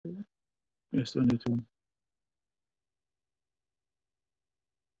Yes, 22.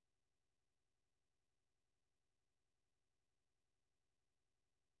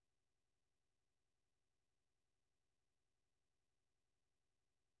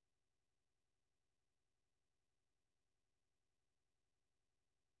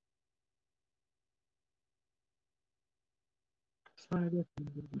 Slide up.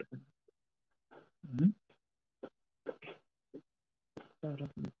 Mhm. Slide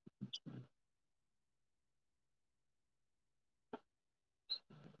up.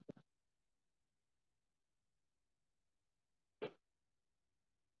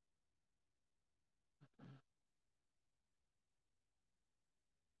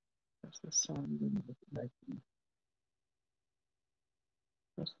 That's the sound of the like.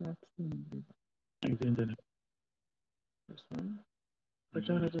 That's not the internet. This one. But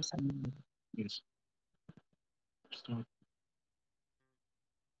y'all just sound. Yes. Start.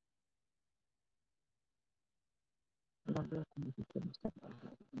 Not that.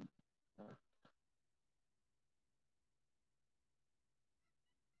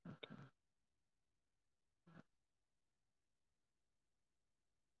 Okay.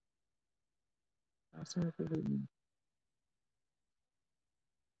 I see if it is.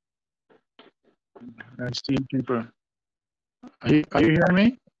 I see people. Are you hearing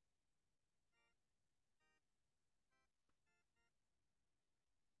me?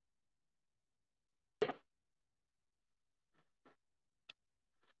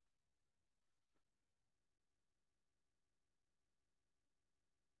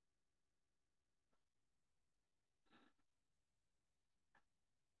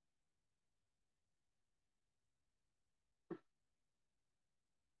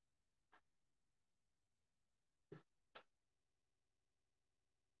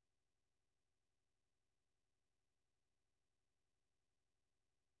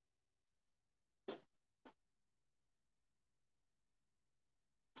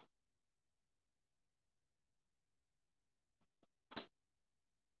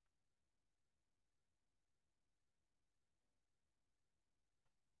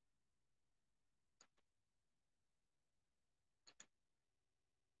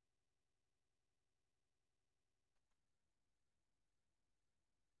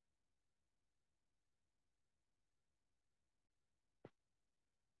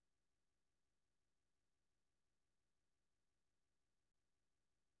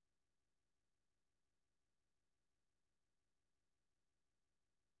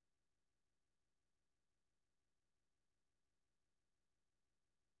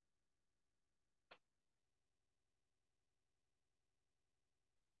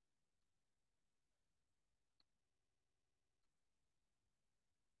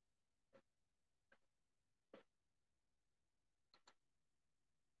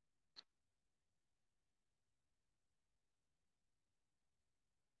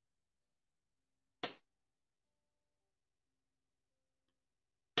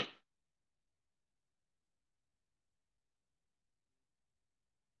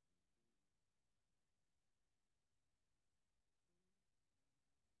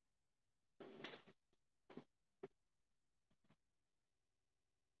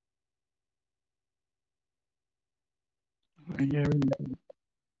 Are you hearing me?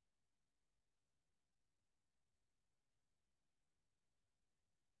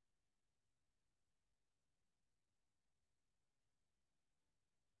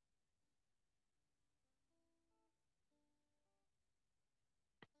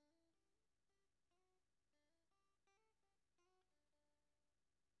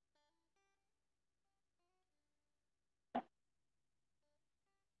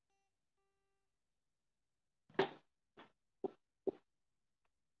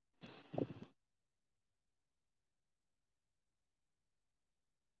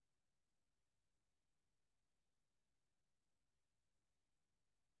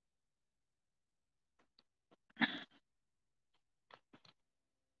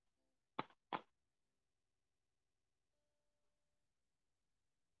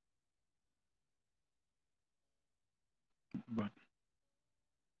 But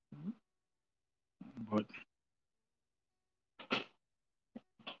but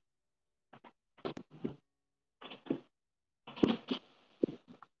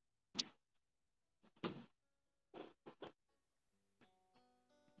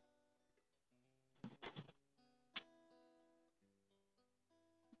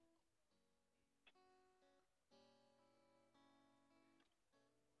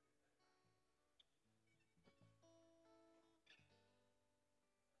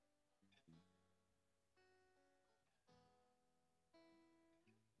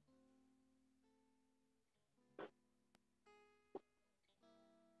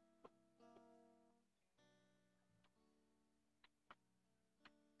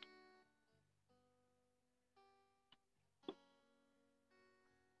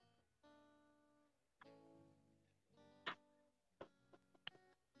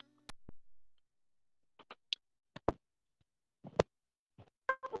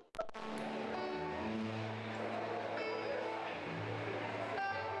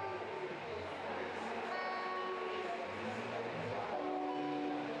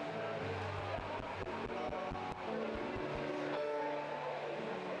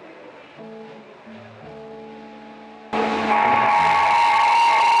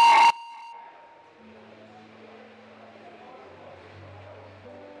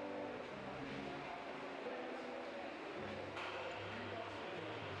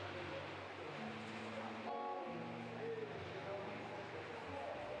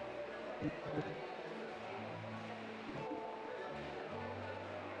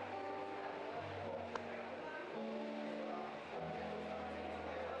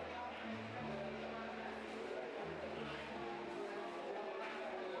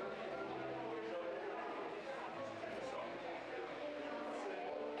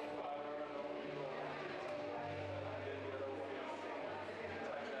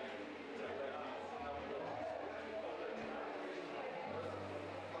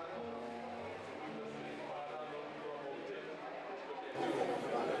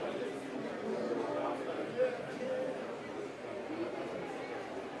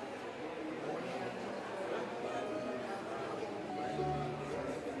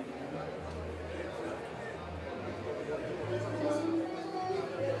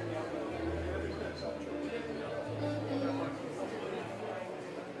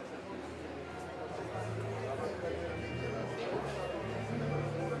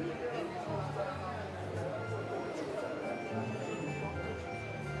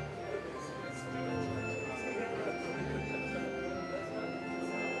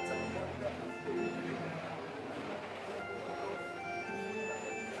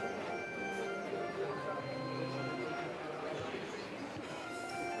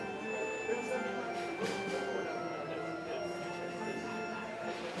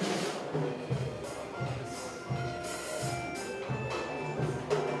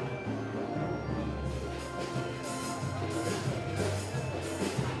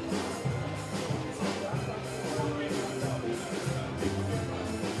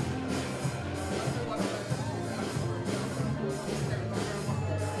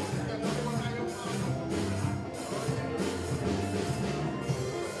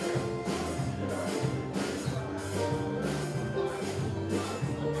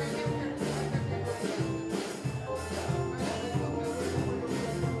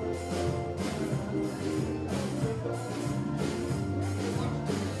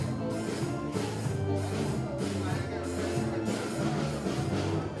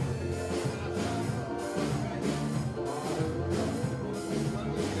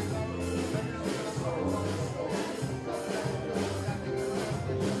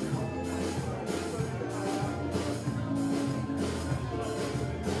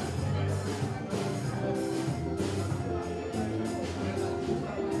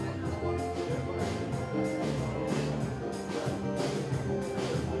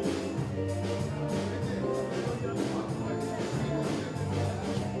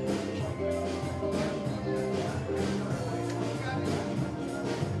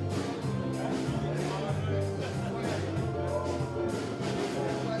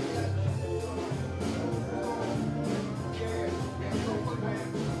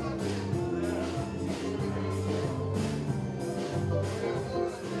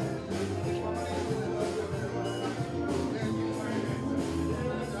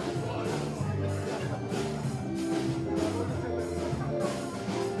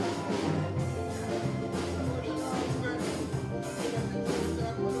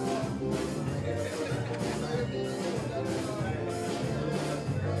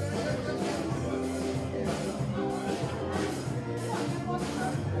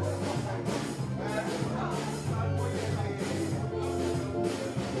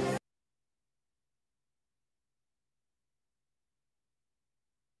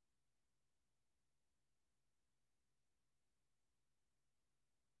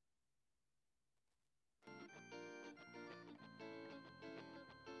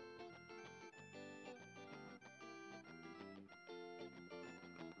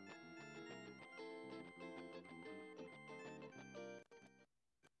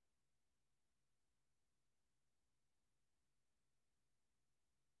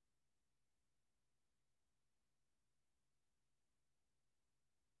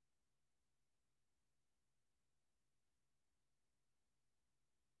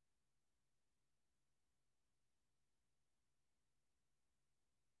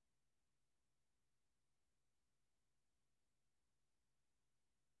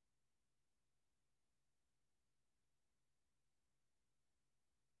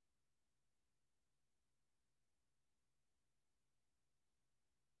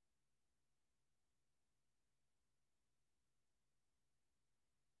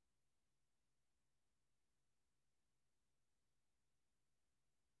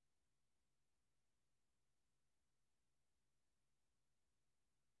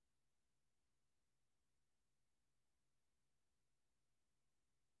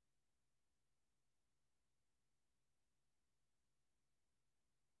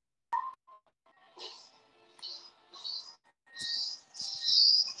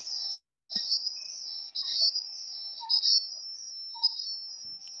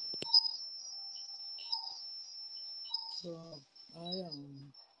I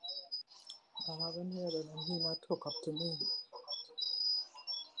haven't heard it, and he not hook up to me.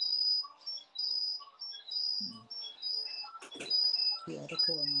 He had to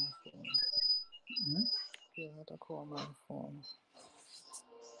call my phone. He had to call my phone.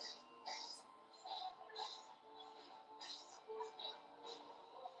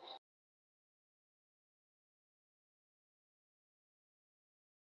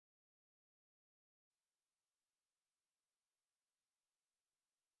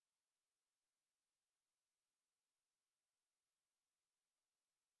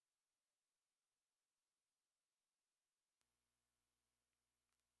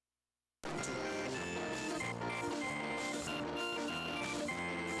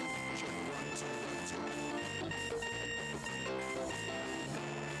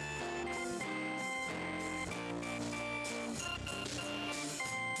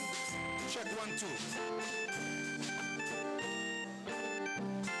 Check 1, 2.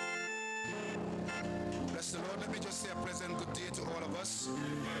 Bless the Lord. Let me just say a pleasant good day to all of us. In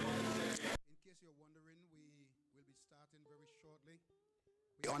case you're wondering, we will be starting very shortly.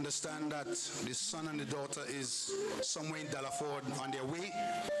 We understand that the son and the daughter is somewhere in Dallaford on their way.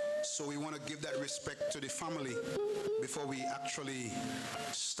 So we want to give that respect to the family before we actually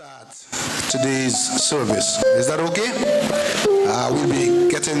start today's service. Is that okay? We'll be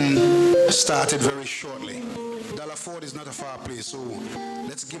getting started very shortly. Dallaford is not a far place, so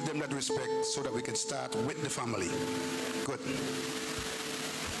let's give them that respect so that we can start with the family. Good.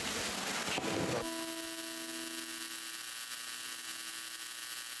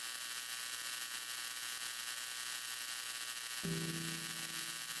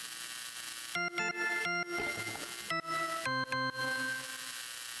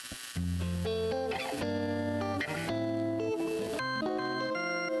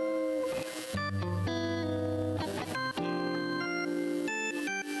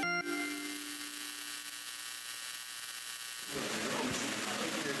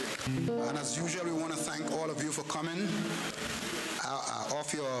 And as usual, we want to thank all of you for coming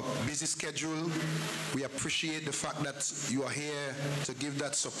off your busy schedule. We appreciate the fact that you are here to give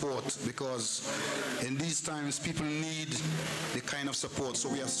that support, because in these times people need the kind of support. So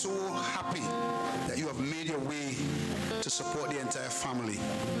we are so happy that you have made your way to support the entire family.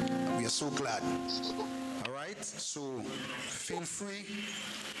 We are so glad. All right, so feel free,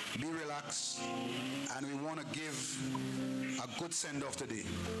 be relaxed, and we want to give a good send-off today.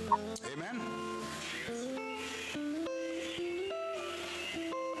 Amen.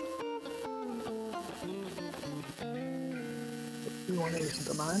 You want to listen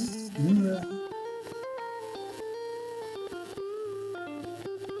to mine? Yeah.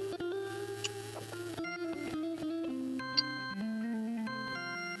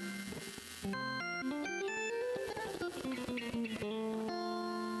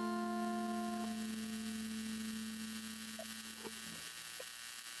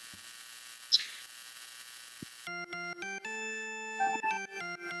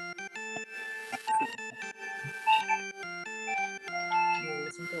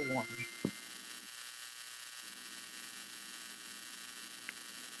 Listen to one.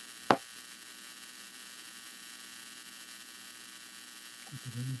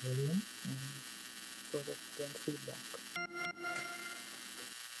 So that then feedback.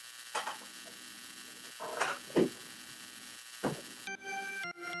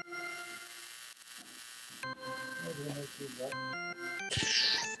 Maybe no feedback.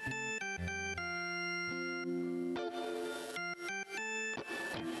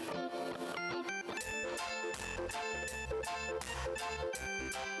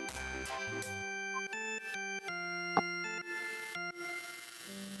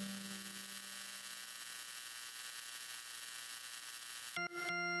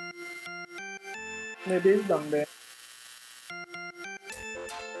 Maybe it's down there.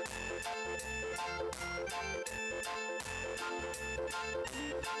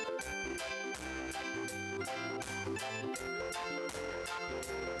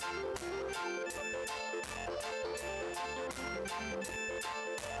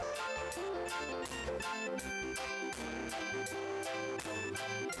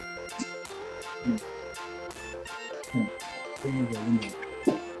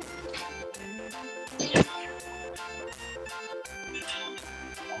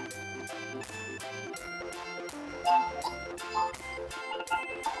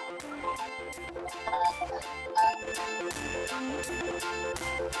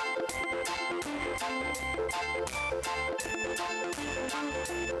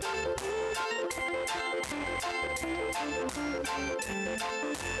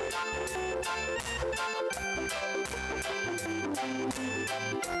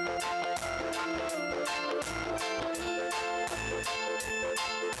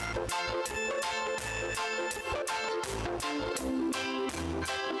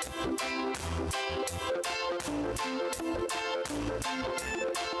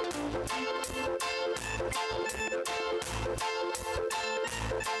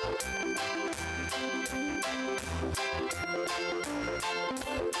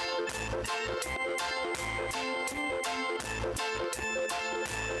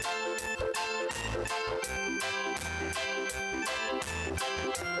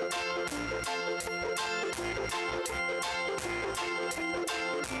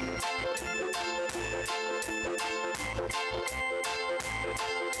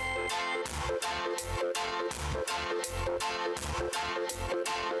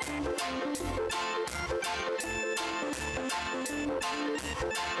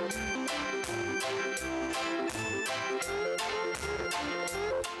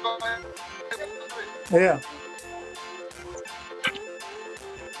 Yeah.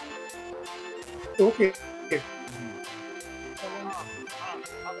 Okay.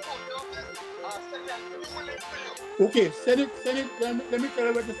 Okay, send it. Let me tell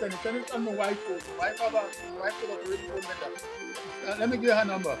you what to send it. Send it on my wife's phone. My wife have a really phone with her. Let me give you her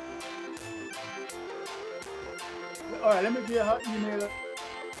number. All right, let me give you her email.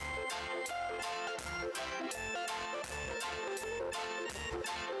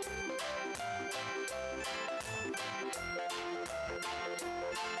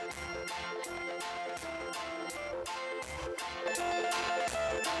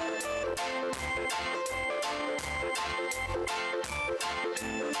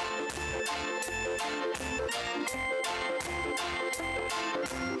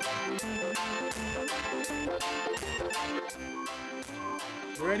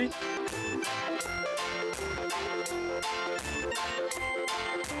 Ready?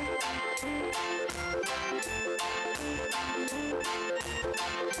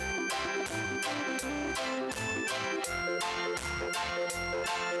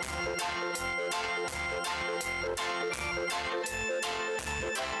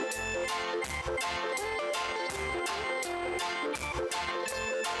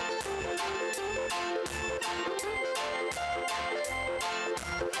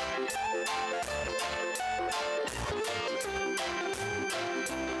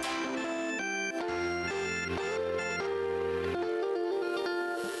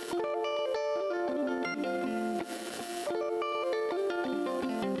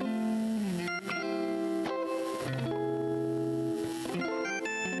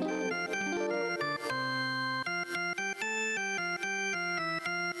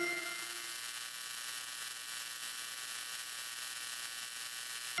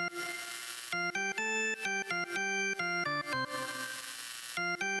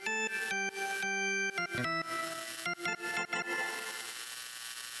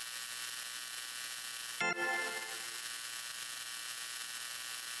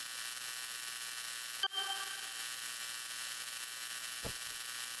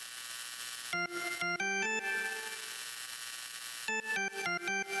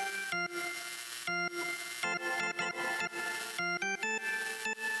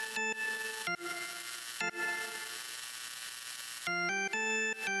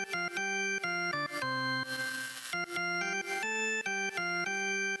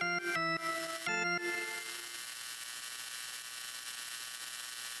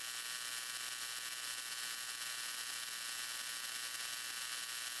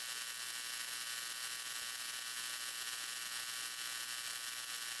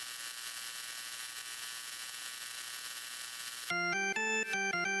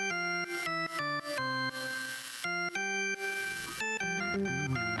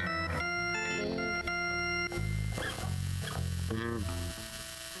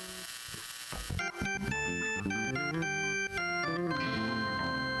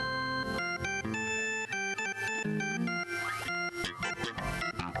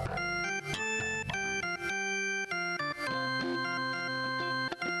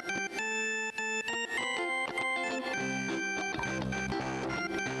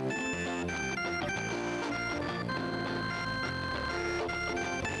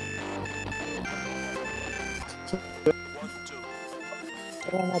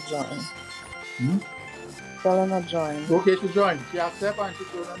 Tell her not join. Hmm? Tell her not join. Okay, to join. She accept and she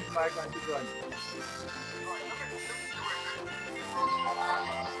turn on the mic and she join.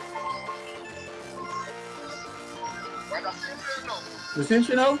 You think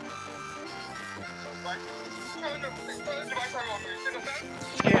she know?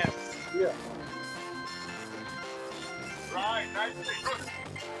 Yes. Yeah. Right, nice. Good.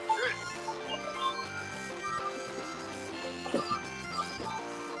 Good.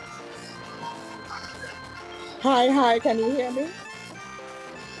 Hi, can you hear me?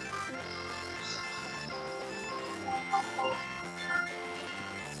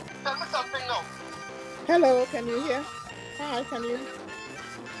 Tell me something now. Hello, can you hear? Hi, can you?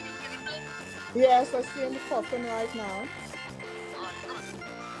 Yes, I see him coughing right now. Right, good.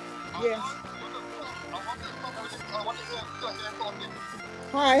 Yes. I want to hear talking.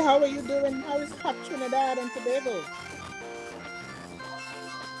 Hi, how are you doing? How is Hot Trinidad and Tobago?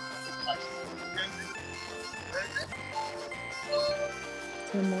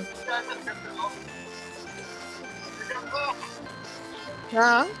 Timor.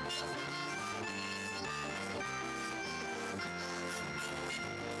 Huh?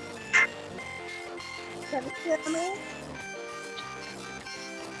 Can you hear me?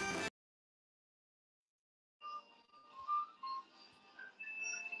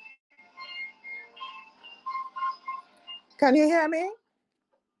 Can you hear me? You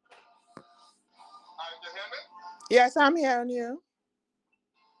hear me? Yes, I'm hearing you.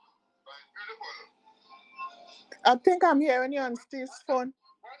 Right, beautiful. I think I'm hearing you on Steve's phone.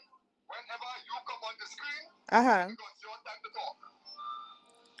 Whenever you come on the screen, Uh-huh. because your time to talk.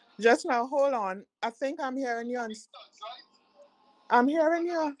 Just now, hold on. I think I'm hearing you on. That's right. I'm hearing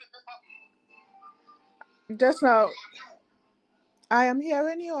you. Just now, I am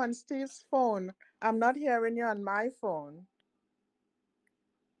hearing you on Steve's phone. I'm not hearing you on my phone.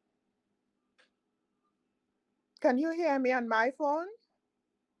 Can you hear me on my phone?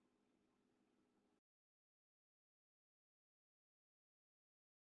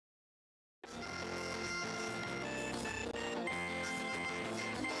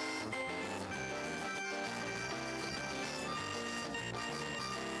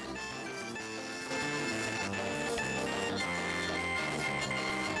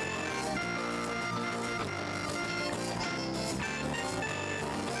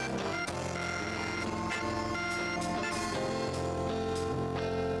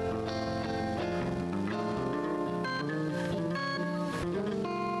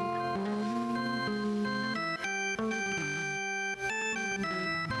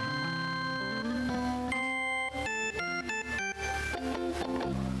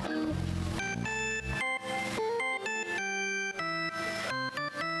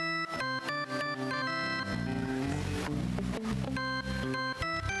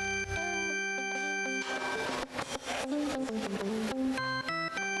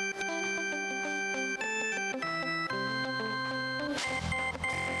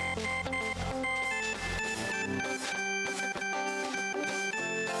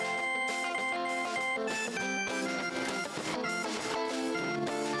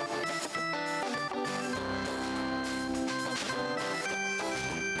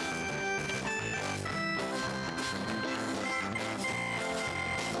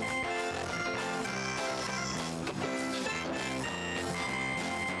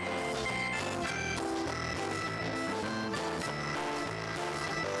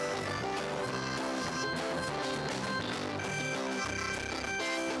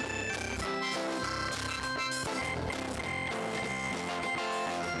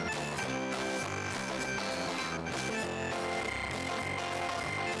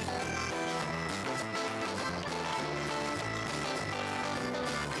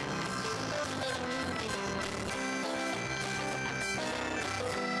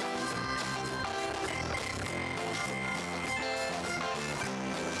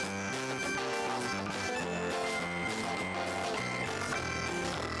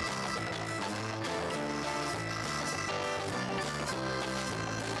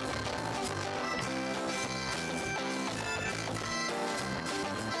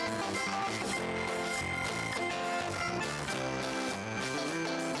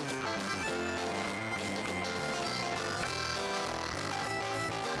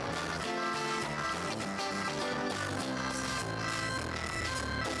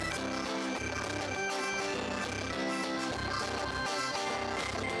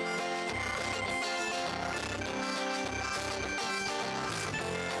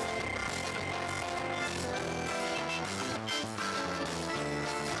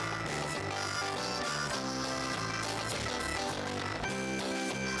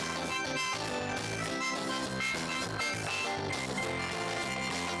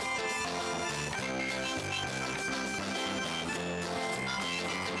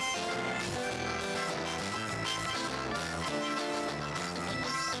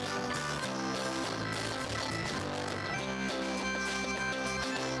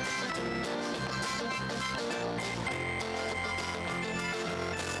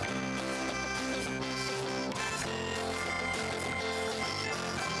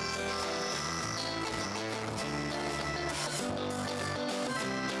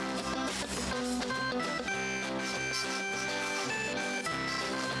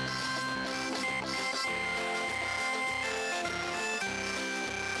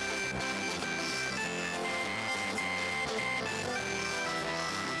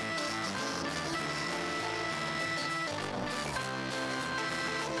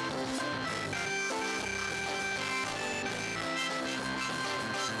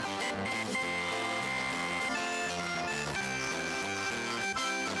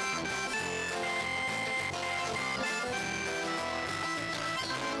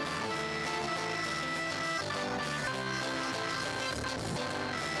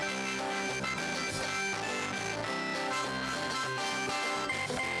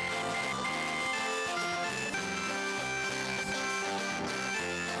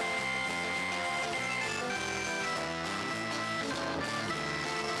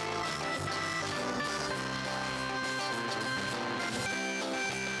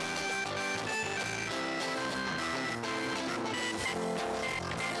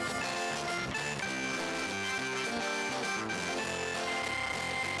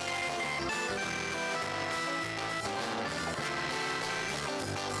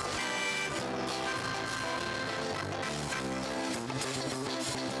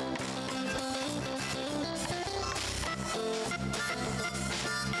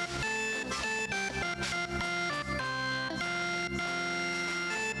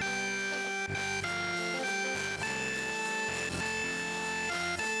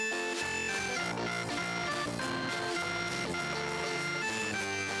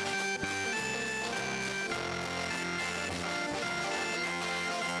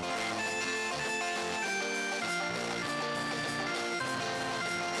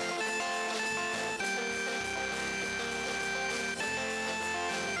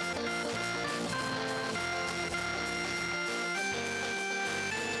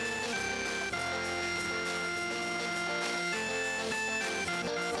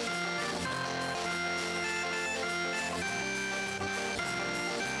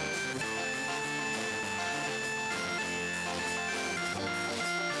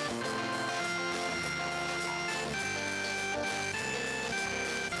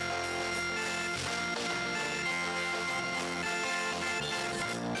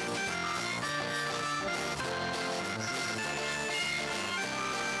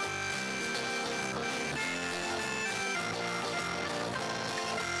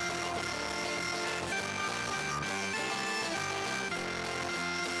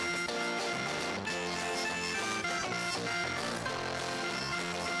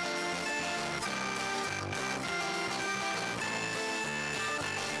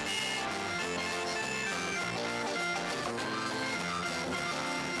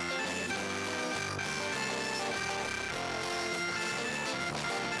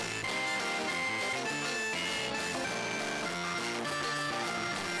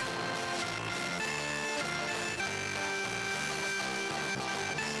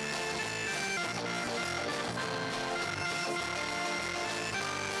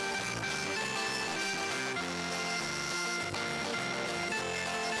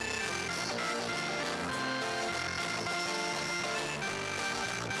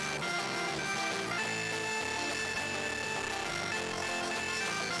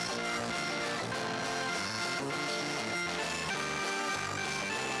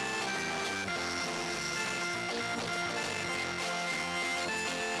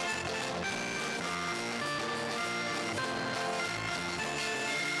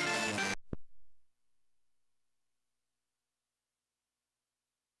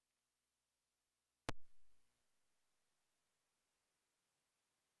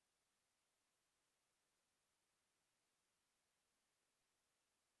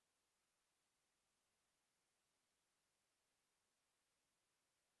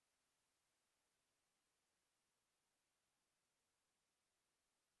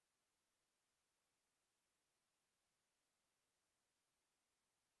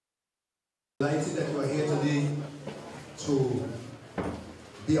 Delighted that you are here today to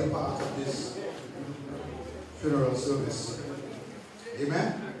be a part of this funeral service.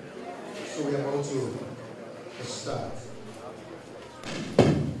 Amen? So we are about to start.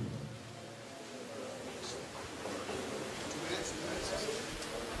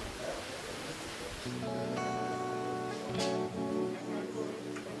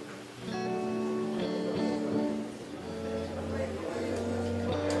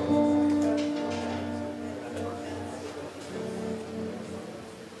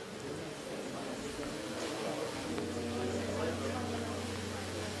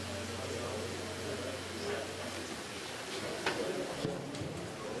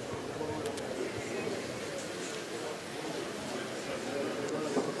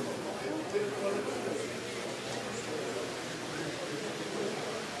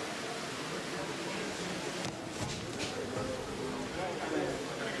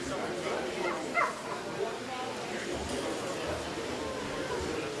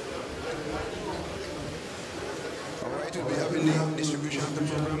 We'll be having the distribution of the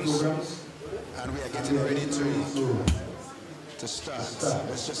programs, and we are getting ready to start.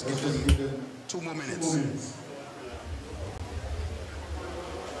 Let's just give them 2 more minutes.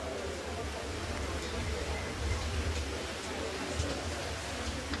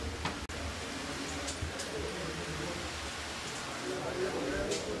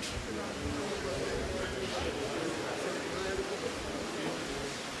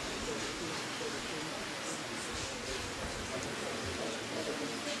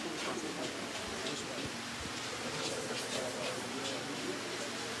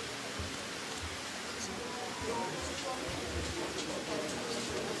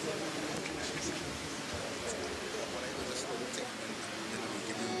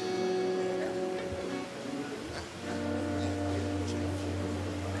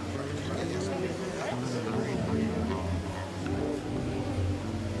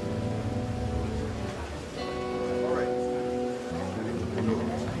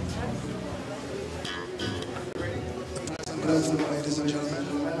 Ladies and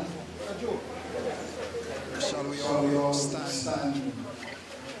gentlemen, shall we all stand?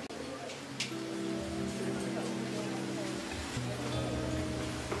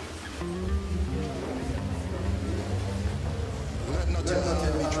 Let not your heart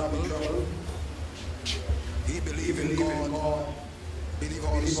be troubled. Ye believe in God, believe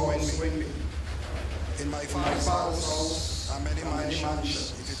also in me. In my Father's house are many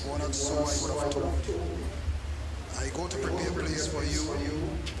mansions. If it were not so, I would have told you. I go to prepare a place for you,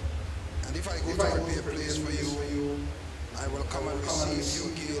 and if I go to prepare a place for you, I will come and receive you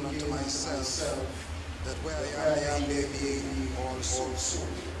again unto myself, that where I am, there may be also.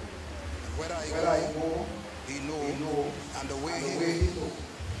 And where I go, he know, and the way he go.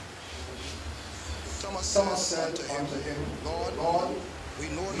 Thomas said to him, Lord, we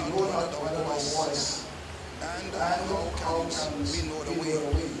know not whether thou goest, and how can we know the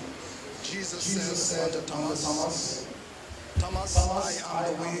way? Jesus said to Thomas, I am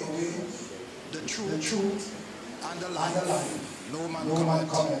the way, the truth, and the life. No man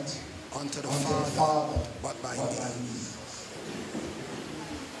cometh unto the Father but by me.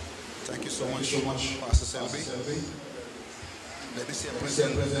 Thank you so much, Pastor Selby. Let me say a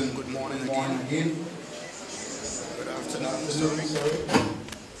pleasant good morning again. Good afternoon, sorry.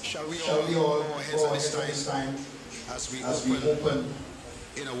 Shall we all go ahead at this time as we open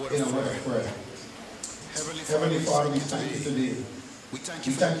in a word of prayer. Heavenly Father, we thank you today. We thank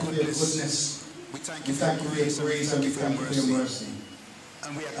you for your goodness. We thank you for your grace, and we thank you for your mercy.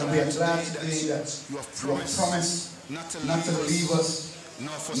 And we are glad today that you have promised not to leave us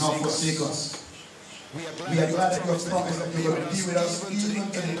nor forsake us. We are glad that you have promised that you will be with us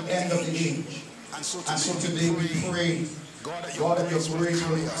even to the end of the age. And so today we pray, God, that your grace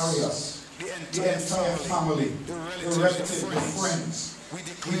will carry us, the entire family, the relatives, the friends. We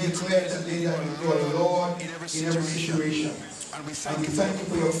declare today that you are Lord in every situation. And we thank you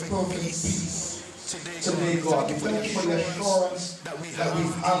for your perfect peace today, God. We thank you for the assurance that we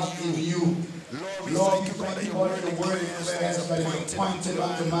have in you. Lord, we thank you for your word declares that it is appointed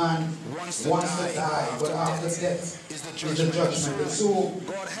unto man once to die, but after death is the judgment. And so,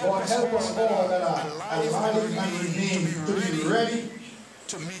 God, help us all that are alive and remain to be ready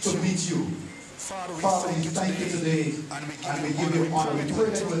to meet you. Father, we thank you today, and we give you honor. We pray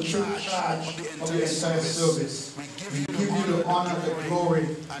that you will take charge of the entire service. We give you the honor, the glory,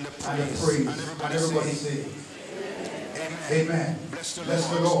 and the praise. And everybody say, Amen. Bless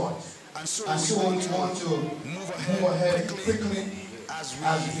the Lord. And so we want to move ahead quickly as we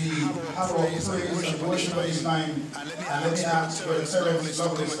have our praise and worship at this time, and let me ask Brother Terrence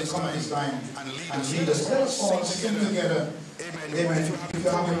Douglas to come at this time and lead us. Let us all sing together. Amen. If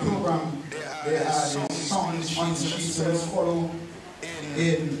you have a program, there are songs on the sheet, so let's follow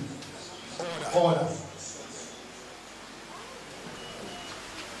in order.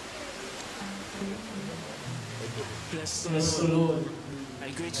 Bless the Lord. I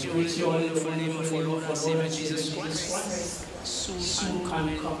greet you all in the name of our Lord and Savior Jesus Christ. Soon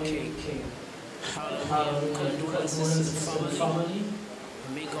coming King. Hallelujah. Condolences to the family.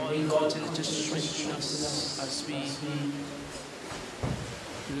 May God continue to strengthen us as we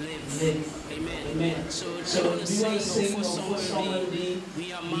live. Amen. So we want to sing our first song.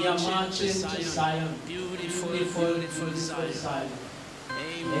 We are marching to Zion. Beautiful Zion.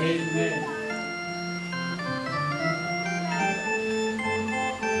 Amen. Yeah.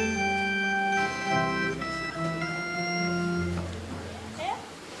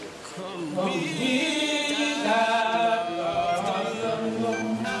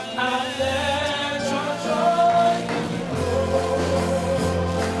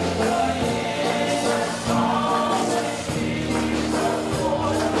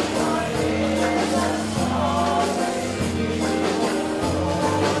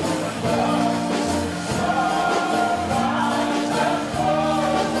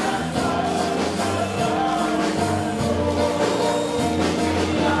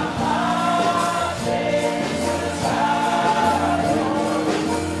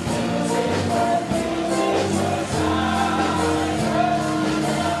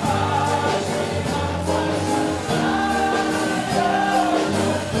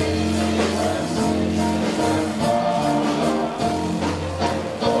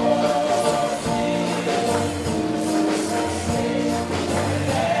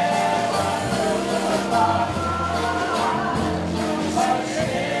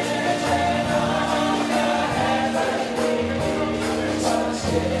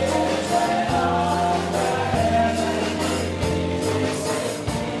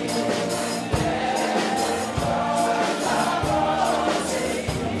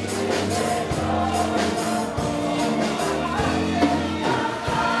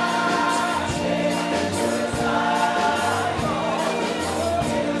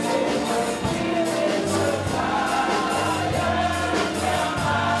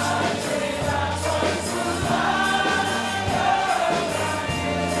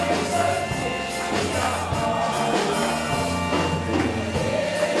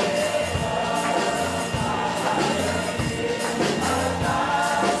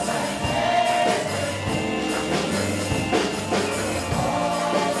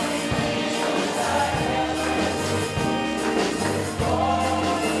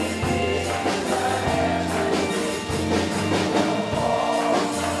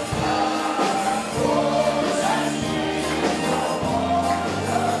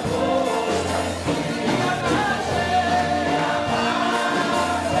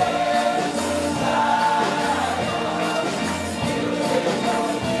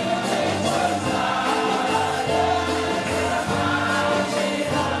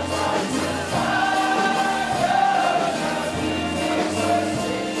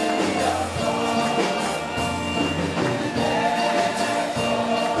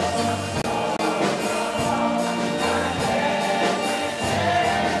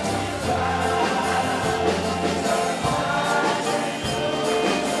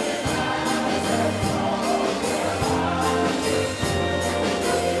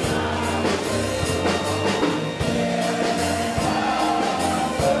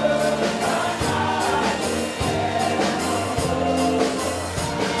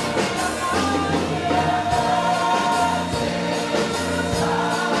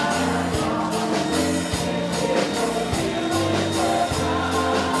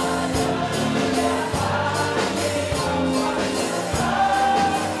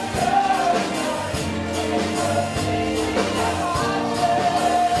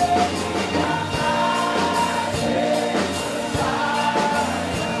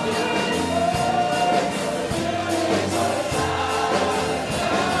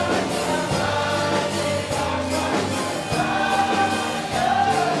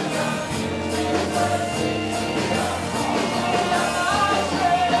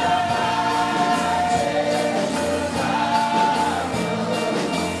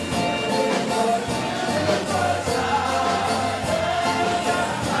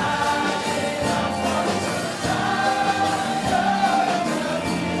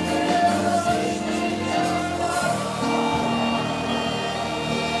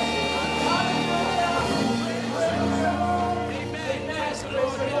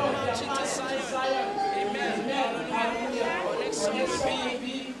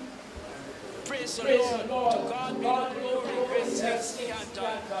 the Lord. To God be the glory. Great things he has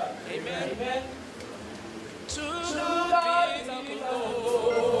done. Amen. To God be the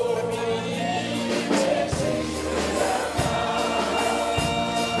glory. Yeah.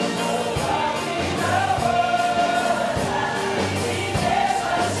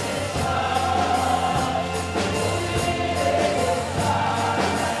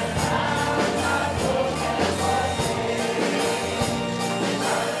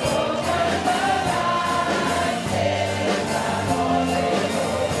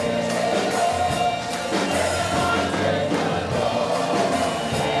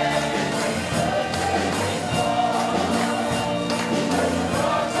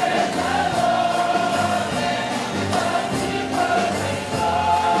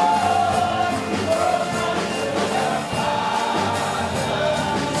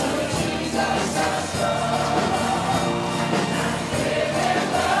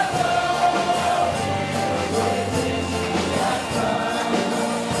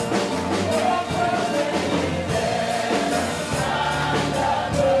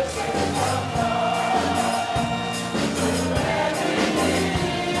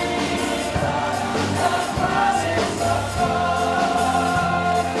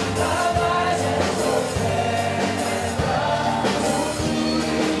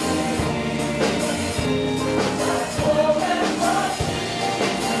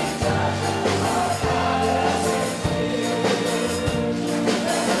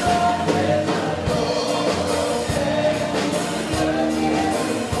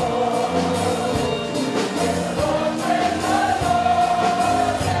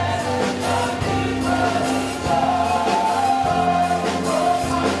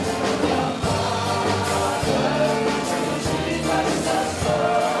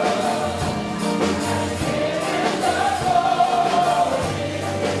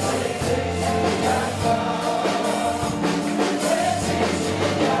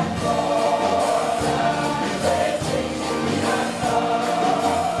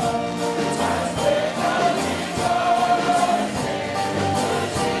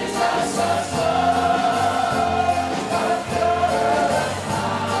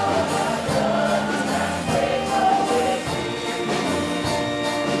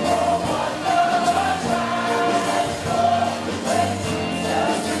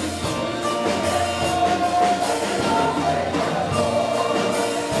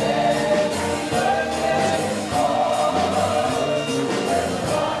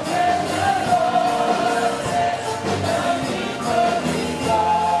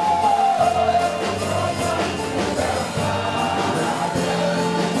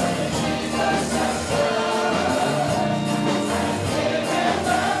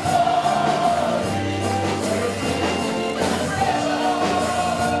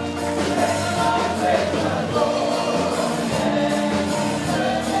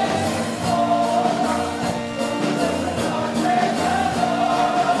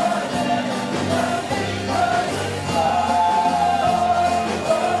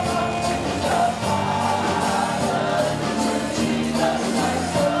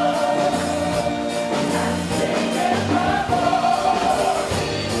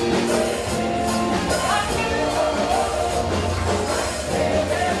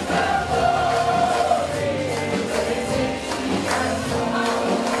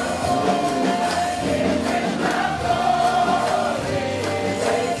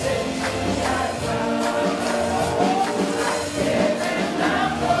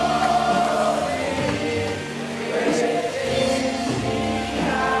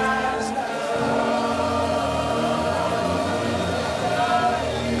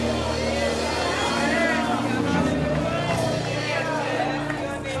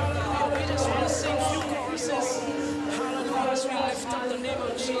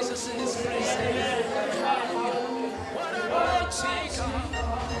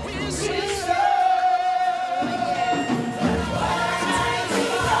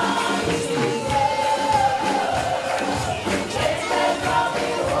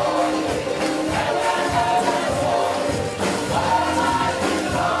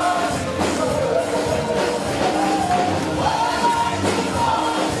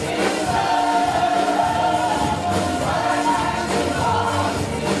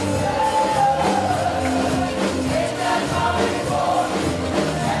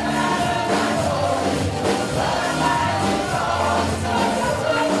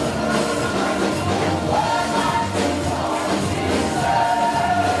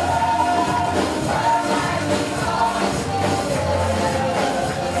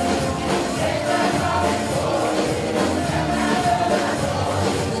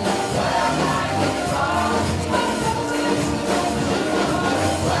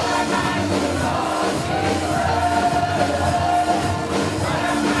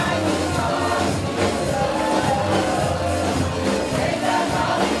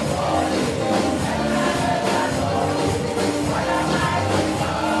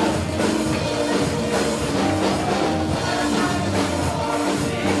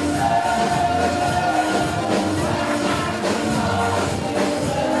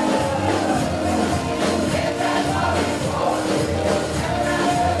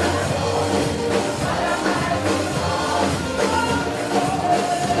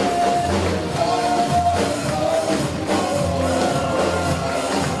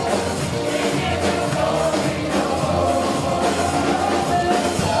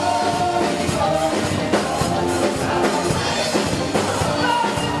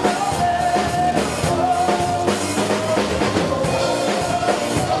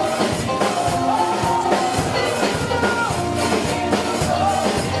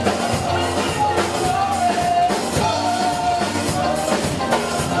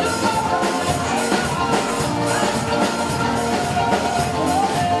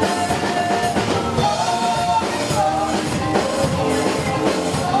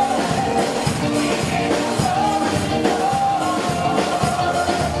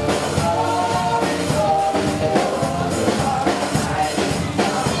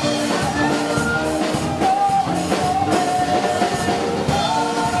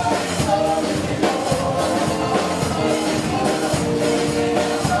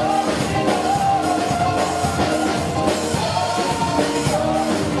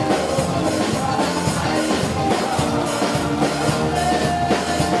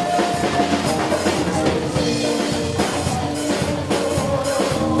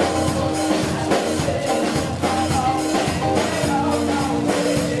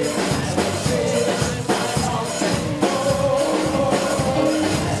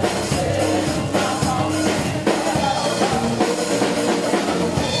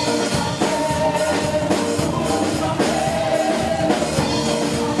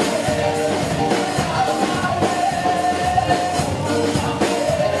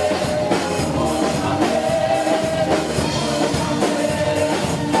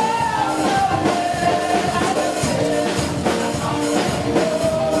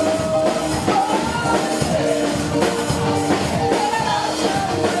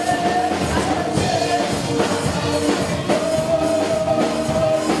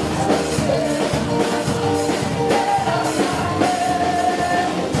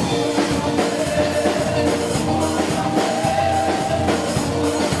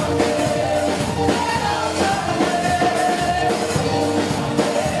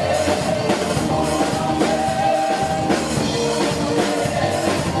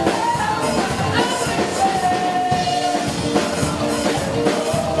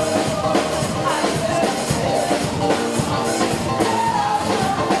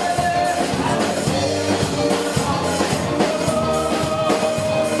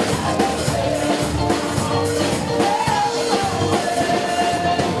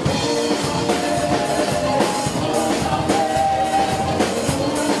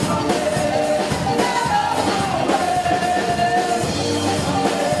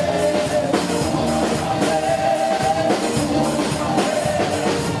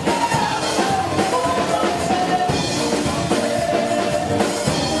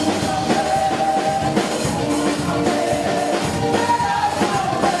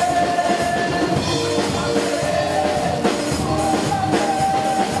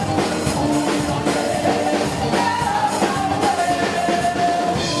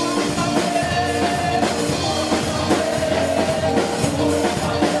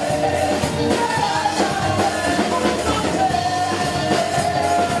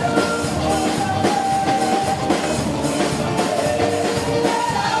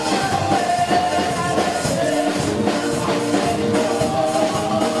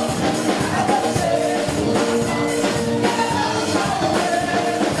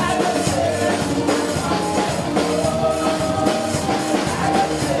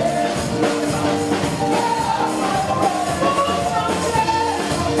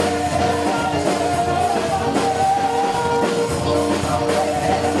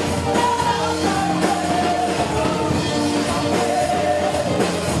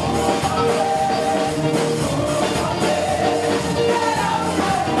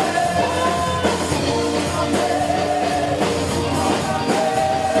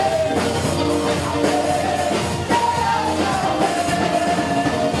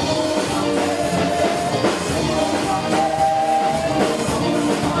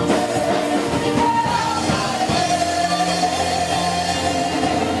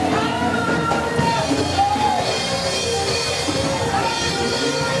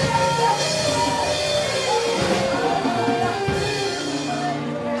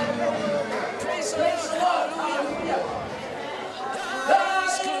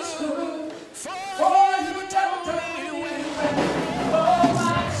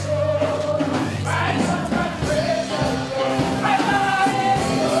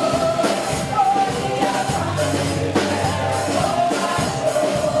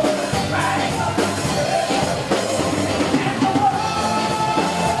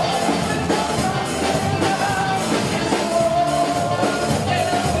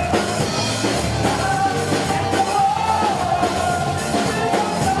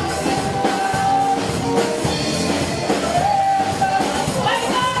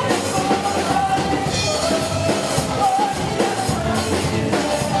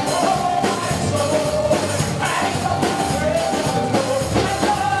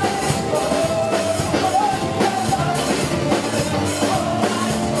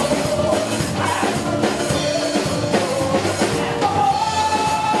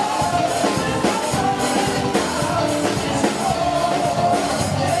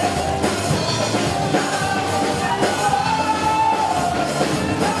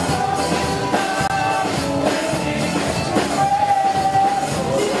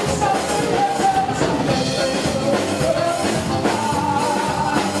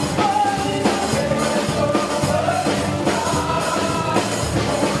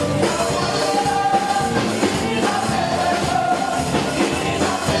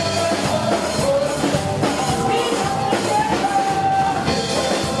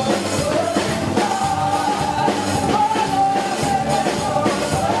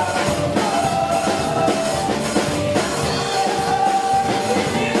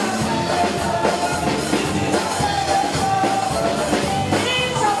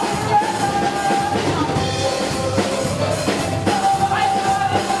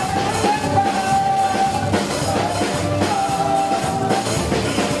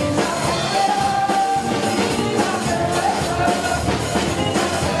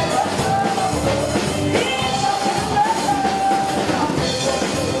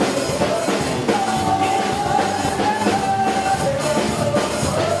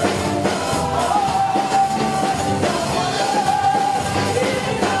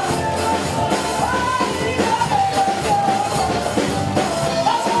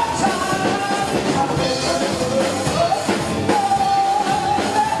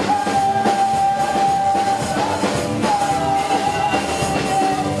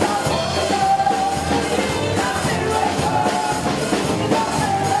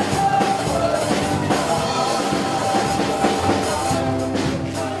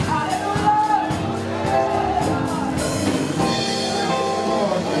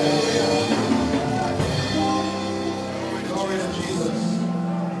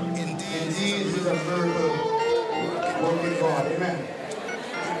 He's a miracle working God. Amen.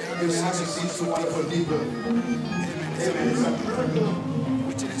 Amen. Having seen some wonderful people. Amen. It's a miracle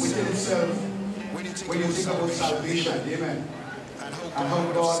within itself when you think about salvation. Amen. And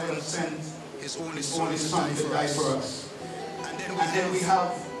how God will send His only Son to die for us. And then we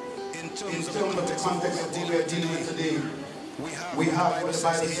have, in terms of the context of what we are dealing with today, we have what the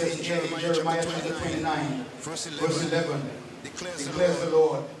Bible says in Jeremiah 29, verse 11. Declares the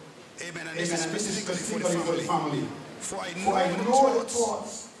Lord. Amen. And this is specifically for the family. For I know the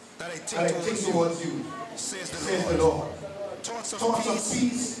thoughts that I think towards you, says the Lord. Thoughts of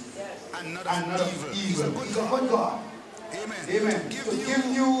peace and not of evil. He's a good God. Amen. To give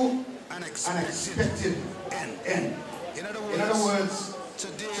you an expected end. In other words,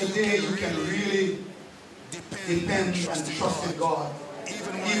 today you can really depend and trust in God,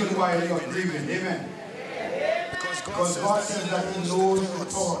 even while you are grieving. Amen. Because God says that He knows your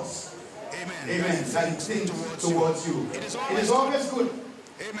thoughts. Amen. That He thinks towards you. It is always good.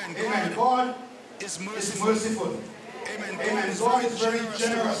 Amen. God is merciful. Amen. God is very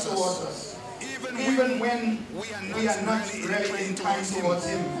generous towards us. Even when we are not really inclined towards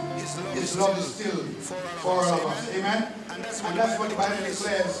Him, His love is still for all of us. Amen. And that's what the Bible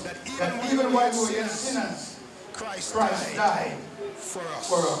declares, that even while we were yet sinners, Christ died for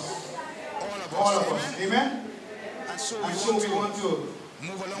us. All of us. Amen. And so we want to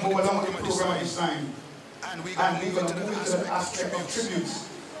move along with the program at this time. And we're going to move into the aspect of tributes.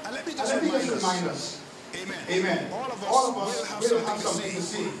 And let me just remind us. Amen. All of us will have something to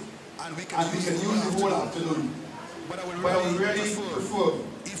say. And we can use the whole afternoon. But I would really prefer,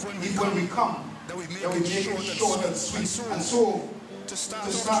 if when we come, that we make it short and sweet. And so, to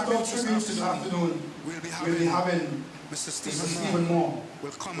start our tributes this afternoon, we'll be having Mr. Stephen Moore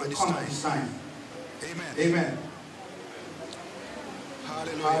will come at this time. Amen.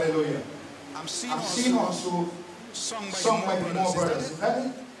 Hallelujah. I'm seeing also sung by the Moore brothers. Is that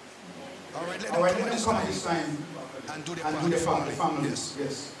it? All right, let them come at this time and do their family.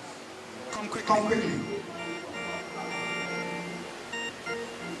 Yes. Come quickly.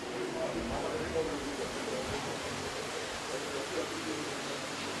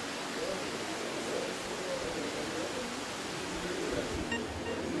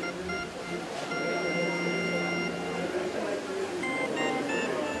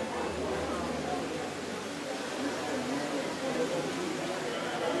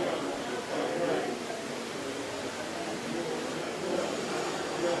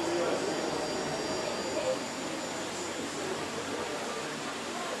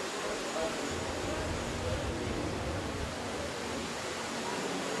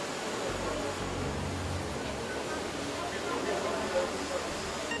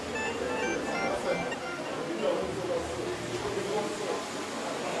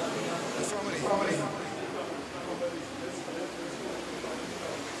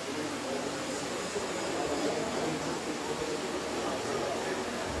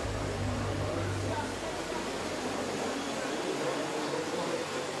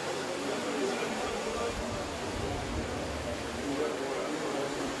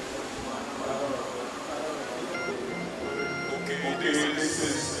 This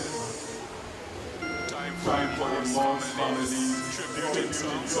is time for the Moore family tribute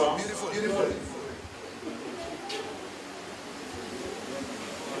song. Beautiful.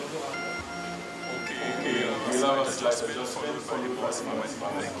 Okay, we'll have a slight adjustment for the Moore family.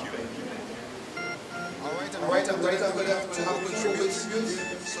 Thank you. All right, I'm going to have tributes.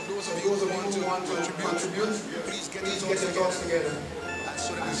 So those of you who want to contribute, please get your thoughts together. And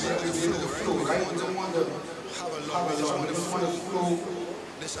so that we will flow, right? We don't want to have a lot. We just want to flow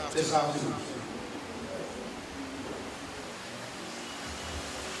this afternoon.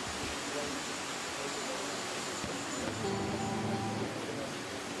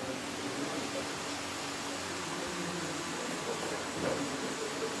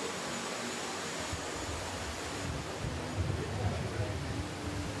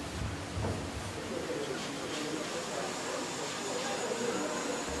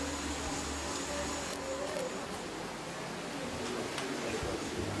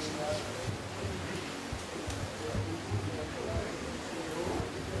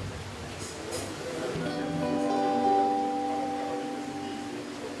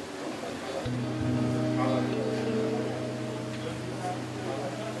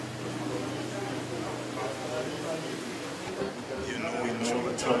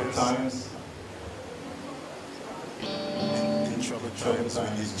 Troubled times. In troubled times, we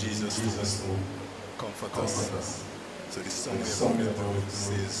need Jesus to comfort us. So the song we are going to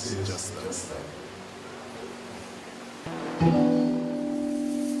says just that.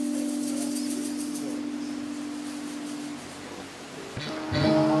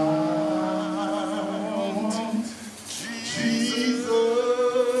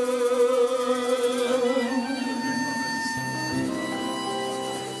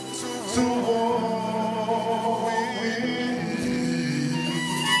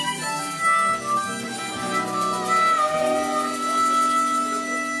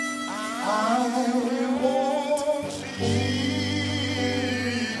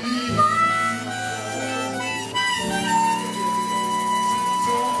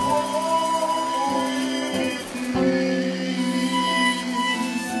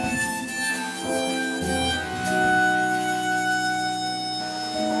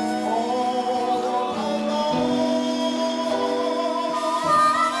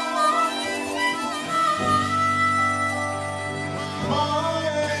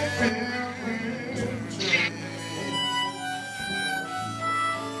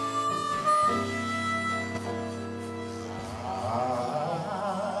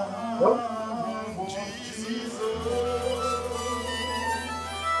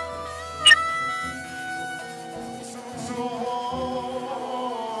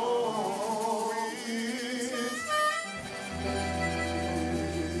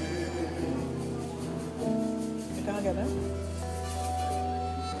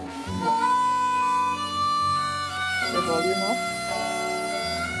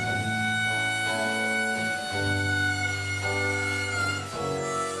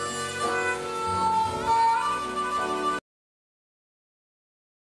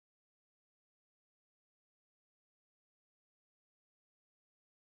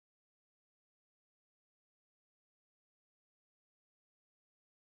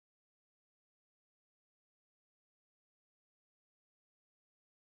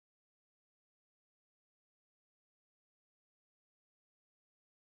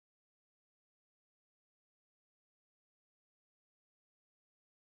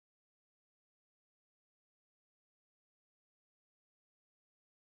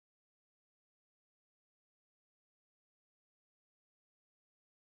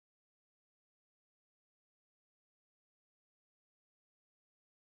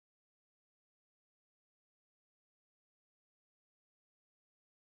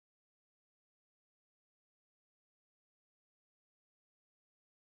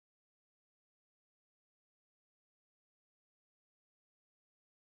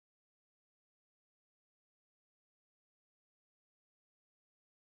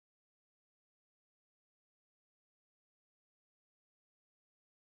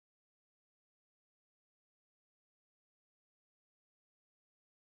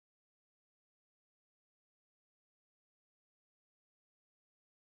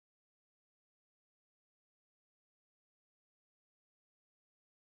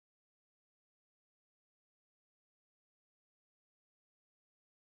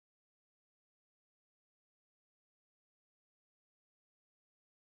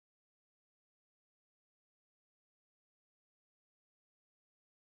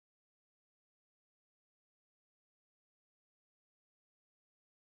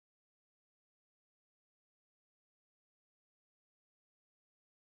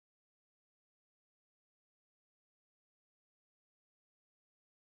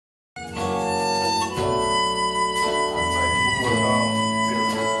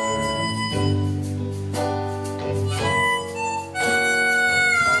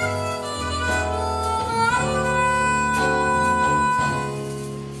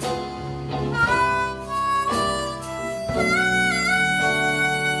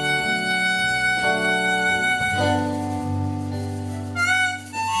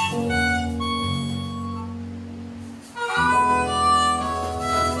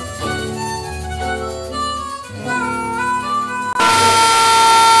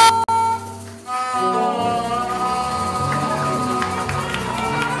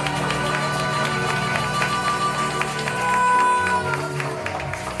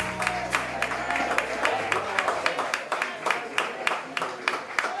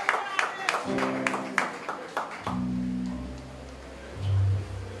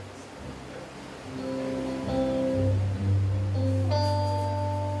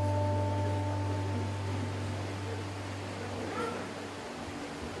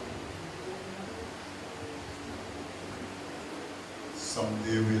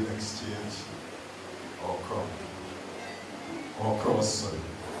 someday we'll exchange our crown, our cross, sorry,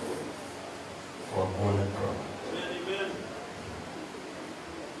 our golden crown. Amen.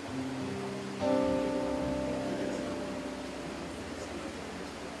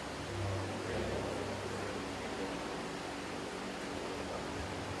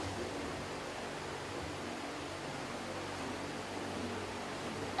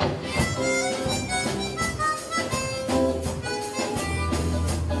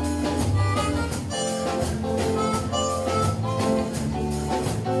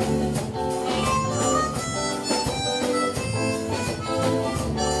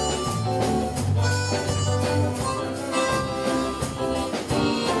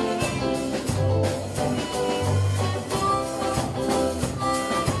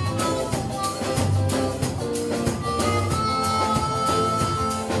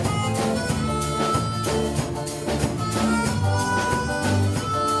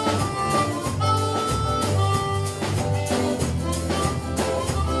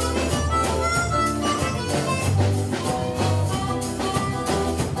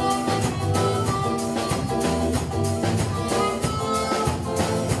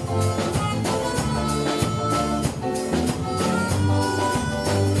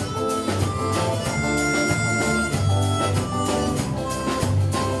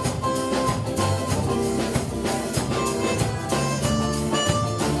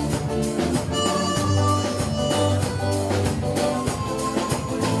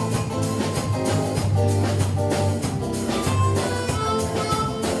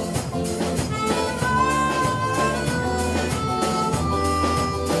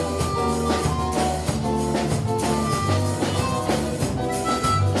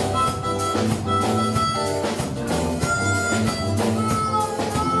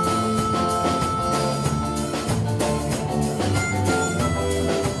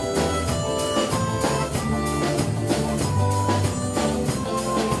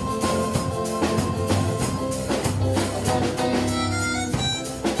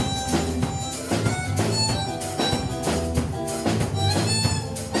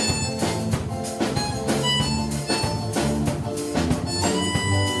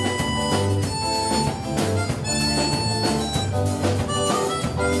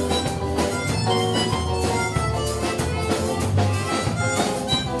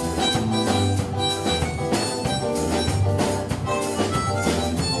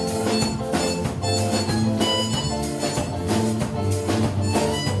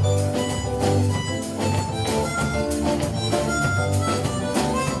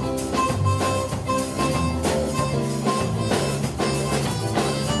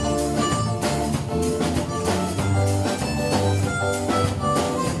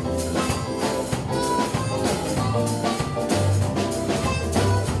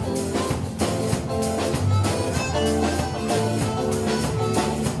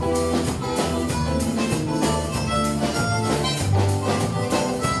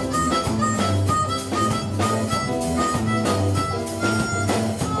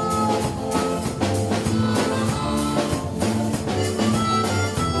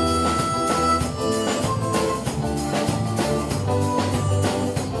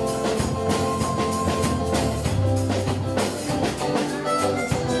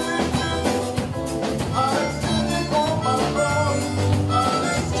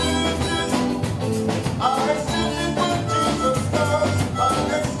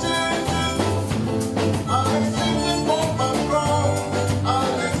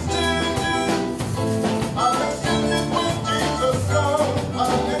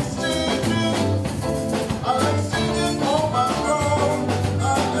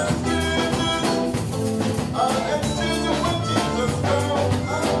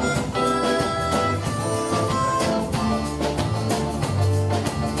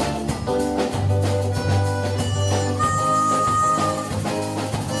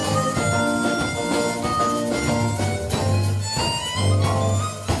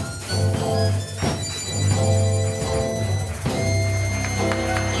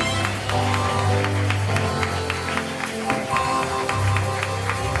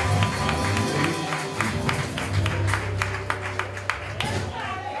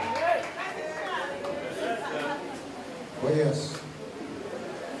 Oh, yes.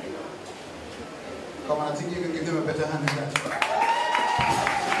 Come on, I think you can give them a better hand than that.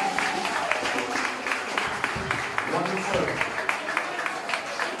 Wonderful.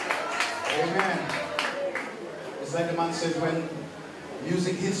 Amen. It's like the man says, when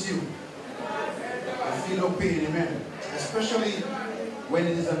music hits you, I feel no pain, amen. Especially when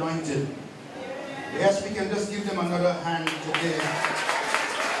it is anointed. Yes, we can just give them another hand today.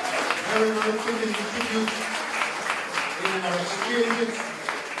 Very, very fitting tribute. Amen.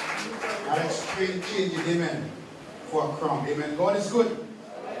 Our exchange it, amen, for a crown. Amen. God is good.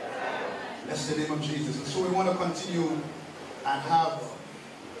 Bless the name of Jesus. And so we want to continue and have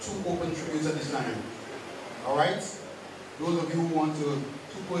 2 open tributes at this time. All right? Those of you who want to, 2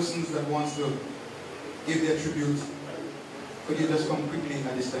 persons that wants to give their tribute, could you just come quickly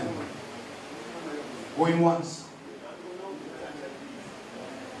at this time? Going once.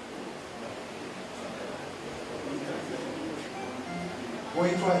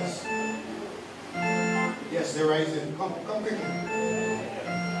 Going twice. Yes, they're rising. Come quickly.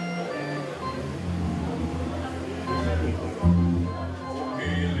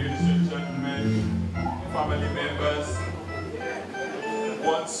 Okay, ladies and gentlemen, family members,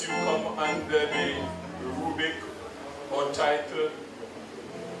 once you come under the rubric or title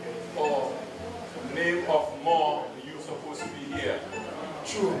or name of Moore, you're supposed to be here.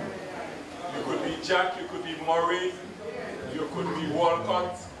 True. You could be Jack, you could be Murray, you could be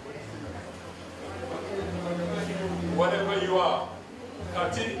Walcott, whatever you are.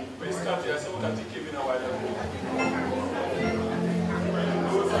 Cathy, where's Cathy? I saw Cathy came in a while ago.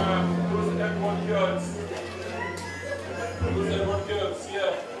 Those Edward girls. Those Edward girls,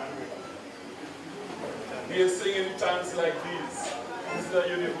 yeah. They are singing times like these. This is a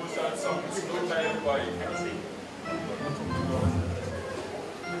universal song. It's no time by Cathy.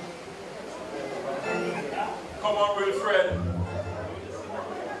 Come on, Wilfred.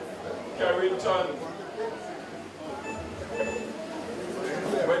 Carrington.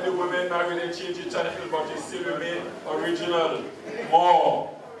 When the women marry, they change the title, but it still remain original. More.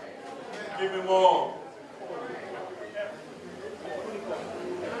 Give me more.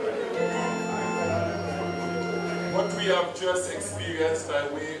 What we have just experienced by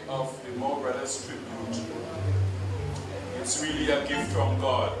way of the Moore Brothers tribute, it's really a gift from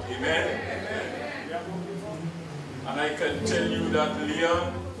God. Amen? And I can tell you that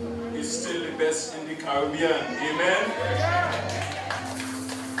Leon is still the best in the Caribbean. Amen?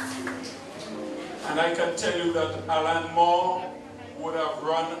 And I can tell you that Allan Moore would have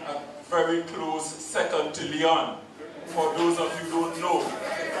run a very close second to Leon. For those of you who don't know,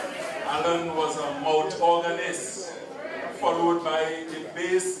 Allan was a mouth organist, followed by the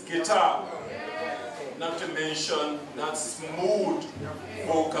bass guitar, not to mention that smooth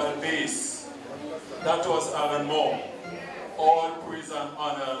vocal bass. That was Allan Moore. All praise and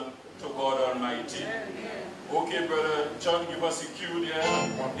honor to God Almighty. Okay, Brother John, give us a cue there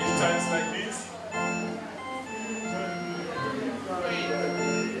in times like these.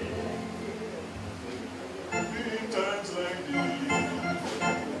 In times like these.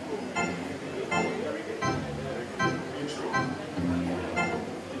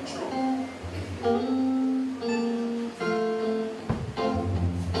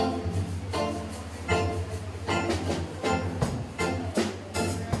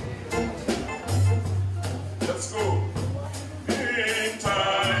 Let's go. In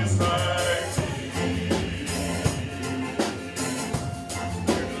times like these.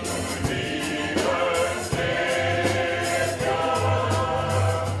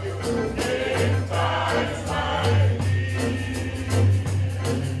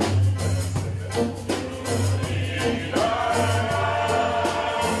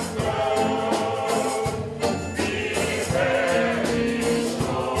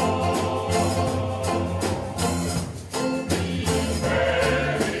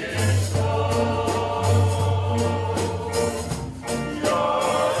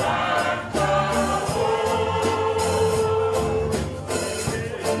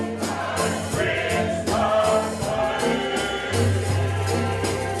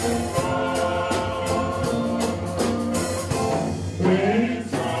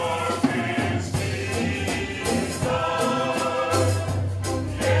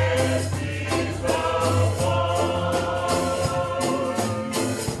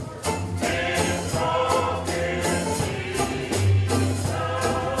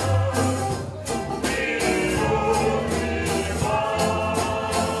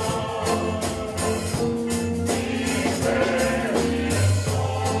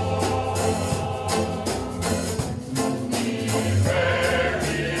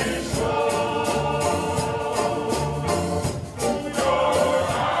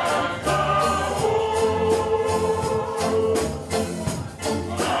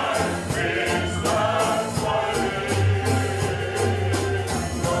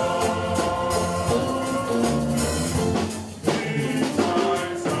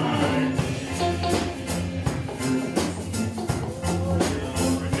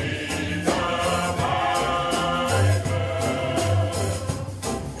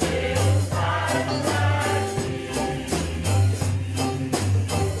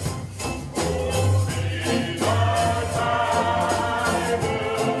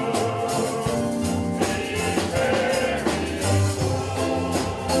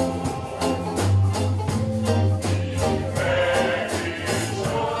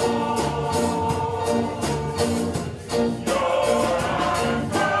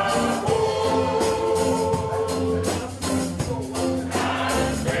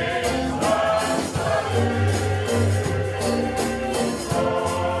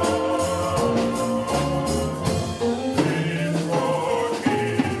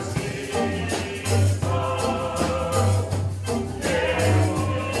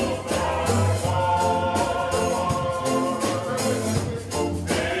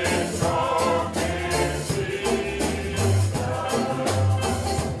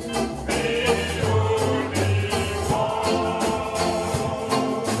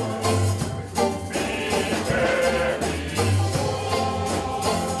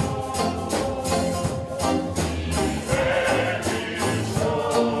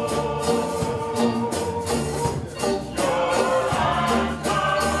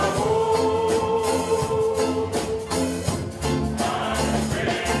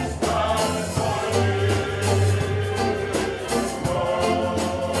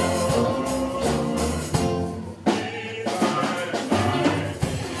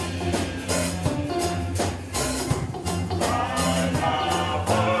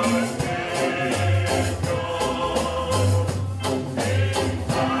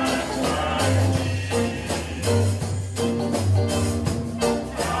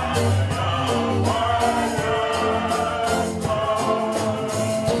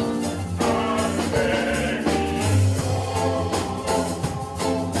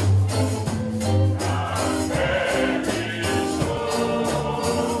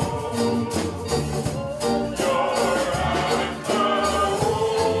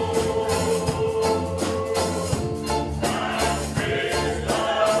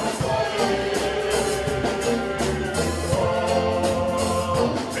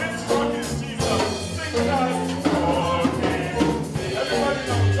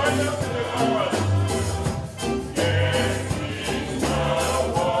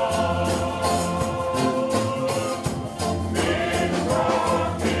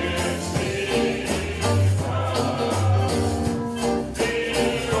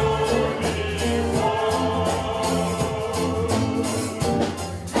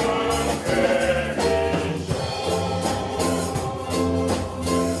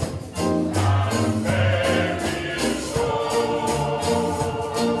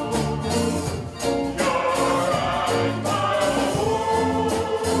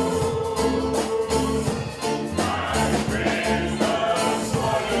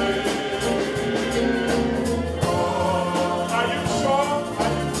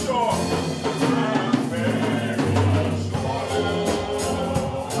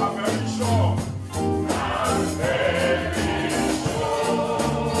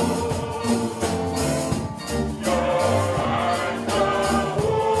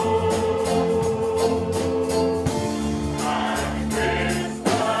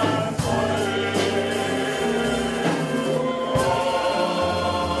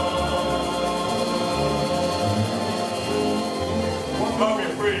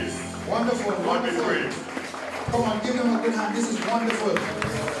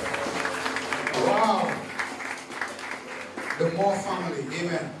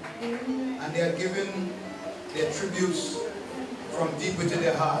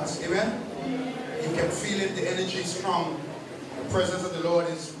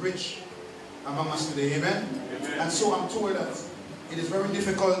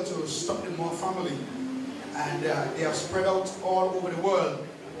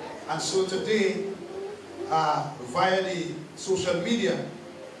 So today, via the social media,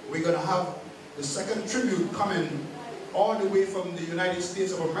 we're going to have the second tribute coming all the way from the United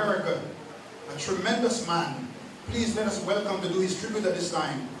States of America. A tremendous man. Please let us welcome to do his tribute at this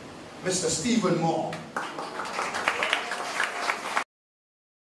time, Mr. Stephen Moore.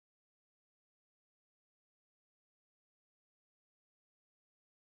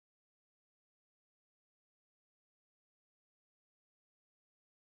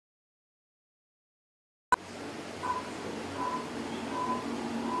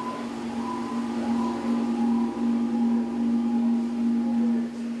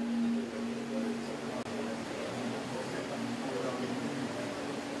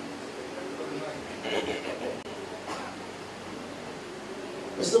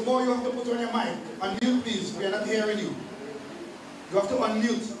 Mr. Moore, you have to put on your mic. Unmute, please. We are not hearing you. You have to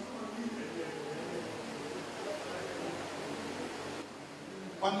unmute.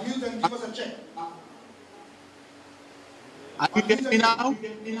 Unmute and give us a check. Are you getting me now?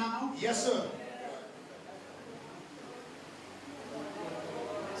 Yes, sir.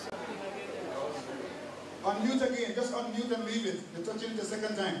 Unmute again. Just unmute and leave it. You're touching it the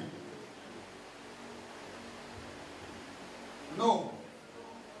second time. No.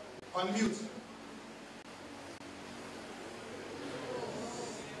 Unmute.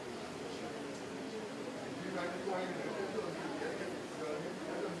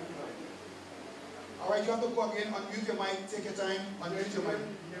 All right, you have to go again. Unmute your mic. Take your time. Unmute your mic.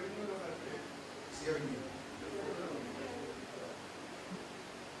 It's hearing you.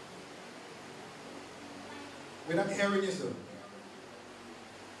 We're not hearing you, sir.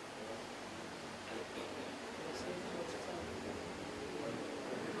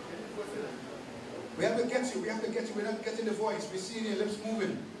 We have to get you. We have to get you. We're not getting the voice. We're seeing your lips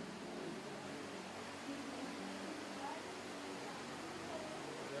moving.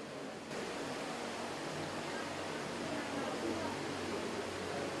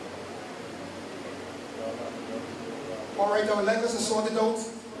 All right, I would like us to sort it out.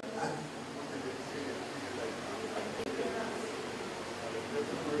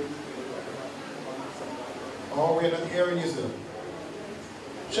 Oh, we're not hearing you, sir.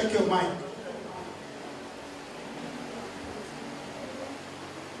 Check your mic.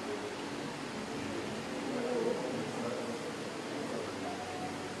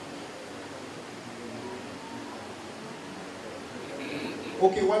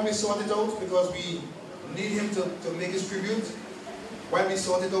 Okay, while we sort it out, because we need him to make his tribute, while we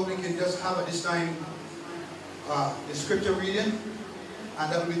sort it out, we can just have at this time the scripture reading,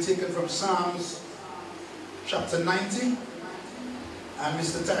 and that will be taken from Psalms chapter 90, and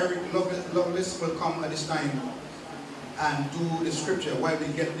Mr. Tyrick Lovelace will come at this time and do the scripture while we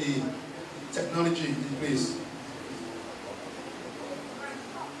get the technology in place.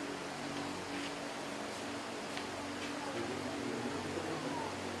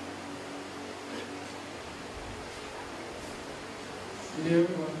 Good day,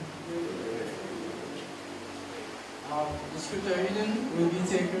 everyone. The scripture reading will be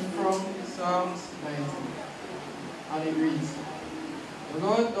taken Psalms 19. And it reads, "The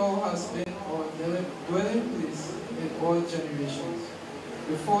Lord, thou hast been our dwelling place in all generations.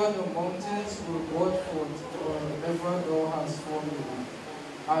 Before the mountains were brought forth, or ever thou hast formed them,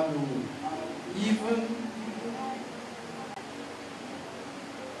 and the world, even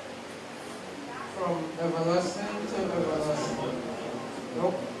from everlasting to everlasting.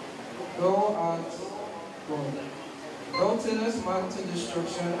 Thou art God. Thou turnest man to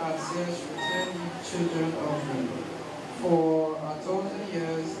destruction, and sayest, Return, ye children of men. For 1,000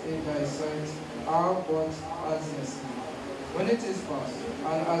 years in thy sight are but as yesterday, when it is past,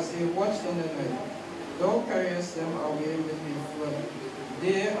 and as a watch in the night. Thou carriest them away with a flood.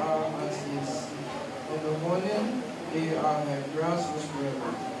 They are as a sea. In the morning they are like grass which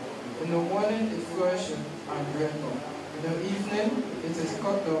withers. In the morning it flourisheth and bringeth up. In the evening it is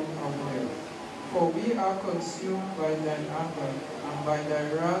cut down and withereth. For we are consumed by thine anger, and by thy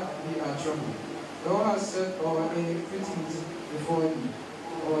wrath we are troubled. Thou hast set our iniquities before thee,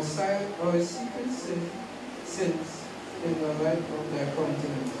 our secret sins in the light of thy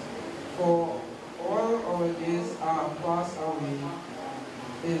countenance. For all our days are passed away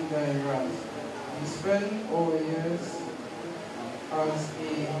in thy wrath. We spend our years as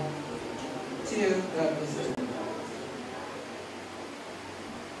a tale that is told."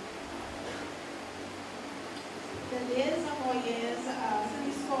 The days of our years are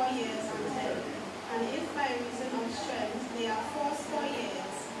 3 years and 10, and if by reason of strength they are 4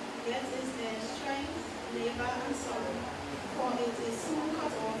 years, yet is their strength, labor, and sorrow, for it is soon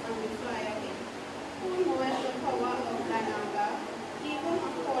cut off and will fly away. Who knoweth the power of thine anger, even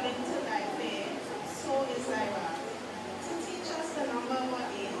according to thy fear, so is thy wrath. To teach us the number of our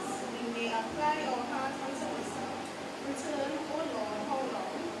days, we may apply our heart unto wisdom. Return, O Lord, how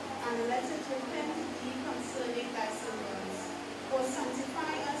long? And let it repent thee concerning thy servants. O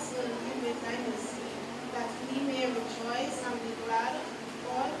sanctify us early with thy mercy, that we may rejoice and be glad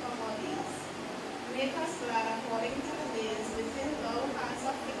all of our days. Make us glad according to the days within thou hast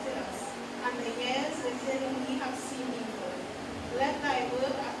afflicted us, and the years within we have seen evil. Let thy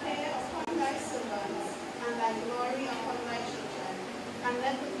word appear upon thy servants, and thy glory upon thy children. And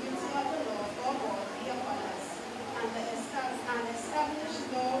let the beauty of the Lord our God be upon us, and establish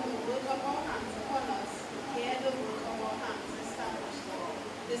thou the work of our hands upon us. Hear the work of our hands, establish thou.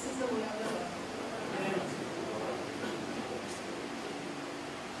 This is the word of the Lord.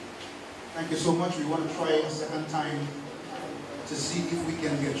 Thank you so much. We want to try a second time to see if we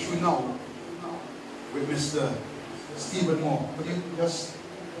can get through now with Mr. Stephen Moore. Could you just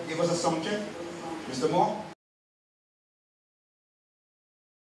give us a sound check? Mr. Moore?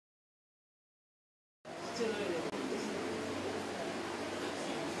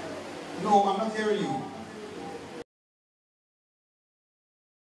 No, I'm not hearing you.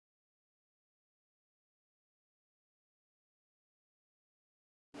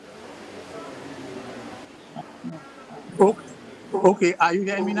 Okay, are you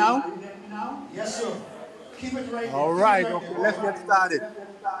hearing me now? Yes, sir. Keep it right there. All right, okay, let's get started.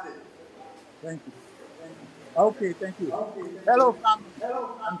 Thank you. Okay, thank you. Hello, family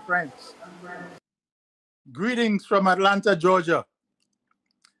and friends. Greetings from Atlanta, Georgia.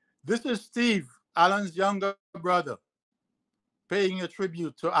 This is Steve, Allan's younger brother, paying a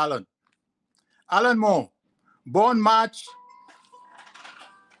tribute to Allan. Allan Moore, born March.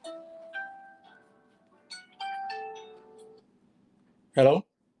 Hello?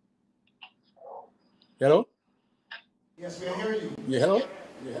 Hello? Yes, we are hearing you. Yeah, hello?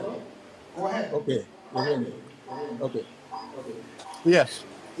 Yeah, hello. Go ahead. Okay, you hear me? Okay. Yes.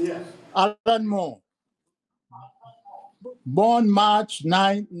 Allan Moore, born March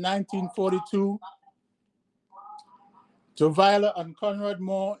 9, 1942, to Ville and Conrad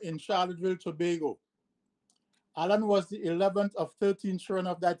Moore in Charlottesville, Tobago. Allan was the 11th of 13 children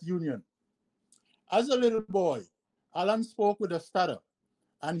of that union. As a little boy, Allan spoke with a stutter,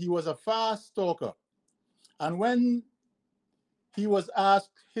 and he was a fast talker. And when he was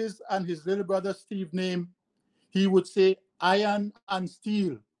asked his and his little brother Steve's name, he would say iron and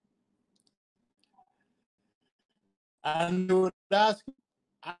steel. And they would ask him,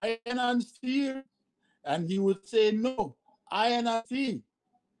 iron and steel? And he would say, no, iron and steel.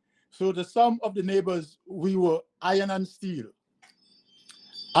 So the sum of the neighbors, we were iron and steel.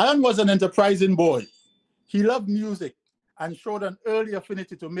 Allan was an enterprising boy. He loved music and showed an early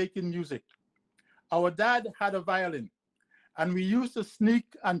affinity to making music. Our dad had a violin, and we used to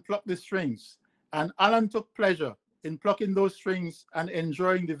sneak and pluck the strings, and Allan took pleasure in plucking those strings and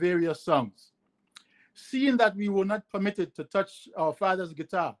enjoying the various songs. Seeing that we were not permitted to touch our father's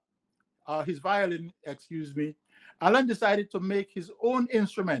guitar, his violin, excuse me, Allan decided to make his own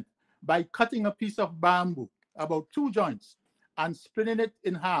instrument by cutting a piece of bamboo, about 2 joints, and splitting it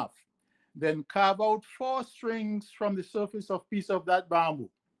in half. Then carve out 4 strings from the surface of piece of that bamboo.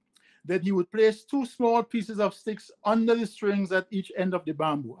 Then he would place 2 small pieces of sticks under the strings at each end of the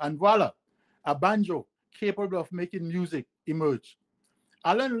bamboo, and voila, a banjo capable of making music emerged.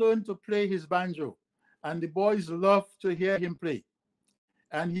 Allan learned to play his banjo, and the boys loved to hear him play,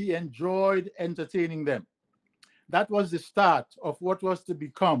 and he enjoyed entertaining them. That was the start of what was to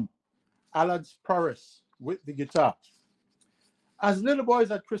become Allan's prowess with the guitar. As little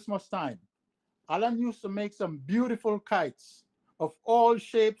boys at Christmas time, Allan used to make some beautiful kites of all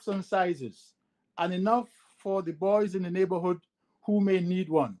shapes and sizes, and enough for the boys in the neighborhood who may need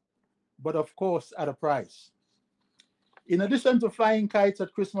one, but of course at a price. In addition to flying kites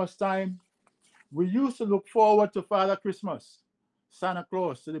at Christmas time, we used to look forward to Father Christmas, Santa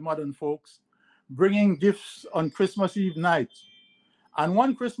Claus to the modern folks, bringing gifts on Christmas Eve night. And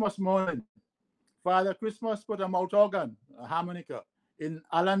one Christmas morning, Father Christmas put a mouth organ, a harmonica, in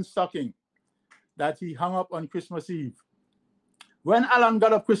Allan's stocking that he hung up on Christmas Eve. When Allan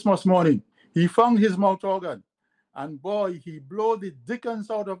got up Christmas morning, he found his mouth organ, and boy, he blew the dickens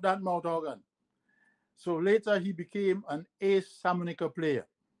out of that mouth organ. So later he became an ace harmonica player.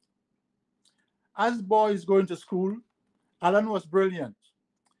 As boys going to school, Allan was brilliant,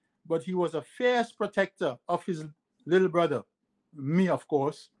 but he was a fierce protector of his little brother, me of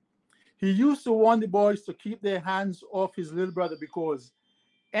course. He used to warn the boys to keep their hands off his little brother because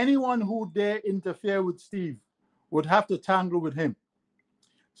anyone who dare interfere with Steve would have to tangle with him.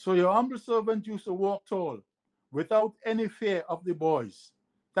 So your humble servant used to walk tall without any fear of the boys,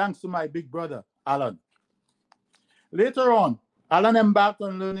 thanks to my big brother, Allan. Later on, Allan embarked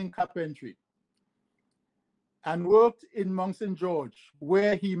on learning carpentry and worked in Mount St. George,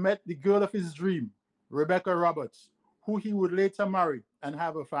 where he met the girl of his dream, Rebecca Roberts, who he would later marry and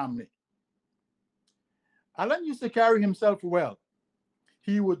have a family. Allan used to carry himself well.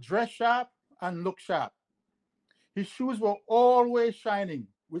 He would dress sharp and look sharp. His shoes were always shining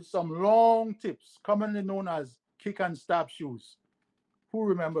with some long tips, commonly known as kick and stab shoes. Who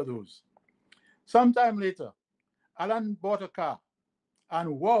remember those? Sometime later, Allan bought a car,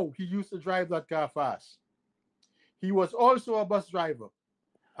 and wow, he used to drive that car fast. He was also a bus driver,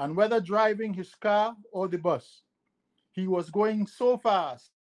 and whether driving his car or the bus, he was going so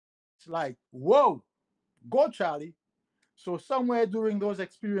fast, like, whoa, go Charlie. So somewhere during those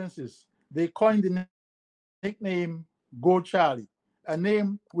experiences, they coined the nickname Go Charlie, a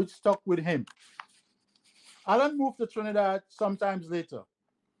name which stuck with him. Allan moved to Trinidad sometimes later,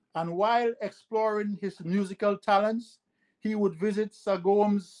 and while exploring his musical talents, he would visit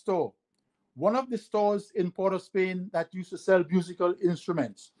Sagom's store, one of the stores in Port of Spain that used to sell musical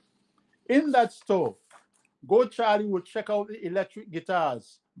instruments. In that store, Go Charlie would check out the electric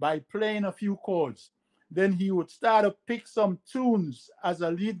guitars by playing a few chords. Then he would start to pick some tunes as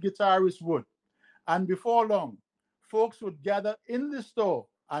a lead guitarist would. And before long, folks would gather in the store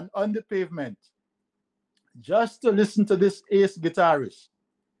and on the pavement just to listen to this ace guitarist.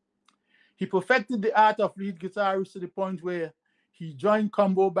 He perfected the art of lead guitarist to the point where he joined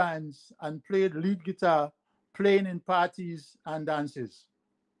combo bands and played lead guitar, playing in parties and dances.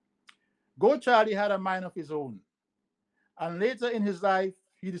 Go Charlie had a mind of his own, and later in his life,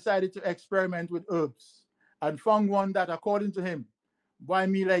 he decided to experiment with herbs and found one that, according to him, why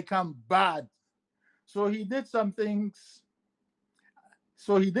me like I'm bad. So he did some things.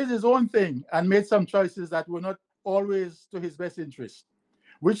 So he did his own thing and made some choices that were not always to his best interest,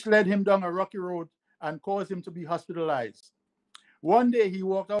 which led him down a rocky road and caused him to be hospitalized. One day he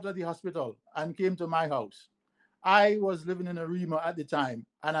walked out of the hospital and came to my house. I was living in Arima at the time,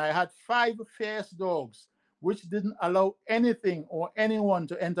 and I had 5 fierce dogs, which didn't allow anything or anyone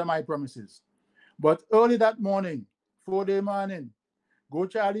to enter my premises. But early that morning, 4-day morning, Go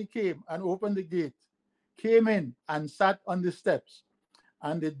Charlie came and opened the gate, came in and sat on the steps,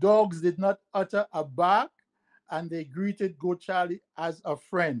 and the dogs did not utter a bark, and they greeted Go Charlie as a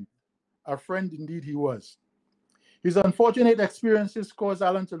friend. A friend indeed he was. His unfortunate experiences caused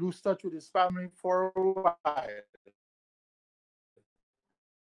Allan to lose touch with his family for a while.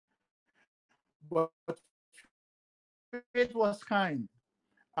 But fate was kind,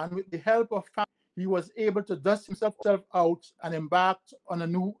 and with the help of family, he was able to dust himself out and embarked on a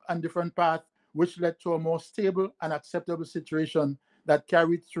new and different path, which led to a more stable and acceptable situation that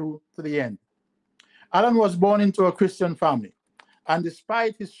carried through to the end. Allan was born into a Christian family, and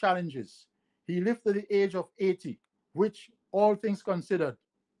despite his challenges, he lived to the age of 80, which, all things considered,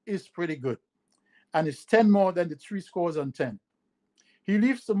 is pretty good, and is 10 more than the 70. He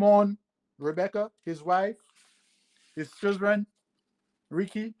lives to mourn Rebecca, his wife, his children,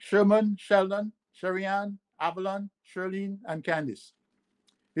 Ricky, Sherman, Sheldon, Sherrianne, Avalon, Shirlene, and Candice.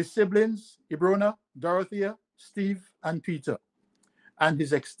 His siblings, Ibrona, Dorothea, Steve, and Peter, and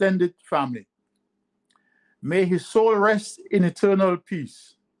his extended family. May his soul rest in eternal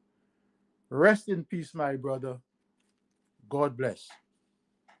peace. Rest in peace, my brother. God bless.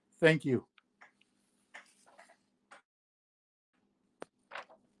 Thank you.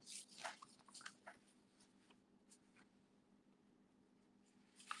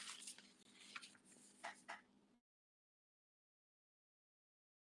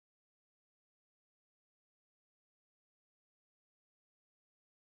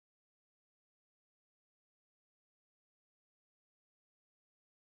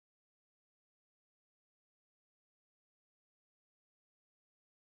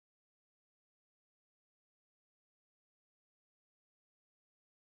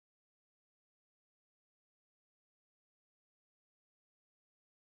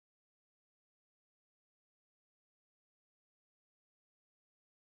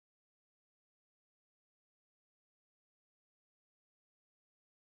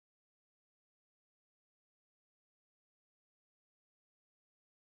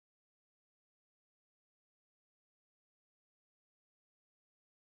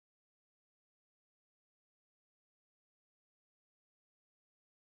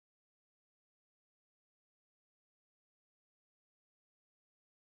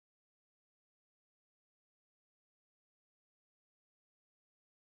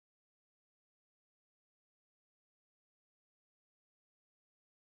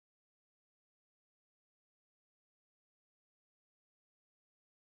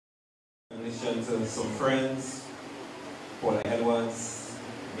 Recognition to some friends, Paula Edwards,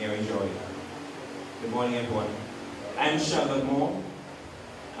 Mary Joy. Good morning, everyone. I'm Allan Moore,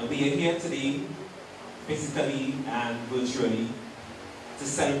 and we are here today, physically and virtually, to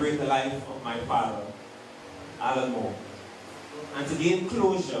celebrate the life of my father, Allan Moore, and to gain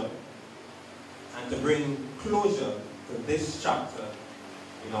closure and to bring closure to this chapter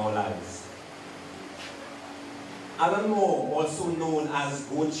in our lives. Allan Moore, also known as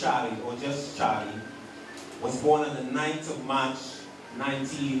Goat Charlie or just Charlie, was born on the 9th of March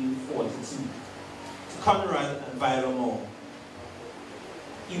 1942 to Conrad and Ville Moore.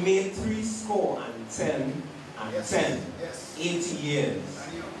 He made 80 years.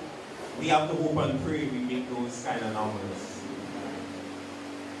 We have to hope and pray we make those kind of numbers.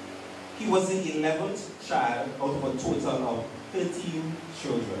 He was the 11th child out of a total of 13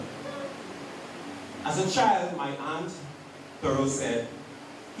 children. As a child, my aunt, Thorough, said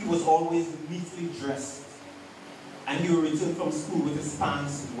he was always neatly dressed and he would return from school with his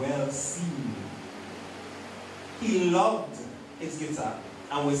pants well seamed. He loved his guitar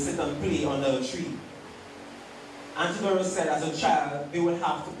and would sit and play under a tree. Aunt Thorough said as a child, they would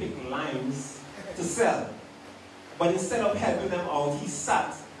have to pick limes to sell. But instead of helping them out, he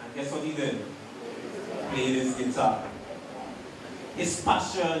sat, and guess what he did? Played his guitar. His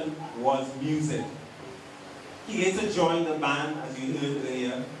passion was music. He later joined a band, as you heard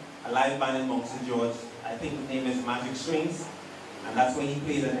earlier, a live band in Mount St. George. I think the name is Magic Strings, and that's where he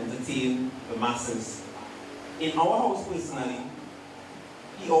played and entertained the masses. In our house personally,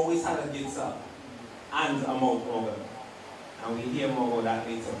 he always had a guitar and a mouth organ, and we'll hear more about that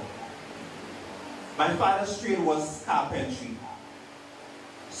later. My father's trade was carpentry,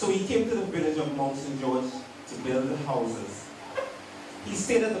 so he came to the village of Mount St. George to build houses. He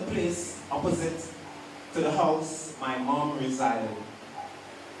stayed at the place opposite to the house my mom resided.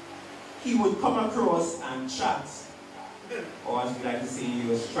 He would come across and chat, or as we like to say, he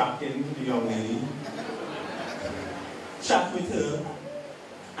was tracking the young lady, chat with her,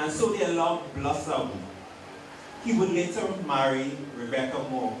 and so their love blossomed. He would later marry Rebecca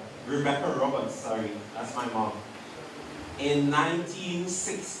Roberts, that's my mom, in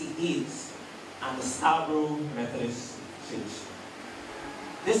 1968 at the Scarborough Methodist Church.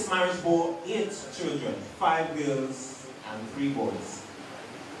 This marriage bore 8 children, 5 girls and 3 boys.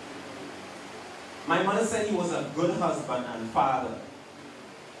 My mother said he was a good husband and father.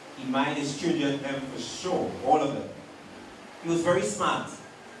 He minded his children for sure, all of them. He was very smart,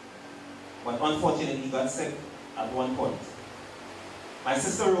 but unfortunately he got sick at one point. My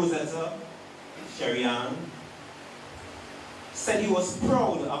sister Rosetta, Sherrianne, said he was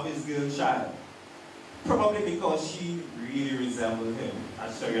proud of his girl child, probably because she really resembled him,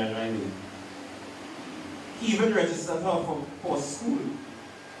 as Sherrianne Riley. He even registered her for school,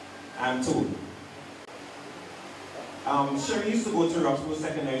 I'm told. Sherry used to go to Roxborough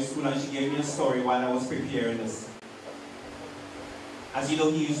Secondary School, and she gave me a story while I was preparing this. As you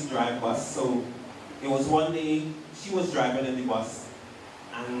know, he used to drive bus, so it was one day she was driving in the bus,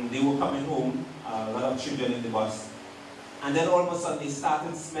 and they were coming home, a lot of children in the bus. And then all of a sudden they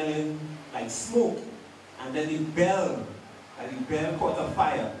started smelling like smoke. And then the bell caught a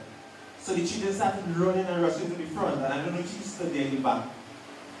fire. So the children started running and rushing to the front. And I don't know if she stood there in the back.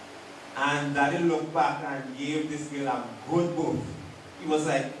 And Daddy looked back and gave this girl a good boof. He was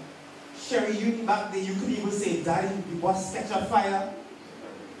like, Sherry, you back there, you could even say, Daddy, the bus catch a fire.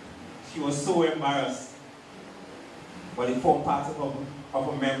 She was so embarrassed. But it formed part of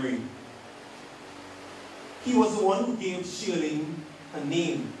her memory. He was the one who gave Shirley a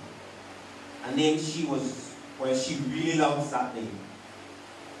name. A name she really loves that name.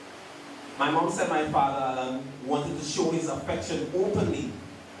 My mom said my father, Allan, wanted to show his affection openly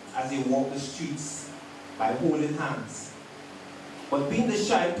as they walked the streets by holding hands. But being the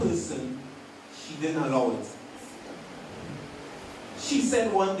shy person, she didn't allow it. She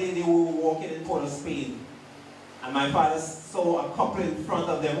said one day they were walking in Port of Spain, and my father saw a couple in front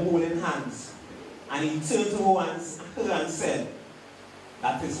of them holding hands. And he turned to her and said,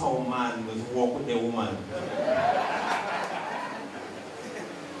 that is how a man was walk with a woman.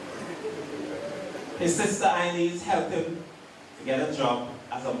 His sister Inez helped him to get a job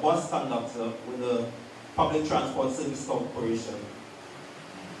as a bus conductor with the Public Transport Service Corporation.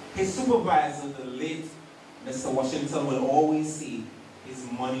 His supervisor, the late Mr. Washington, will always say his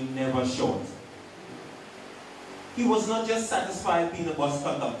money never short. He was not just satisfied being a bus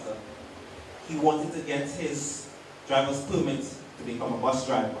conductor. He wanted to get his driver's permit to become a bus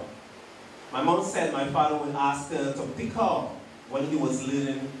driver. My mom said my father would ask her to pick her when he was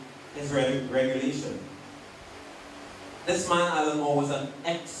learning his regulation. This man, Allan Moore, was an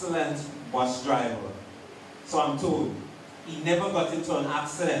excellent bus driver. So I'm told, he never got into an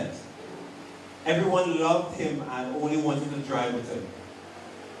accident. Everyone loved him and only wanted to drive with him.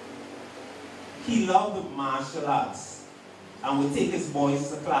 He loved martial arts and would take his boys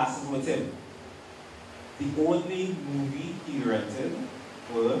to classes with him. The only movie he rented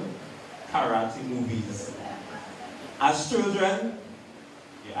were karate movies. As children,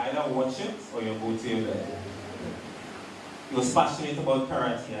 you either watch it or you go to your bed. He was passionate about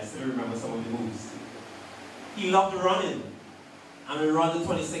karate. I still remember some of the moves. He loved running and would run the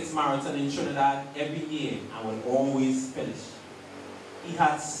 26 marathon in Trinidad every year and would always finish. He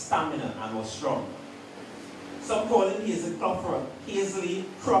had stamina and was strong. Some call him Hazley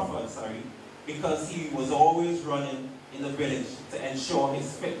Crawford, because he was always running in the village to ensure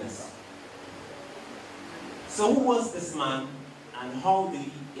his fitness. So who was this man and how did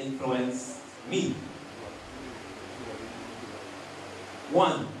he influence me?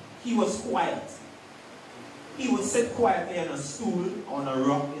 One, he was quiet. He would sit quietly on a stool on a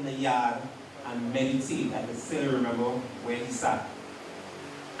rock in the yard and meditate. I can still remember where he sat.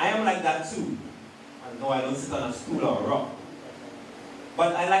 I am like that too, although I don't sit on a stool or a rock.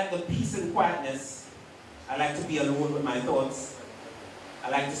 But I like the peace and quietness. I like to be alone with my thoughts. I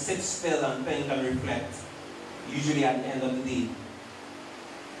like to sit still and think and reflect, usually at the end of the day.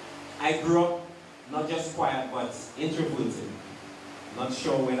 I grew up not just quiet, but introverted. Not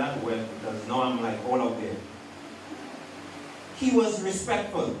sure where that went, because now I'm like all out there. He was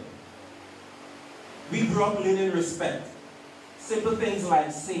respectful. We grew up learning respect. Simple things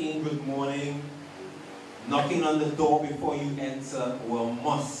like saying good morning, knocking on the door before you enter were a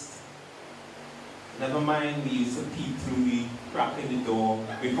must. Never mind, we used to peek through the crack in the door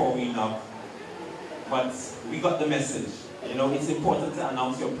before we knock. But we got the message. You know, it's important to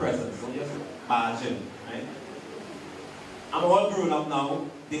announce your presence. Don't just barge in, right? I'm all grown up now,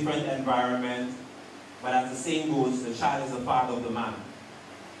 different environment, but as the saying goes, the child is a part of the man.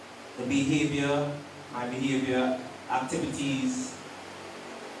 The behavior, my behavior, activities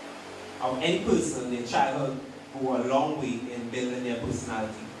of any person in childhood go a long way in building their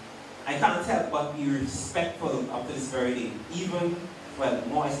personality. I can't help but be respectful up to this very day, even, well,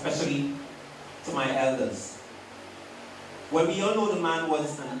 more especially to my elders. Well, we all know the man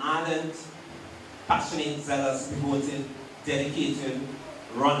was an ardent, passionate, zealous, devoted, dedicated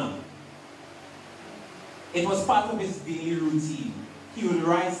runner. It was part of his daily routine. He would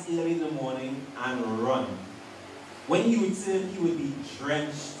rise early in the morning and run. When he returned, he would be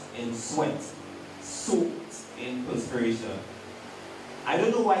drenched in sweat, soaked in perspiration. I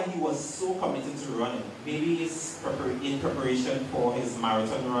don't know why he was so committed to running. Maybe it's in preparation for his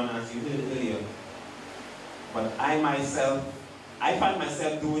marathon run, as you heard earlier. But I find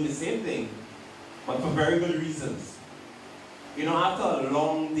myself doing the same thing, but for very good reasons. You know, after a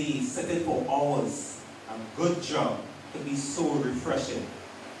long day, sitting for hours, a good job can be so refreshing.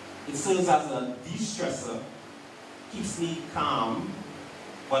 It serves as a de-stressor, keeps me calm,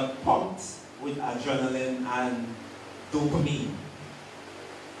 but pumped with adrenaline and dopamine.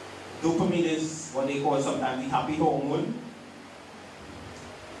 Dopamine is what they call sometimes the happy hormone.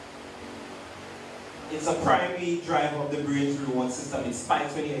 It's a primary driver of the brain's reward system. It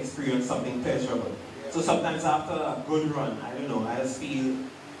spikes when you experience something pleasurable. So sometimes after a good run, I don't know, I just feel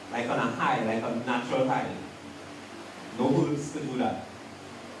like on a high, like a natural high. No hoods to do that.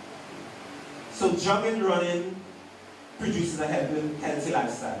 So jogging, running produces a healthy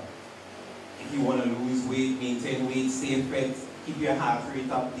lifestyle. If you want to lose weight, maintain weight, stay fit, keep your heart rate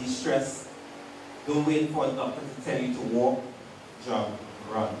up, de-stress, don't wait for a doctor to tell you to walk, jog,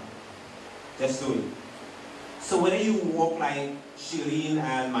 run. Just do it. So whether you walk like Shireen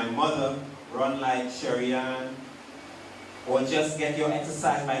and my mother, run like Sherian, or just get your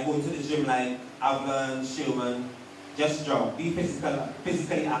exercise by going to the gym like Allan, Shilman, just jog, be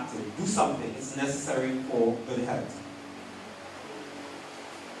physically active, do something. It's necessary for good health.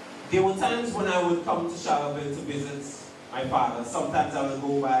 There were times when I would come to Charlottesville to visit my father. Sometimes I would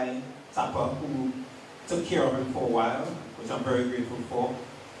go by Tapper, who took care of him for a while, which I'm very grateful for.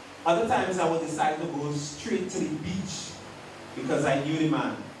 Other times I would decide to go straight to the beach because I knew the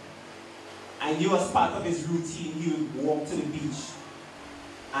man. I knew as part of his routine he would walk to the beach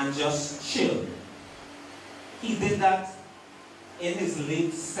and just chill. He did that in his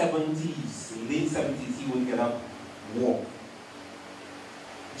late 70s. Late 70s he would get up, walk.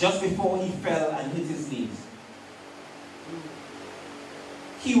 Just before he fell and hit his knees.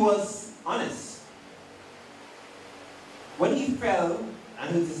 He was honest. When he fell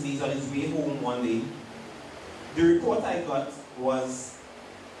and hit his knees on his way home one day, the report I got was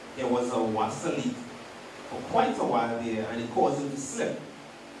there was a water leak for quite a while there and it caused him to slip.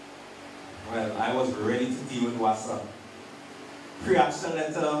 Well, I was ready to deal with water. Pre-action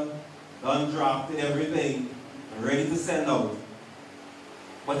letter, done drafted everything, ready to send out.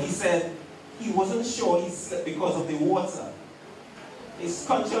 But he said he wasn't sure he slipped because of the water. His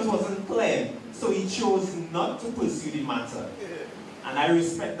conscience wasn't clear, so he chose not to pursue the matter. And I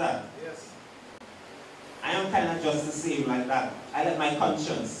respect that. Yes. I am kind of just the same like that. I let my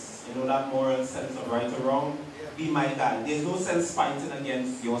conscience, you know, that moral sense of right or wrong, be my guide. There's no sense fighting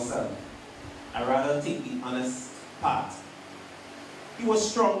against yourself. I'd rather take the honest part. He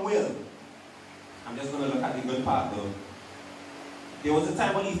was strong-willed. I'm just going to look at the good part though. There was a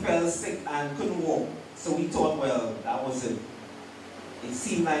time when he fell sick and couldn't walk. So we thought, well, that was it. It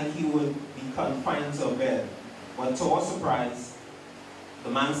seemed like he would be confined to a bed. But to our surprise, the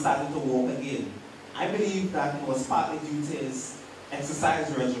man started to walk again. I believe that it was partly due to his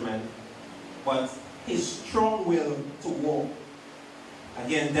exercise regimen, but his strong will to walk,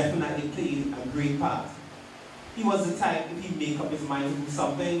 again, definitely played a great part. He was the type, if he made up his mind to do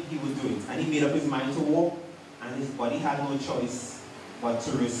something, he would do it. And he made up his mind to walk, and his body had no choice but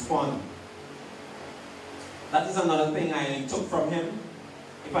to respond. That is another thing I took from him.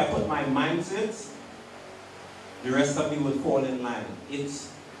 If I put my mind to it, the rest of me would fall in line. It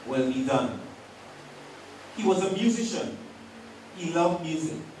will be done. He was a musician. He loved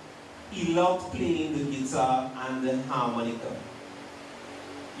music. He loved playing the guitar and the harmonica.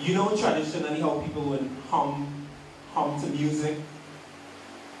 You know traditionally how people would hum to music?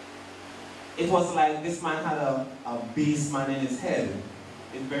 It was like this man had a bass man in his head.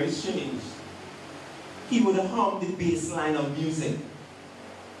 It's very strange. He would hum the bass line of music.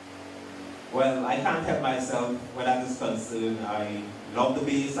 Well, I can't help myself where that is concerned. I love the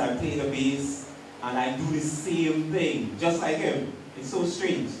bass, I play the bass, and I do the same thing, just like him. It's so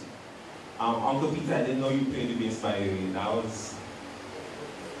strange. Uncle Peter, I didn't know you played the bass by the way. That was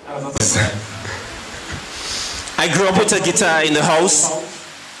a surprise. I grew up with a guitar in the house.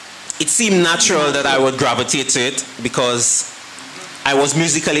 It seemed natural that I would gravitate to it because I was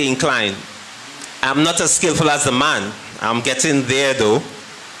musically inclined. I'm not as skillful as the man. I'm getting there though.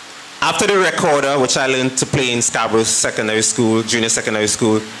 After the recorder, which I learned to play in Scarborough Secondary School, junior secondary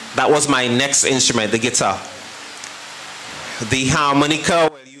school, that was my next instrument, the guitar. The harmonica,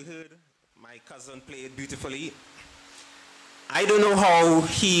 well, you heard my cousin play it beautifully. I don't know how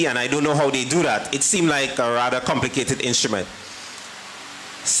he and I don't know how they do that. It seemed like a rather complicated instrument.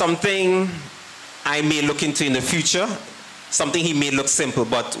 Something I may look into in the future, something he may look simple,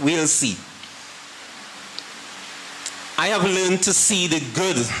 but we'll see. I have learned to see the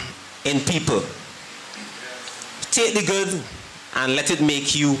good in people. Take the good and let it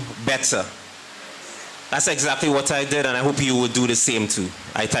make you better. That's exactly what I did, and I hope you will do the same too.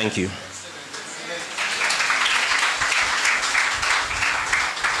 I thank you.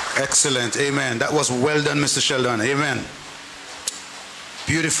 Excellent. Amen. That was well done, Mr. Sheldon. Amen.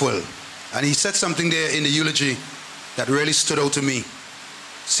 Beautiful. And he said something there in the eulogy that really stood out to me.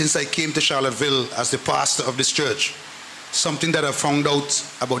 Since I came to Charlottesville as the pastor of this church, something that I found out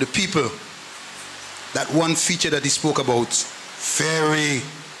about the people. That one feature that he spoke about, very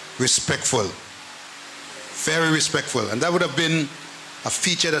respectful. Very respectful. And that would have been a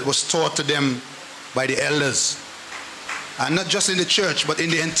feature that was taught to them by the elders. And not just in the church, but in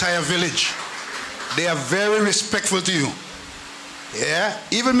the entire village. They are very respectful to you. Yeah?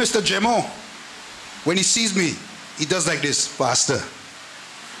 Even Mr. Jemo, when he sees me, he does like this, Pastor.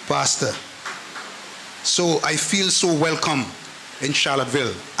 Pastor. So I feel so welcome in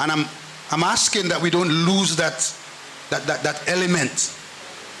Charlottesville. And I'm asking that we don't lose that element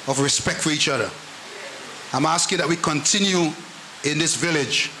of respect for each other. I'm asking that we continue in this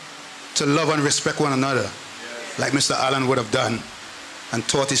village to love and respect one another, like Mr. Allan would have done and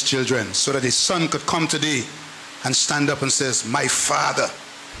taught his children, so that his son could come today and stand up and says, my father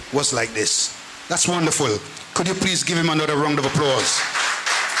was like this. That's wonderful. Could you please give him another round of applause?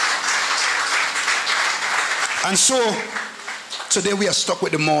 And so today we are stuck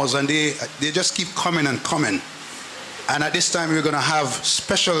with the Moores, and they just keep coming and coming. And at this time we're going to have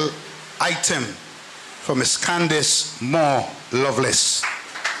special item from Miss Candace Moore Lovelace.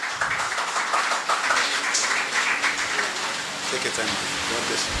 Take your time. God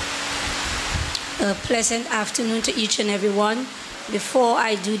bless you. A pleasant afternoon to each and every one. Before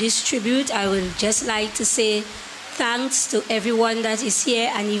I do this tribute, I would just like to say thanks to everyone that is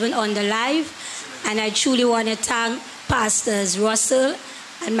here and even on the live. And I truly want to thank Pastors Russell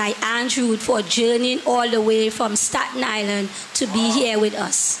and my Aunt Ruth for journeying all the way from Staten Island to be here with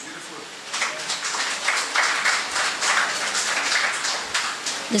us.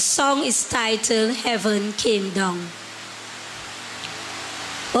 The song is titled Heaven Came Down.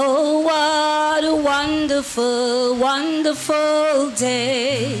 Oh, what a wonderful, wonderful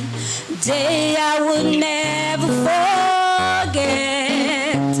day. Day I would never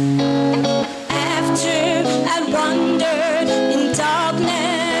forget. After I wandered in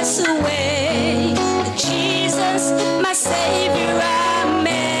darkness away, Jesus, my Savior, I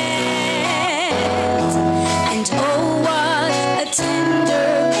met. And oh, what a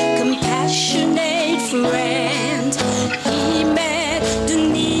tender, compassionate friend. He met the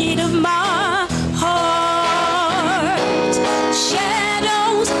need of my heart.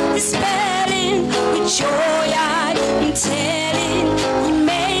 Shadows dispelling with joy I am telling. He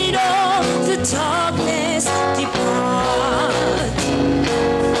made all the darkness depart.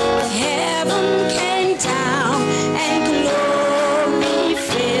 Heaven came down and glory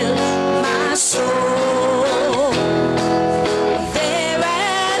filled my soul. There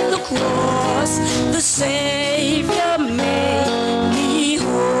at the cross, the Savior made me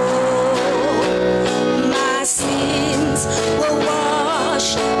whole. My sins were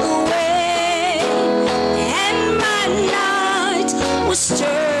washed away, and my night was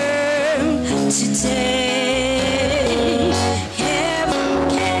turned to day. Heaven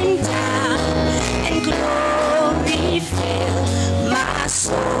came down and glory filled my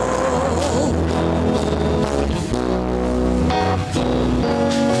soul.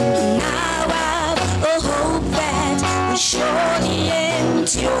 Now I've a hope that will surely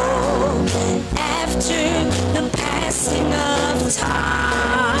endure after the passing of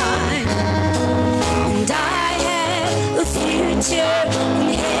time. And I have a future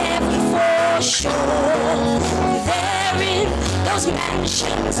in heaven for sure. There in those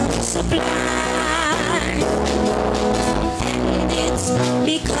mansions sublime. And it's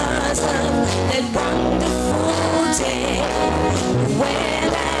because of that wonderful day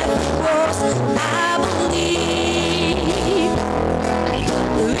when at the cross I believe.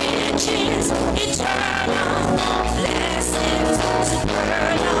 Riches eternal, blessings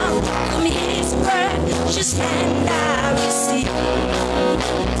supernal, from His precious hand I receive.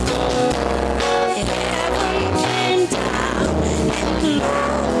 Heaven came down and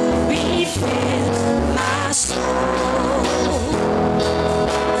glory filled my soul.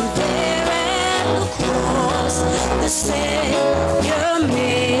 There at the cross, the Savior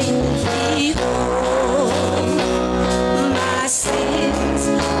made me whole. My sins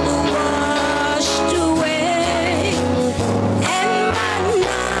were washed away, and my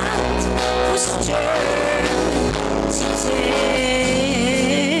night was turned to day.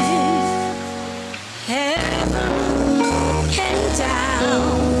 Heaven came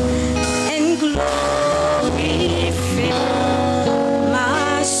down and glory filled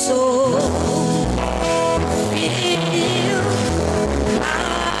my soul. Filled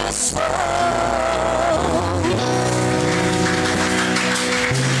my soul.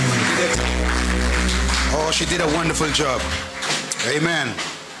 Oh, she did a wonderful job. Amen.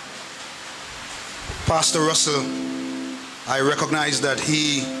 Pastor Russell, I recognize that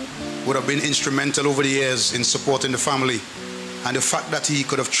he would have been instrumental over the years in supporting the family. And the fact that he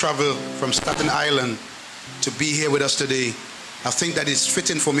could have traveled from Staten Island to be here with us today, I think that it's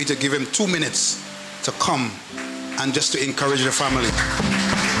fitting for me to give him 2 minutes to come and just to encourage the family.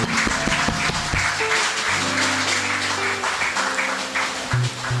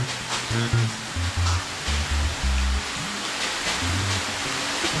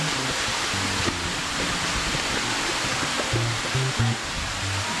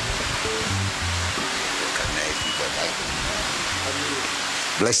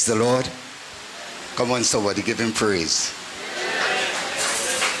 Bless the Lord. Come on, somebody, give him praise.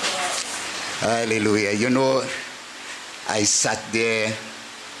 Hallelujah. You know, I sat there,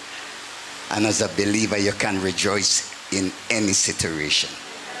 and as a believer, you can rejoice in any situation.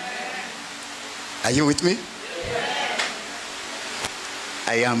 Are you with me?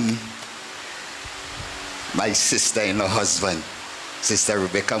 I am my sister-in-law husband, Sister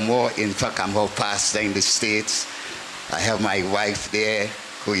Rebecca Moore. In fact, I'm her pastor in the States. I have my wife there,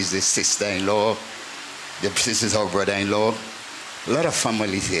 who is the sister-in-law. This is her brother-in-law. A lot of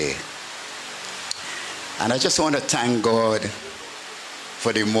families here. And I just want to thank God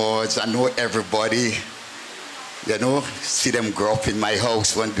for the Moors. I know everybody, you know, see them grow up in my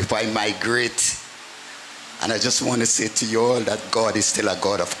house when before I migrate. And I just want to say to you all that God is still a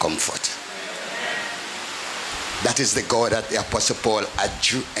God of comfort. That is the God that the Apostle Paul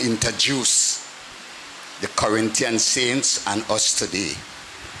introduced the Corinthian saints and us today.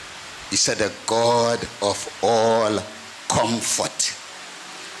 He said, the God of all comfort.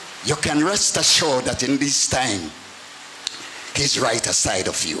 You can rest assured that in this time, he's right aside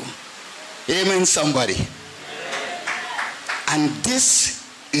of you. Amen, somebody. And this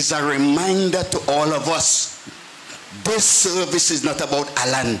is a reminder to all of us. This service is not about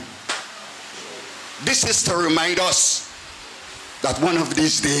Allan. This is to remind us that one of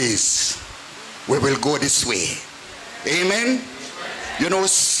these days, we will go this way. Amen. You know,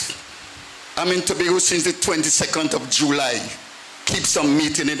 I'm in Tobago since the 22nd of July. Keep some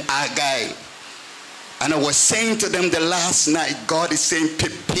meeting in Argyle. And I was saying to them the last night, God is saying,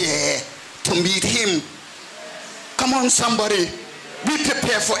 prepare to meet him. Come on, somebody. We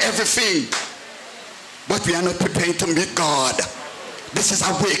prepare for everything. But we are not preparing to meet God. This is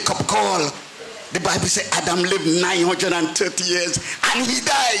a wake-up call. The Bible says Adam lived 930 years and he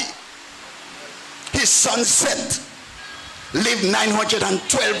died. His son Seth lived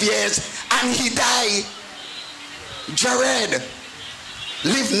 912 years and he died. Jared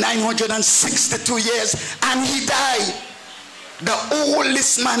lived 962 years and he died. The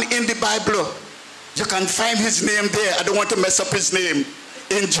oldest man in the Bible, you can find his name there. I don't want to mess up his name.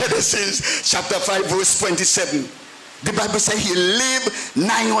 In Genesis chapter 5 verse 27. The Bible says he lived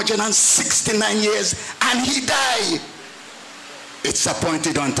 969 years and he died. It's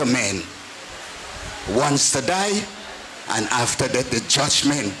appointed unto men once to die, and after that the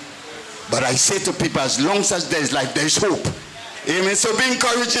judgment. But I say to people, as long as there is life, there is hope. Amen. So be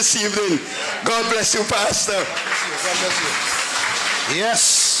encouraged this evening. God bless you, Pastor. God bless you.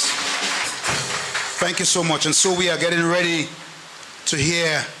 Yes. Thank you so much. And so we are getting ready to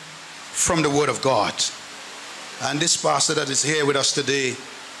hear from the Word of God. And this pastor that is here with us today,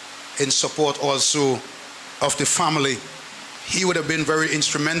 in support also of the family, he would have been very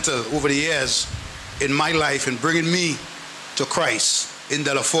instrumental over the years in my life in bringing me to Christ in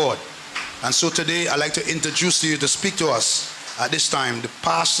Delaford. And so today I'd like to introduce to you to speak to us at this time the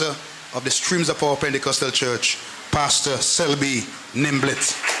pastor of the Streams of Power Pentecostal Church, Pastor Selby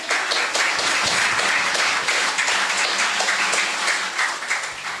Nimblet.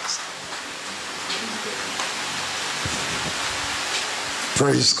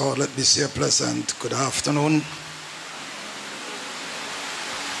 Praise God. Let me say a pleasant good afternoon.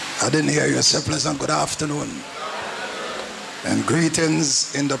 I didn't hear you say pleasant good afternoon. And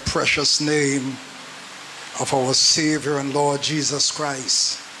greetings in the precious name of our Savior and Lord Jesus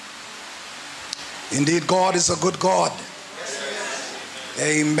Christ. Indeed, God is a good God.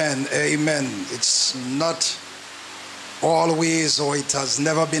 Amen. Amen. It's not always, or it has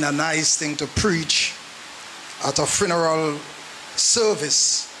never been a nice thing to preach at a funeral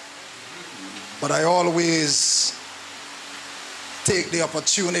service, but I always take the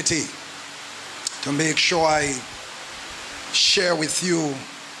opportunity to make sure I share with you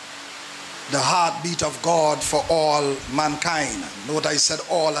the heartbeat of God for all mankind. Note I said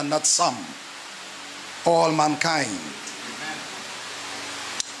all and not some. All mankind.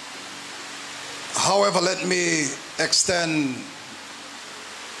 However, let me extend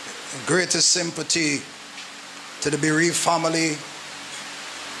greatest sympathy to the bereaved family,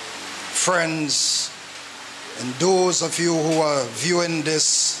 friends, and those of you who are viewing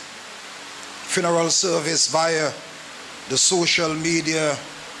this funeral service via the social media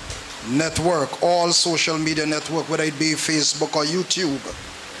network, all social media network, whether it be Facebook or YouTube.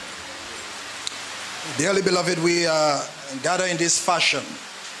 Dearly beloved, we gather in this fashion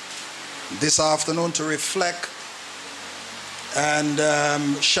this afternoon to reflect, and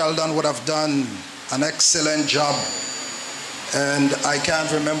Sheldon would have done an excellent job, and I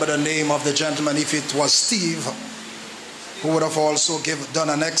can't remember the name of the gentleman, if it was Steve, who would have also done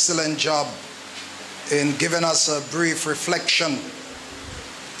an excellent job in giving us a brief reflection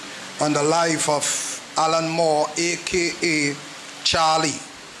on the life of Allan Moore, aka Charlie.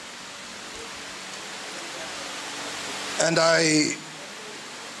 And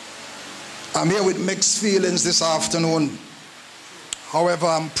I'm here with mixed feelings this afternoon. However,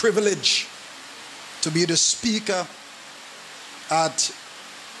 I'm privileged to be the speaker at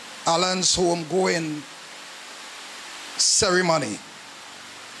Allan's homegoing ceremony.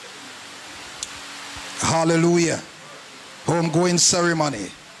 Hallelujah. Homegoing ceremony.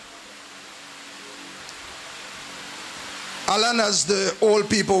 Allan, as the old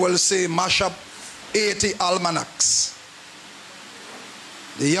people will say, mash up 80 almanacs.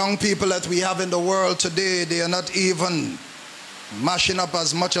 The young people that we have in the world today, they are not even mashing up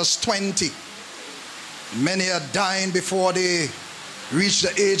as much as 20. Many are dying before they reach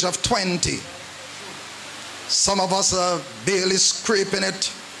the age of 20. Some of us are barely scraping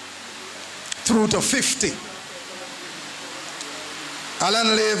it through to 50.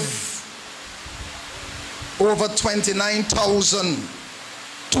 Allan lived over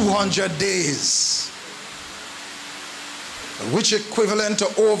 29,200 days, which equivalent to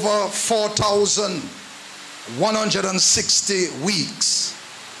over 4,160 weeks.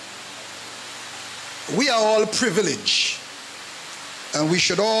 We are all privileged, and we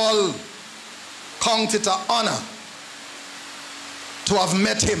should all count it an honor to have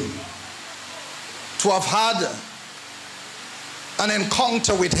met him, to have had an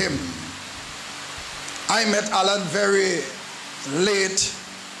encounter with him. I met Allan very late,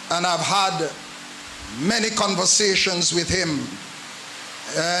 and I've had many conversations with him.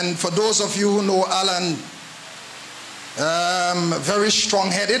 And for those of you who know Allan, very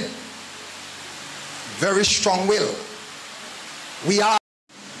strong-headed, very strong-willed.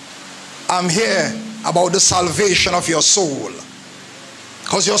 I'm here about the salvation of your soul,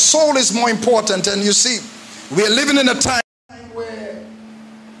 because your soul is more important. And you see, we are living in a time where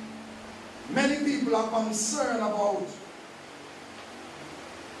many people are concerned about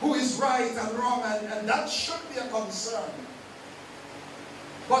who is right and wrong, and that should be a concern.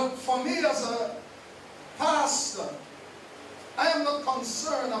 But for me as a pastor, I am not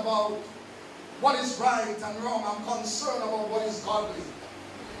concerned about what is right and wrong. I'm concerned about what is godly.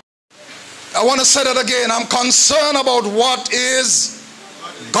 I want to say that again. I'm concerned about what is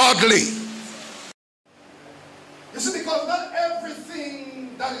godly. You see, because not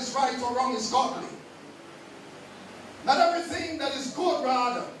everything that is right or wrong is godly. Not everything that is good,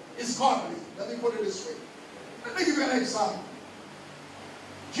 rather, is godly. Let me put it this way. Let me give you an example.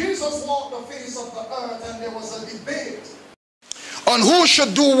 Jesus walked the face of the earth, and there was a debate on who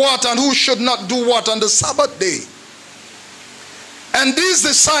should do what and who should not do what on the Sabbath day. And these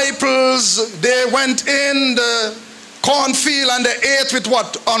disciples, they went in the cornfield and they ate with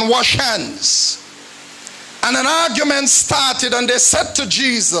what? Unwashed hands. And an argument started, and they said to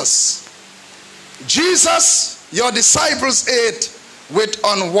Jesus, Jesus, your disciples ate with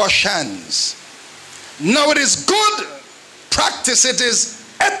unwashed hands. Now it is good practice, it is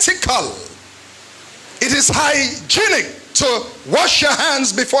ethical, it is hygienic to wash your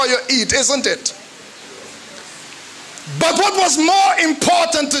hands before you eat, isn't it? But what was more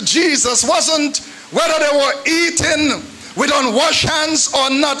important to Jesus wasn't whether they were eating with unwashed hands or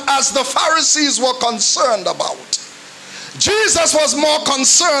not, as the Pharisees were concerned about. Jesus was more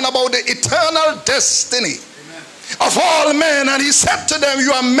concerned about the eternal destiny of all men, and he said to them,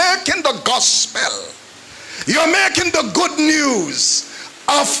 you are making the gospel, you are making the good news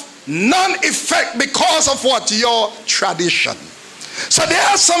of non-effect because of what? Your tradition. So there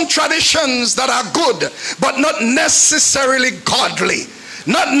are some traditions that are good, but not necessarily godly.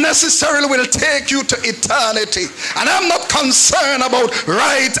 Not necessarily will take you to eternity. And I'm not concerned about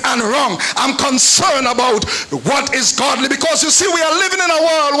right and wrong. I'm concerned about what is godly, because you see, we are living in a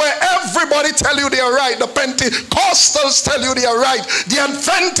world where everybody tell you they are right. The Pentecostals tell you they are right. The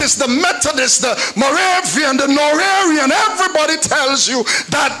Adventists, the Methodists, the Moravian, the Norarian, everybody tells you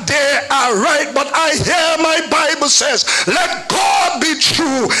that they are right. But I hear my Bible says, let God be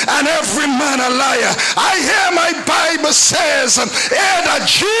true and every man a liar. I hear my Bible says, that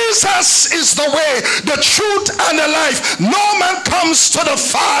Jesus is the way, the truth, and the life. No man comes to the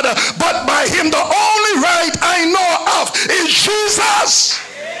Father but by him. The only right I know of is Jesus.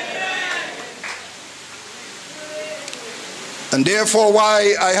 And therefore,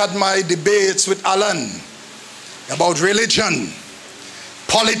 why I had my debates with Allan about religion,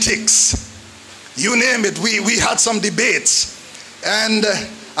 politics, you name it, we had some debates. And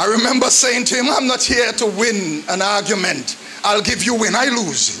I remember saying to him, I'm not here to win an argument. I'll give you win. I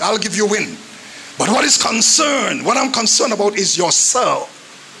lose. I'll give you win. But what I'm concerned about is your soul.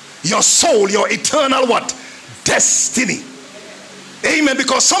 Your soul, your eternal what? Destiny. Amen.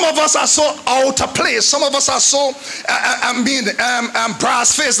 Because some of us are so out of place. Some of us are so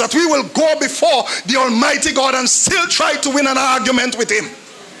brass-faced that we will go before the Almighty God and still try to win an argument with him.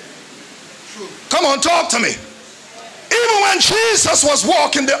 Come on, talk to me. Even when Jesus was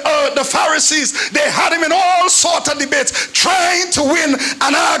walking the earth, the Pharisees, they had him in all sorts of debates trying to win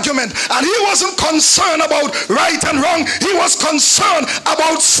an argument. And he wasn't concerned about right and wrong. He was concerned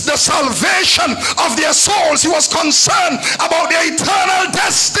about the salvation of their souls. He was concerned about their eternal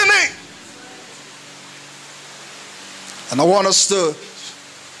destiny. And I want us to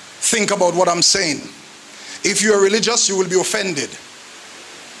think about what I'm saying. If you are religious, you will be offended.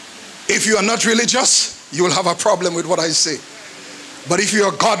 If you are not religious, you will have a problem with what I say. But if you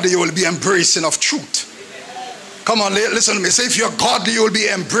are godly, you will be embracing of truth. Come on, listen to me. Say, if you're godly, you will be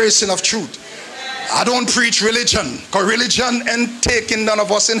embracing of truth. I don't preach religion, because religion ain't taking none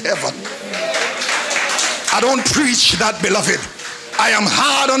of us in heaven. I don't preach that, beloved. I am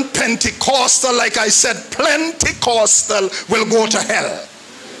hard on Pentecostal. Like I said, Pentecostal will go to hell.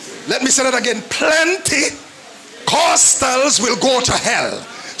 Let me say that again. Pentecostals will go to hell.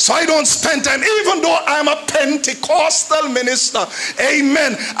 So I don't spend time, even though I'm a Pentecostal minister,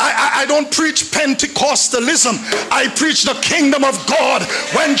 amen, I don't preach Pentecostalism. I preach the kingdom of God.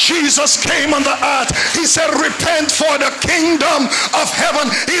 When Jesus came on the earth, he said, repent for the kingdom of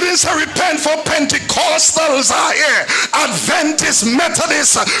heaven. He didn't say repent for Pentecostals are here, Adventists,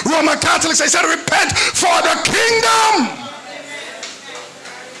 Methodists, Roman Catholics. He said repent for the kingdom.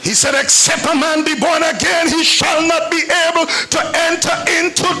 He said, except a man be born again, he shall not be able to enter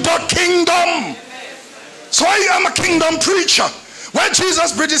into the kingdom. So I am a kingdom preacher. When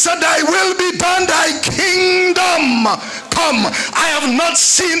Jesus preached, he said, thy will be done, thy kingdom come. I have not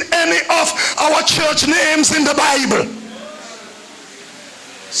seen any of our church names in the Bible.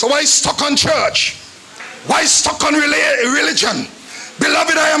 So why stuck on church? Why stuck on religion?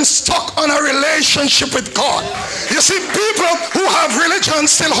 Beloved, I am stuck on a relationship with God. You see, people who have religion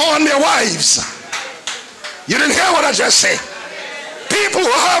still horn their wives. You didn't hear what I just said. People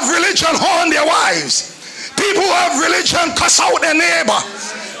who have religion horn their wives. People who have religion cuss out their neighbor.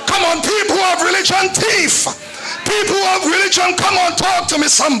 Come on, people who have religion thief. People who have religion, come on, talk to me,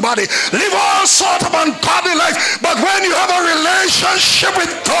 somebody. Live all sort of ungodly life. But when you have a relationship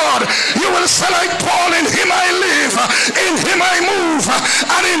with God, you will say like Paul, in him I live, in him I move,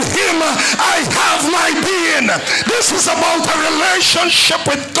 and in him I have my being. This is about a relationship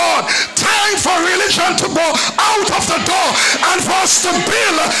with God. Time for religion to go out of the door and for us to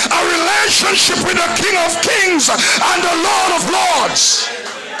build a relationship with the King of Kings and the Lord of Lords.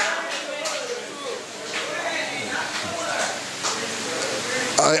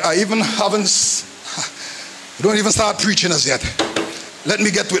 I even haven't, don't even start preaching as yet. Let me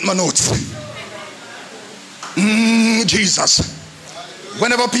get with my notes. Jesus.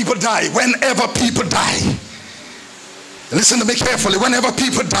 Whenever people die, listen to me carefully, whenever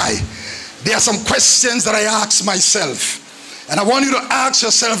people die, there are some questions that I ask myself. And I want you to ask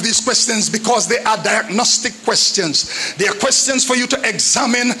yourself these questions because they are diagnostic questions. They are questions for you to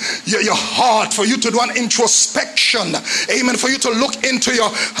examine your heart, for you to do an introspection. Amen. For you to look into your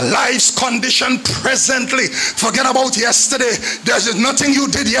life's condition presently. Forget about yesterday. There's nothing you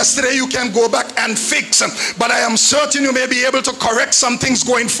did yesterday you can go back and fix. But I am certain you may be able to correct some things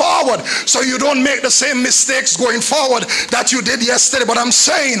going forward, so you don't make the same mistakes going forward that you did yesterday. But I'm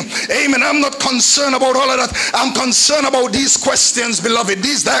saying, amen, I'm not concerned about all of that. I'm concerned about these questions, beloved,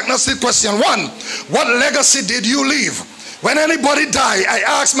 these diagnostic questions. One, what legacy did you leave? When anybody die, I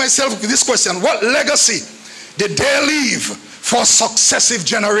ask myself this question: what legacy did they leave for successive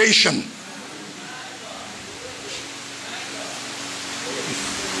generation?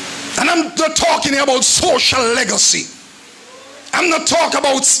 And I'm not talking about social legacy. I'm not talking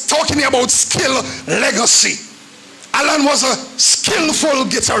about skill legacy. Allan was a skillful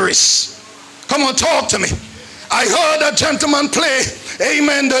guitarist. Come on, talk to me. I heard a gentleman play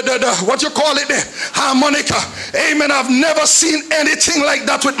amen, what you call it, the harmonica. Amen. I've never seen anything like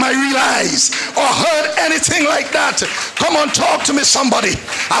that with my real eyes or heard anything like that. Come on, talk to me, somebody.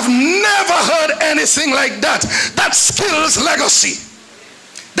 I've never heard anything like that. That's skills legacy.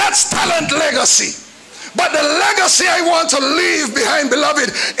 That's talent legacy. But the legacy I want to leave behind,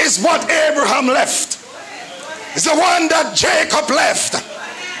 beloved, is what Abraham left. It's the one that Jacob left.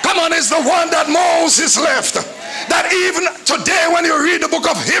 Come on, it's the one that Moses left. That even today when you read the book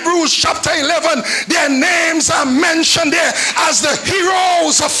of Hebrews chapter 11, their names are mentioned there as the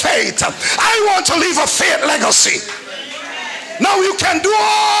heroes of faith. I want to leave a faith legacy. Now you can do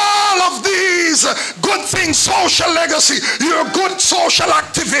all of these good things, social legacy. You're a good social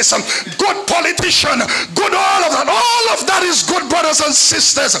activist, good politician, good all of that. All of that is good, brothers and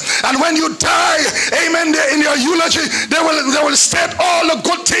sisters. And when you die, amen, in your eulogy, they will state all the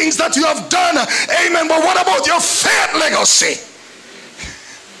good things that you have done. Amen. But what about your faith legacy?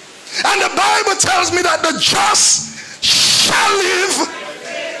 And the Bible tells me that the just shall live.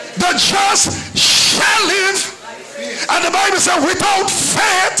 The just shall live. And the Bible says without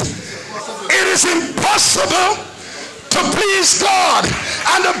faith it is impossible to please God.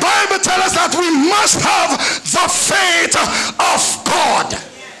 And the Bible tells us that we must have the faith of God.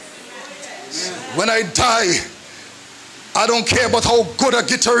 When I die, I don't care about how good a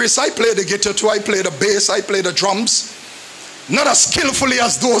guitarist. I play the guitar too. I play the bass. I play the drums. Not as skillfully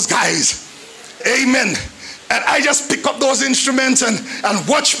as those guys. Amen. And I just pick up those instruments and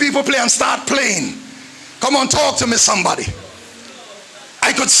watch people play and start playing. Come on, talk to me, somebody.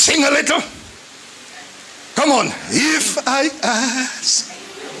 I could sing a little. Come on. If I ask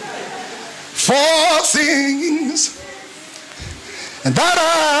for things that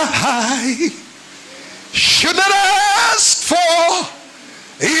I should not ask for,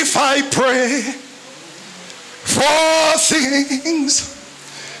 if I pray for things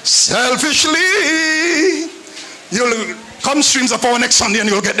selfishly, you'll come streams of our next Sunday and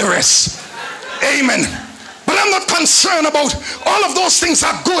you'll get the rest. Amen. But I'm not concerned about all of those things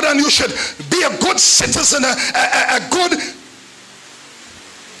are good, and you should be a good citizen, a good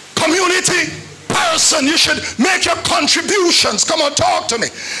community person. You should make your contributions. Come on, talk to me.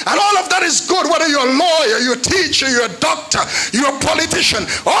 And all of that is good, whether you're a lawyer, you're a teacher, you're a doctor, you're a politician.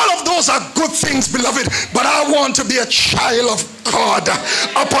 All of those are good things, beloved. But I want to be a child of God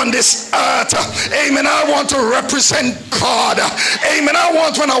upon this earth. Amen. I want to represent God. Amen. I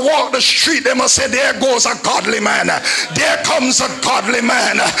want, when I walk the street, they must say, there goes a godly man. There comes a godly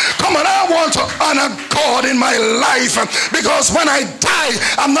man. Come on, I want to honor God in my life, because when I die,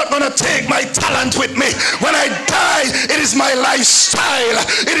 I'm not going to take my talent with me. When I die, it is my lifestyle,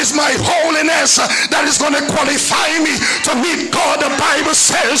 it is my holiness that is going to qualify me to meet God. The Bible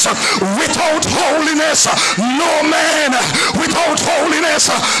says, without holiness no man, without holiness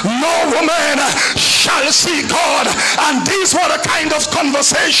no woman shall see God. And these were the kind of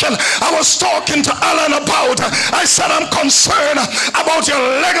conversation I was talking to Allan about. I said, I'm concerned about your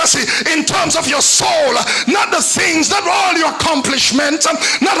legacy in terms of your soul, not the things, not all your accomplishments,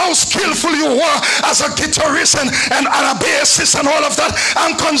 not how skillful you were as a guitarist and a bassist and all of that.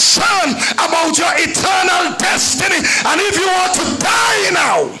 I'm concerned about your eternal destiny. And if you are to die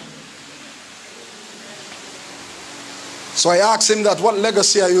now. So I asked him that, what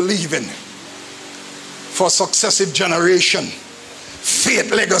legacy are you leaving for successive generation?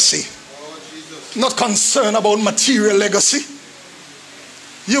 Faith legacy. Not concerned about material legacy.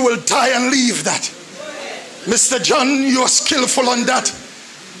 You will die and leave that. Mr. John, you're skillful on that.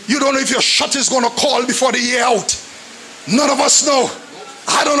 You don't know if your shot is going to call before the year out. None of us know.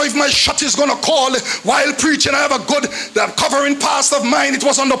 I don't know if my shot is going to call while preaching. I have a good covering pastor of mine. It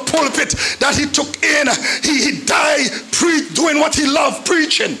was on the pulpit that he took in. He died doing what he loved,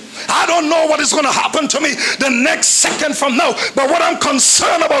 preaching. I don't know what is going to happen to me the next second from now. But what I'm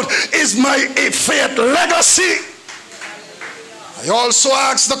concerned about is my faith legacy. I also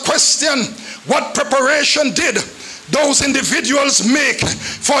asked the question, what preparation did those individuals make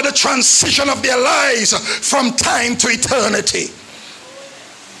for the transition of their lives from time to eternity?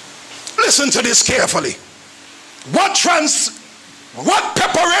 Listen to this carefully. What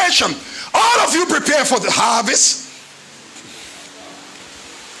preparation? All of you prepare for the harvest.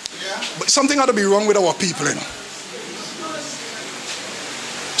 But something ought to be wrong with our people, you know.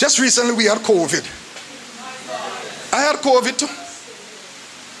 Just recently we had COVID. I had COVID too.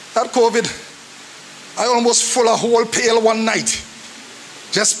 I almost full a whole pail one night.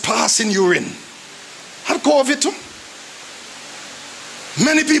 Just passing urine. Had COVID too.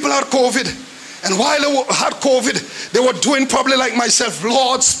 Many people had COVID, and while they had COVID, they were doing probably like myself,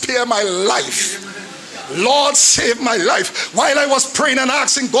 Lord, spare my life. Lord, save my life. While I was praying and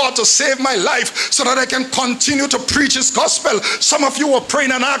asking God to save my life so that I can continue to preach his gospel, some of you were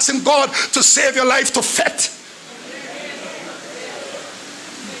praying and asking God to save your life to fet.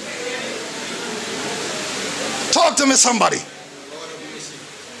 Talk to me, somebody.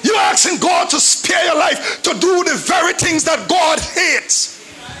 You're asking God to spare your life to do the very things that God hates.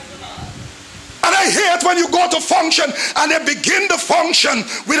 And I hate when you go to function and they begin the function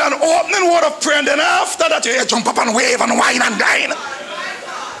with an opening word of prayer, and then after that you jump up and wave and whine and dine.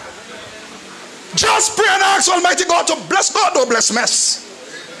 Just pray and ask Almighty God to bless. God don't bless mess.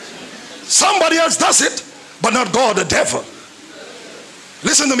 Somebody else does it, but not God, the devil.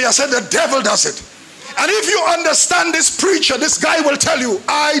 Listen to me, I said the devil does it. And if you understand this preacher, this guy will tell you,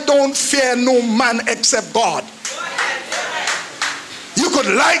 I don't fear no man except God. You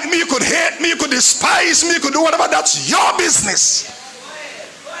could like me, you could hate me, you could despise me, you could do whatever. That's your business.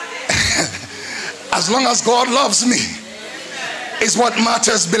 As long as God loves me is what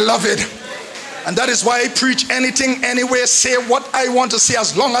matters, beloved. And that is why I preach anything, anywhere, say what I want to say,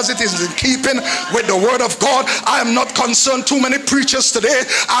 as long as it is in keeping with the word of God. I am not concerned. Too many preachers today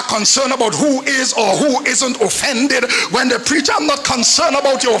are concerned about who is or who isn't offended when they preach. I'm not concerned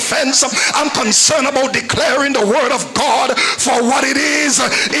about your offense. I'm concerned about declaring the word of God for what it is.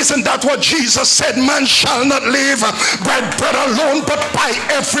 Isn't that what Jesus said? Man shall not live by bread alone, but by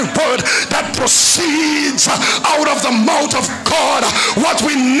every word that proceeds out of the mouth of God. What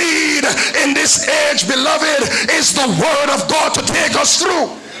we need in this age, beloved, is the word of God to take us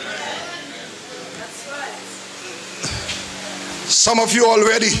through. Some of you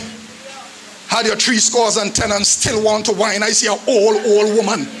already had your 70 and still want to whine. I see an old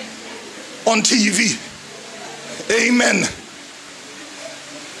woman on TV, amen,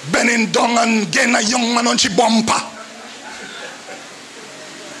 bending down and getting a young man on she bumper.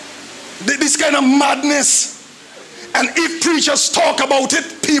 This kind of madness. And if preachers talk about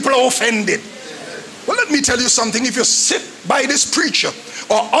it, people are offended. Well, let me tell you something. If you sit by this preacher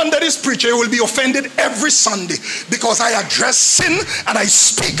or under this preacher, you will be offended every Sunday, because I address sin and I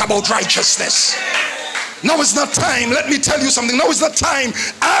speak about righteousness. Now is not time. Let me tell you something. Now is not time.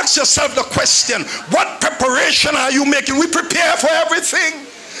 Ask yourself the question, what preparation are you making? We prepare for everything.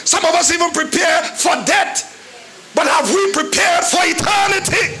 Some of us even prepare for death. But have we prepared for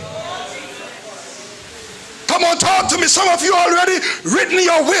eternity? Come on, talk to me. Some of you already written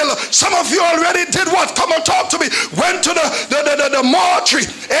your will. Some of you already did what? Come on, talk to me. Went to the mortuary,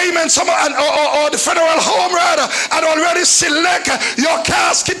 amen, or the funeral home rather, and already select your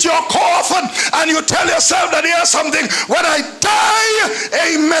casket, your coffin, and you tell yourself that here's something. When I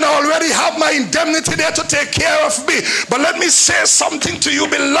die, amen, I already have my indemnity there to take care of me. But let me say something to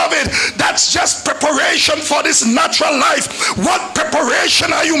you, beloved. That's just preparation for this natural life. What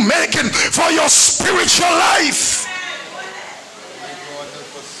preparation are you making for your spiritual life?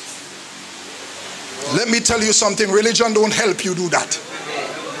 Let me tell you something. Religion don't help you do that.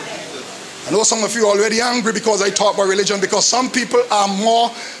 I know some of you are already angry because I talk about religion, because some people are more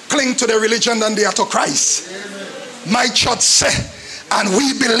cling to their religion than they are to Christ. My church say, and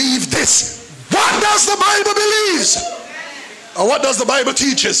we believe this. What does the Bible believe? Or what does the Bible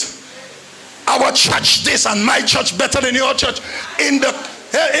teaches? Our church this and my church better than your church.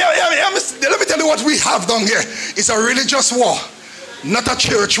 Let me tell you what we have down here. It's a religious war, not a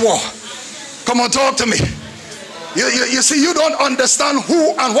church war. Come on, talk to me. You see, you don't understand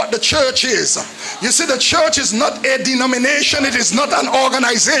who and what the church is. You see, the church is not a denomination. It is not an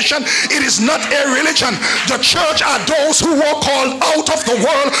organization. It is not a religion. The church are those who were called out of the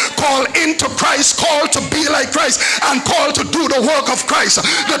world, called into Christ, called to be like Christ, and called to do the work of Christ.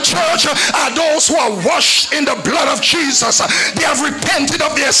 The church are those who are washed in the blood of Jesus. They have repented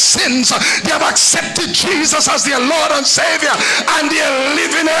of their sins. They have accepted Jesus as their Lord and Savior, and they are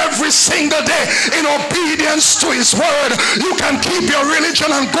living every single day in obedience to His word. You can keep your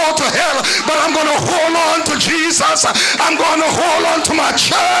religion and go to hell, but I'm going to hold on to Jesus. I'm going to hold on to my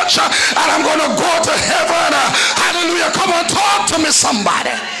church, and I'm going to go to heaven. Hallelujah. Come on, talk to me, somebody.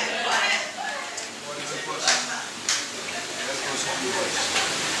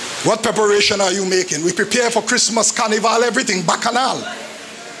 What preparation are you making? We prepare for Christmas, carnival, everything, bacchanal.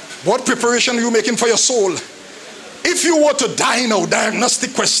 What preparation are you making for your soul? If you were to die now,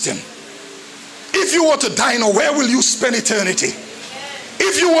 diagnostic question. If you were to die now, where will you spend eternity?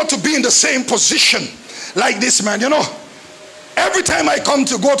 If you were to be in the same position like this man, you know, every time I come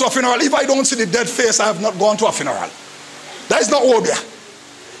to go to a funeral, if I don't see the dead face, I have not gone to a funeral. That is not obia.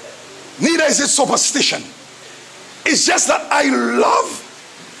 Neither is it superstition. It's just that I love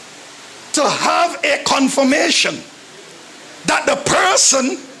to have a confirmation that the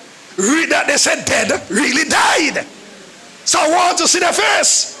person that they said dead really died. So I want to see their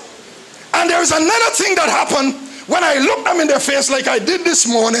face. And there is another thing that happened when I looked them in their face like I did this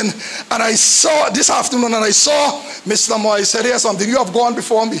morning, and I saw this afternoon, and I saw Mr. Moore. I said, here's something, you have gone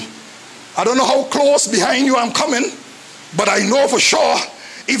before me. I don't know how close behind you I'm coming, but I know for sure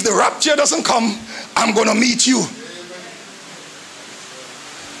if the rapture doesn't come, I'm going to meet you.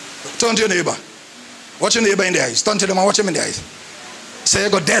 Turn to your neighbor. Watch your neighbor in the eyes. Turn to them and watch him in the eyes. Say, I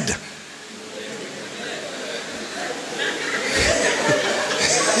got dead.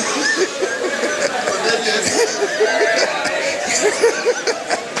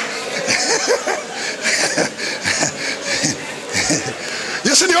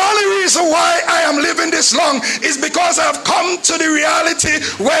 You see, the only reason why I am living this long is because I have come to the reality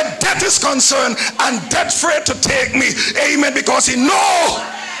where death is concerned, and death afraid to take me. Amen. Because he knows.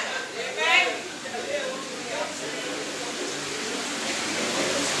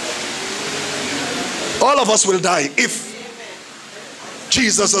 All of us will die if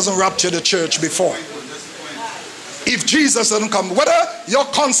Jesus doesn't rapture the church before. If Jesus doesn't come, whether your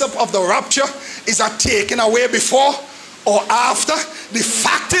concept of the rapture is a taken away before or after, the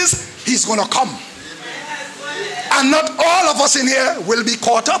fact is he's going to come. And not all of us in here will be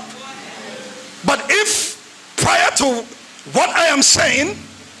caught up. But if prior to what I am saying,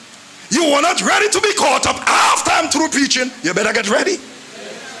 you were not ready to be caught up after I'm through preaching, you better get ready.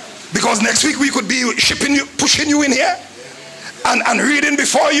 Because next week we could be shipping you, pushing you in here and reading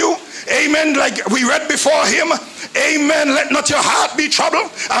before you. Amen. Like we read before him. Amen. Let not your heart be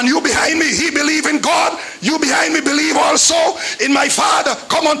troubled. And you behind me, he believe in God. You behind me believe also in my Father.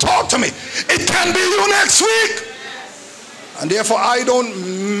 Come on, talk to me. It can be you next week. And therefore I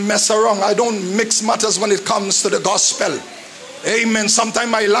don't mess around. I don't mix matters when it comes to the gospel. Amen.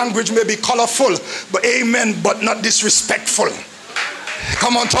 Sometimes my language may be colorful, but amen, but not disrespectful.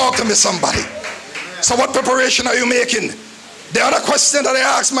 Come on, talk to me, somebody. So what preparation are you making? The other question that I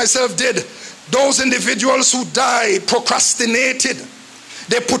asked myself, did those individuals who died, procrastinated,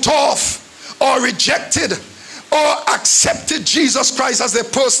 they put off or rejected or accepted Jesus Christ as their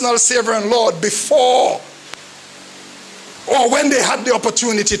personal Savior and Lord before or when they had the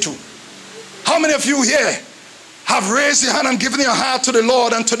opportunity to? How many of you here have raised your hand and given your heart to the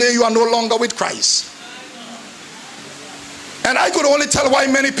Lord, and today you are no longer with Christ? And I could only tell why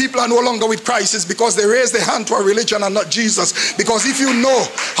many people are no longer with Christ is because they raise their hand to a religion and not Jesus. Because if you know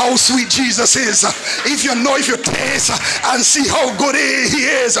how sweet Jesus is, if you taste and see how good he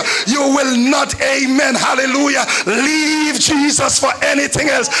is, you will not, amen, hallelujah, leave Jesus for anything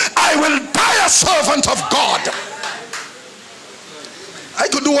else. I will die a servant of God. I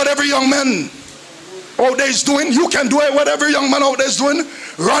could do what every young man out there is doing. You can do it, what every young man out there is doing.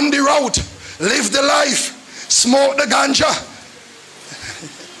 Run the route, live the life, smoke the ganja,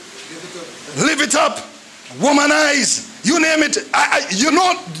 live it up, womanize, you name it.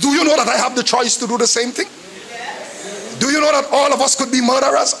 Do you know that I have the choice to do the same thing? Yes. Do you know that all of us could be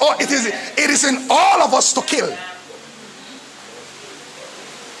murderers? Or it is in all of us to kill.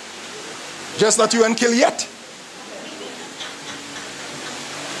 Just that you ain't kill yet.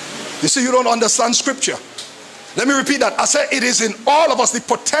 You see, you don't understand scripture. Let me repeat that. I said it is in all of us. The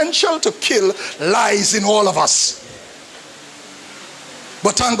potential to kill lies in all of us.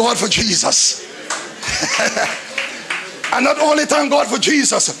 But thank God for Jesus. And not only thank God for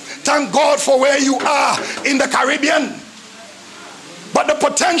Jesus, thank God for where you are in the Caribbean. But the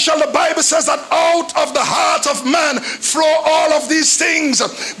potential, the Bible says that out of the heart of man flow all of these things.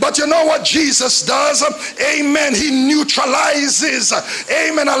 But you know what Jesus does? Amen. He neutralizes,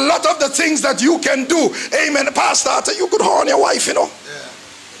 amen, a lot of the things that you can do. Amen. Pastor, you could horn your wife, you know.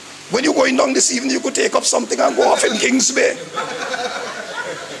 When you're going down this evening, you could take up something and go off in Kings Bay.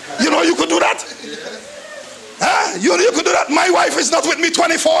 You know, you could do that. Huh? You could do that. My wife is not with me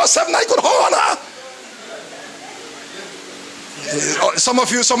 24/7. I could horn her. Some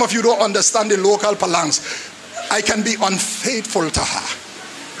of you don't understand the local parlance. I can be unfaithful to her.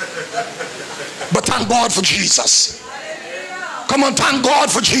 But thank God for Jesus. Come on, thank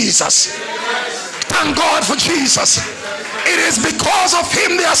God for Jesus. Thank God for Jesus. It is because of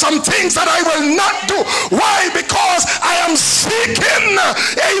him there are some things that I will not do. Why? Because I am seeking,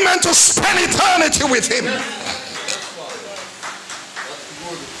 amen, to spend eternity with him.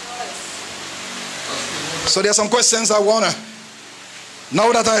 So there are some questions I want to,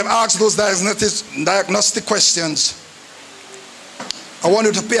 now that I have asked those diagnostic questions, I want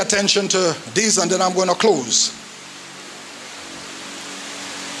you to pay attention to these, and then I'm going to close.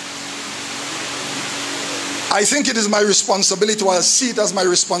 I think it is my responsibility, or I see it as my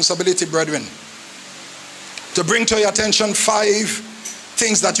responsibility, brethren, to bring to your attention 5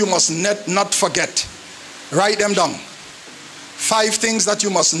 things that you must not forget. Write them down. 5 things that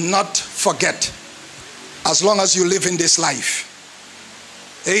you must not forget as long as you live in this life.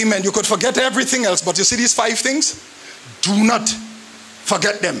 Amen. You could forget everything else, but you see these 5 things? Do not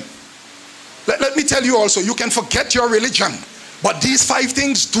forget them. Let me tell you also, you can forget your religion, but these 5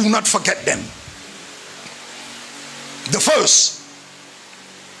 things, do not forget them. The first,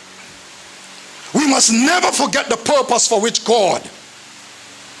 we must never forget the purpose for which God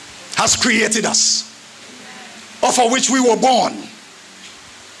has created us, or for which we were born.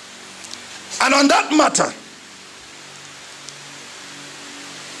 And on that matter,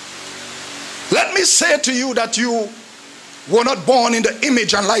 let me say to you that you were not born in the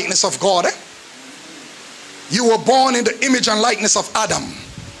image and likeness of God. You were born in the image and likeness of Adam.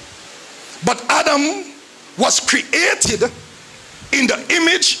 But Adam was created in the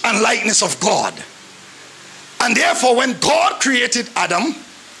image and likeness of God. And therefore, when God created Adam,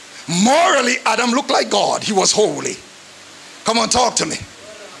 morally Adam looked like God. He was holy. Come on, talk to me.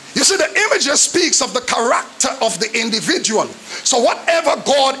 You see, the image just speaks of the character of the individual. So whatever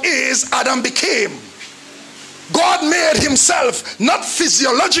God is, Adam became. God made himself, not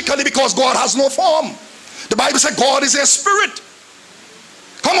physiologically, because God has no form. The Bible says God is a spirit.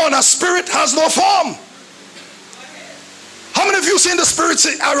 Come on, a spirit has no form. How many of you seen the spirits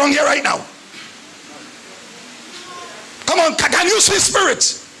around here right now? Come on, can you see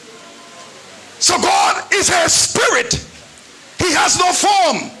spirits? So God is a spirit. He has no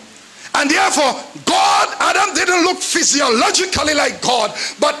form. And therefore, Adam didn't look physiologically like God,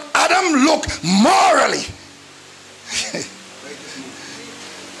 but Adam looked morally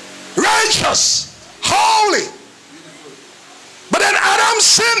righteous, holy. But then Adam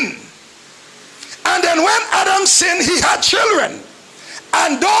sinned. And then when Adam sinned, he had children.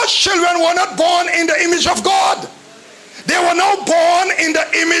 And those children were not born in the image of God. They were not born in the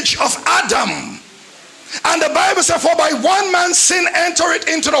image of Adam. And the Bible says, for by one man sin entered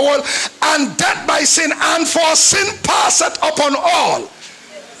into the world, and death by sin, and for sin passeth upon all.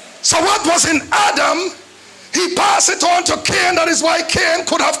 So what was in Adam, he passed it on to Cain. That is why Cain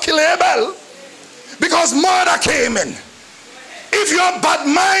could have killed Abel, because murder came in. If your bad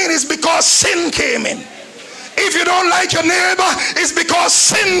mind is because sin came in. If you don't like your neighbor, it's because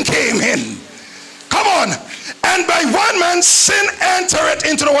sin came in. Come on. And by one man sin entered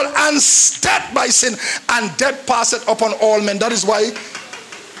into the world, and death by sin, and death passeth upon all men. That is why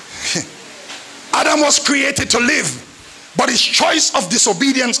Adam was created to live, but his choice of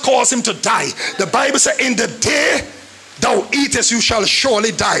disobedience caused him to die. The Bible says, in the day thou eatest, you shall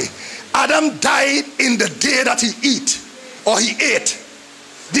surely die. Adam died in the day that he ate.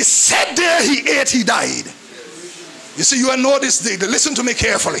 The said day he ate, he died. You see, you know this day. Listen to me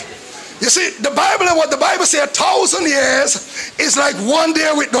carefully. You see, the Bible, and what the Bible says, 1,000 years is like one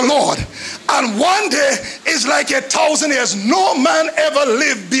day with the Lord, and one day is like 1,000 years. No man ever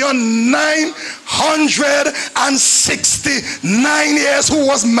lived beyond 969 years, who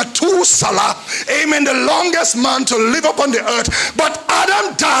was Methuselah. Amen, the longest man to live upon the earth. But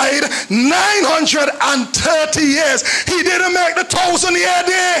Adam died 930 years. He didn't make the 1,000-year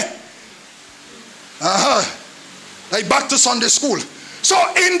day. Like back to Sunday school. So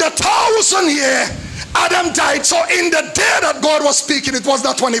in the 1,000-year, Adam died. So in the day that God was speaking, it was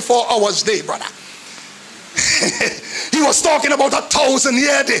not 24 hours day, brother. He was talking about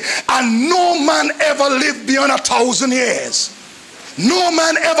 1,000-year day. And no man ever lived beyond 1,000 years. No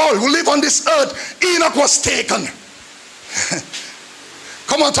man ever who lived on this earth. Enoch was taken.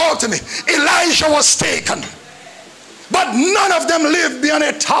 Come on, talk to me. Elijah was taken. But none of them lived beyond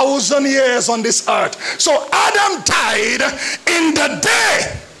 1,000 years on this earth. So Adam died in the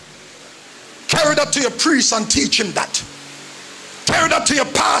day. Carry that to your priest and teach him that. Carry that to your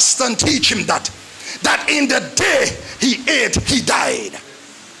pastor and teach him that. That in the day he ate, he died.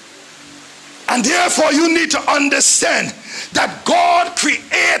 And therefore you need to understand that God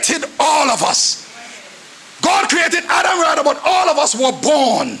created all of us. God created Adam, rather, but all of us were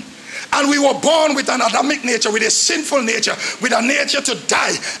born. And we were born with an Adamic nature, with a sinful nature, with a nature to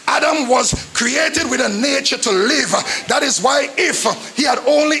die. Adam was created with a nature to live. That is why if he had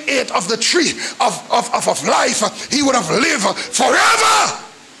only ate of the tree of life, he would have lived forever.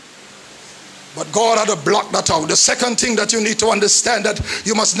 But God had to block that out. The second thing that you need to understand, that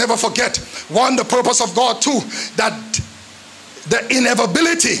you must never forget. One, the purpose of God. Two, that the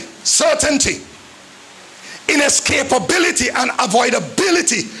inevitability, certainty, inescapability, and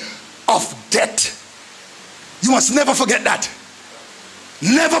avoidability of death. You must never forget that.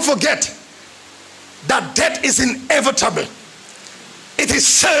 Never forget that death is inevitable. It is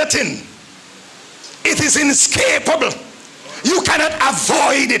certain. It is inescapable. You cannot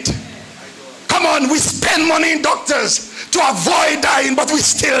avoid it. Come on, we spend money in doctors to avoid dying, but we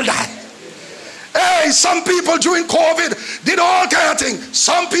still die. Hey, some people during COVID did all kind of things.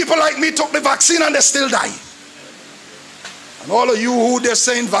 Some people like me took the vaccine and they still die. And all of you who they're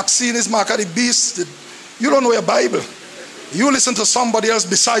saying vaccine is mark of the beast, you don't know your Bible. You listen to somebody else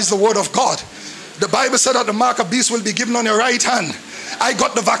besides the word of God. The Bible said that the mark of beast will be given on your right hand. I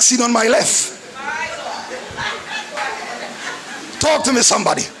got the vaccine on my left. Talk to me,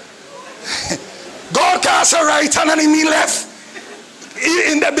 somebody. God cast a right hand and he mean left.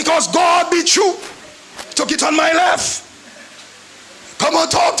 Because God be true. Took it on my left. Come on,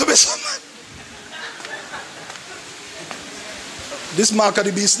 talk to me, somebody. This mark of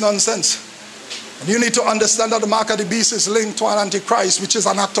the beast nonsense. And you need to understand that the mark of the beast is linked to an antichrist, which is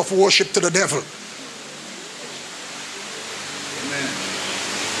an act of worship to the devil. Amen.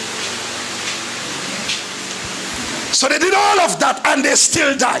 So they did all of that and they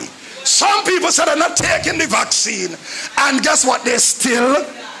still die. Some people said they're not taking the vaccine, and guess what? They still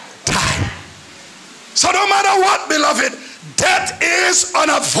die. So no matter what, beloved, death is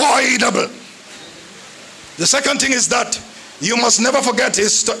unavoidable. The second thing is that you must never forget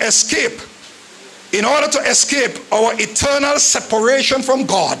is to escape. In order to escape our eternal separation from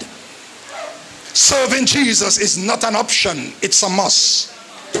God, serving Jesus is not an option, it's a must.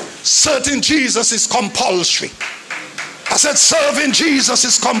 Serving Jesus is compulsory. I said serving Jesus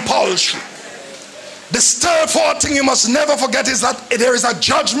is compulsory. The third, fourth thing you must never forget is that there is a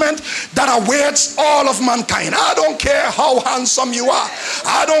judgment that awaits all of mankind. I don't care how handsome you are.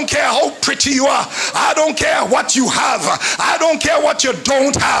 I don't care how pretty you are. I don't care what you have. I don't care what you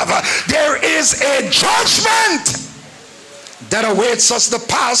don't have. There is a judgment that awaits us. The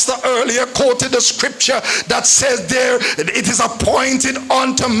pastor earlier quoted the scripture that says there, it is appointed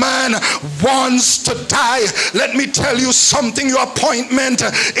unto man once to die. Let me tell you something, your appointment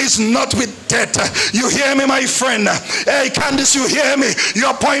is not with death. You hear me, my friend? Hey, Candice, you hear me?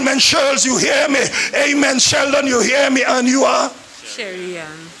 Your appointment, Charles, you hear me? Amen, Sheldon, you hear me? And you are? Sherry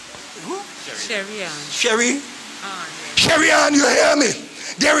Ann. Sherry Ann. Sherry? Sherry Ann, you hear me?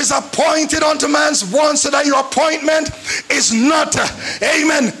 There is appointed unto man's once, so that your appointment is not,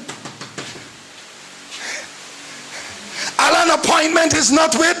 amen. Allan's appointment is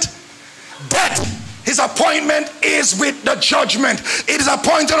not with death. His appointment is with the judgment. It is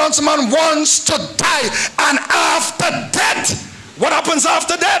appointed unto man once to die, and after death. What happens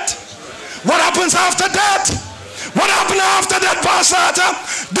after death? What happens after death? What happened after that, Pastor?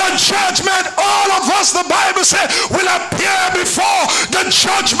 The judgment. All of us, the Bible said, will appear before the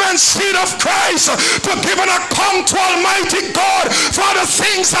judgment seat of Christ to give an account to Almighty God for the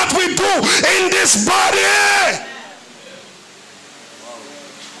things that we do in this body.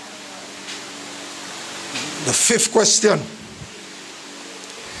 The fifth question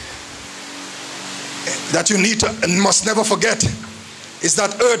that you need to and must never forget is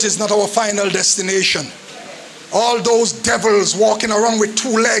that earth is not our final destination. All those devils walking around with 2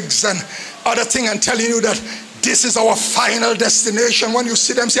 legs and other thing and telling you that this is our final destination. When you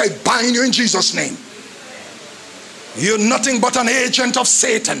see them, say, I bind you in Jesus' name. You're nothing but an agent of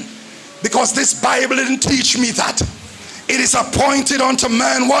Satan, because this Bible didn't teach me that. It is appointed unto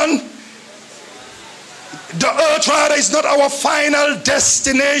man one. The earth, rather, is not our final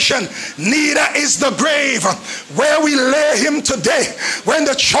destination, neither is the grave where we lay him today when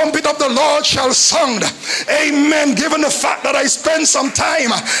the trumpet of the Lord shall sound. Amen. Given the fact that I spent some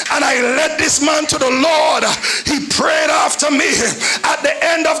time and I led this man to the Lord, he prayed after me. At the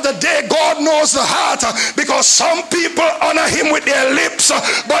end of the day, God knows the heart, because some people honor him with their lips,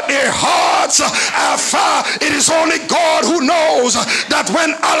 but their hearts are far. It is only God who knows that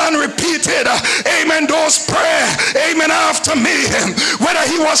when Allan repeated, amen, those prayer, amen, after me, whether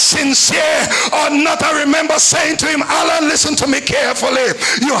he was sincere or not. I remember saying to him, Allan, listen to me carefully.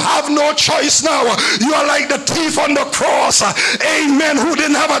 You have no choice now. You are like the thief on the cross, amen, who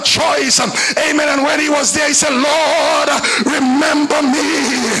didn't have a choice, amen. And when he was there, he said, Lord, remember me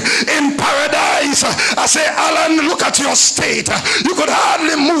in paradise. I say, Allan, look at your state. You could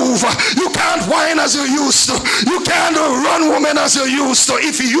hardly move. You can't whine as you used to. You can't run, woman, as you used to.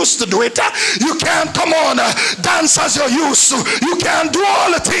 If you used to do it, you can't, come on, dance as you're used to. You can't do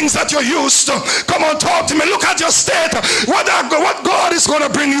all the things that you're used to. Come on, talk to me. Look at your state. What God is going to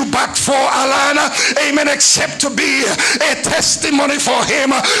bring you back for, Allan, amen, except to be a testimony for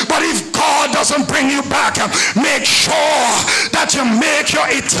him. But if God doesn't bring you back, make sure that you make your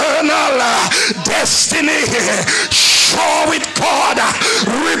eternal destiny sure with God.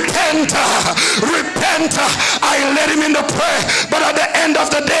 Repent. I led him in the prayer, but at the end of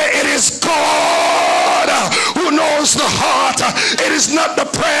the day, it is God who knows the heart. it is not the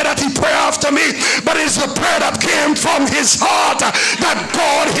prayer that he prayed after me, but it is the prayer that came from his heart that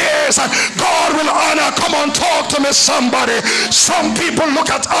God hears. God will honor. Come on, talk to me, somebody. Some people look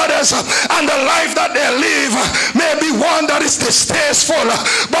at others and the life that they live may be one that is distasteful,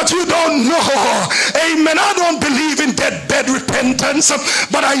 but you don't know. Amen. I don't believe in deathbed repentance,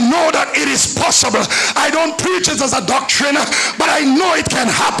 but I know that it is possible. I don't preach it as a doctrine, but I know it can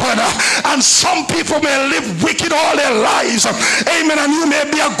happen. And some people may live wicked all their lives. Amen. And you may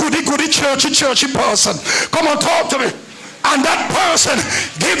be a goody churchy person. Come on, talk to me. And that person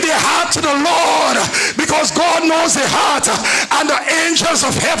give their heart to the Lord, because God knows the heart, and the angels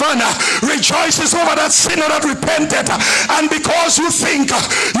of heaven rejoices over that sinner that repented. And because you think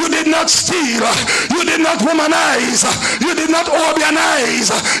you did not steal, you did not womanize, you did not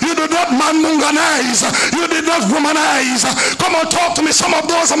organize, you did not manmungonize, you did not womanize. Come on, talk to me. Some of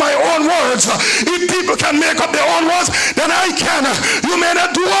those are my own words. If people can make up their own words, then I can. You may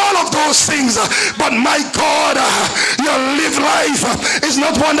not do all of those things, but my God, your live life is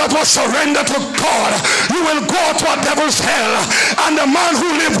not one that was surrendered to God. You will go to a devil's hell. And the man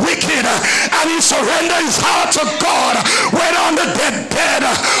who lived wicked and he surrendered his heart to God, whether on the deathbed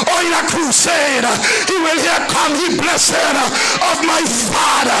or in a crusade, he will hear, come ye blessed of my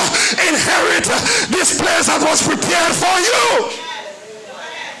Father, inherit this place that was prepared for you.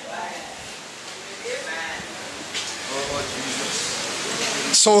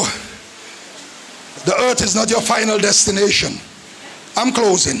 So the earth is not your final destination. I'm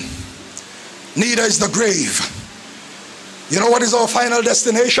closing. Neither is the grave. You know what is our final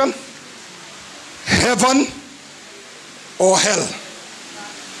destination? Heaven or hell.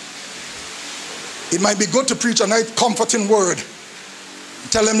 It might be good to preach a nice comforting word.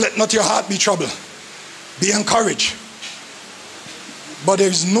 Tell them, let not your heart be troubled. Be encouraged. But there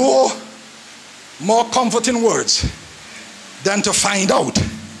is no more comforting words than to find out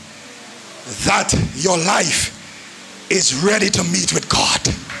that your life is ready to meet with God.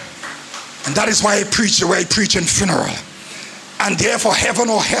 And that is why I preach the way I preach in funeral. And therefore heaven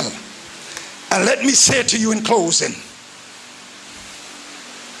or hell. And let me say to you in closing,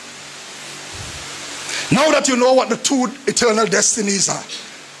 now that you know what the two eternal destinies are,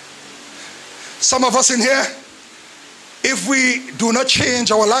 some of us in here, if we do not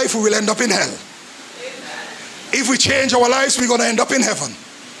change our life, we will end up in hell. If we change our lives, we're going to end up in heaven.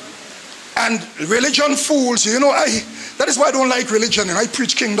 And religion fools you. You know, that is why I don't like religion. And I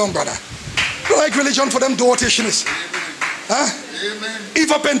preach kingdom, brother. I don't like religion for them dortationists. Huh? If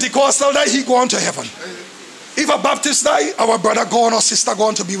a Pentecostal die, he go on to heaven. If a Baptist die, our brother gone or sister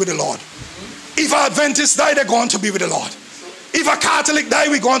gone to be with the Lord. If a Adventist die, they're going to be with the Lord. If a Catholic die,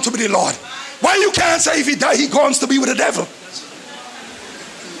 we're going to be with the Lord. Why you can't say if he die, he goes to be with the devil?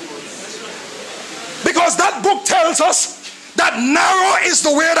 Because that book tells us that narrow is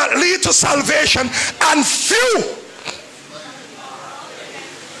the way that leads to salvation, and few.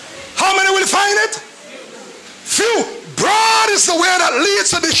 How many will find it? Few. Broad is the way that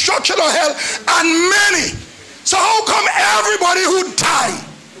leads to destruction or hell, and many. So how come everybody who die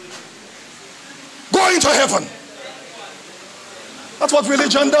going to heaven? That's what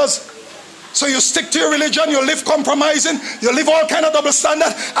religion does. So you stick to your religion, you live compromising, you live all kind of double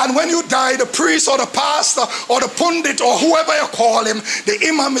standard, and when you die, the priest or the pastor or the pundit or whoever you call him, the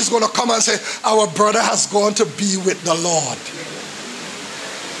imam is going to come and say, our brother has gone to be with the Lord.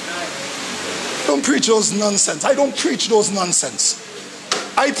 Don't preach those nonsense. I don't preach those nonsense.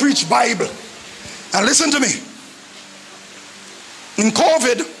 I preach Bible. And listen to me. In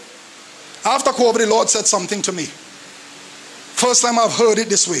COVID, after COVID, the Lord said something to me. First time I've heard it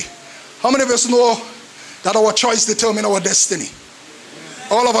this way. How many of us know that our choice determines our destiny?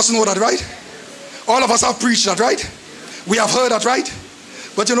 All of us know that, right? All of us have preached that, right? We have heard that, right?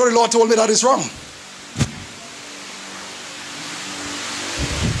 But you know, the Lord told me that is wrong.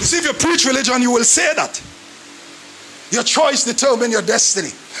 You see, if you preach religion, you will say that. Your choice determines your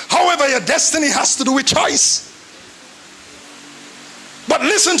destiny. However, your destiny has to do with choice. But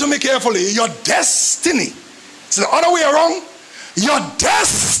listen to me carefully. Your destiny, it's the other way around. Your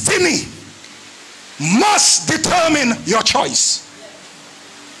destiny must determine your choice.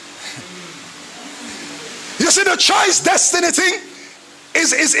 You see, the choice destiny thing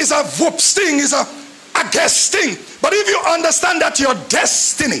is a whoops thing, is a guess thing. But if you understand that your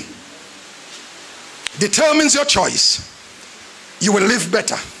destiny determines your choice, you will live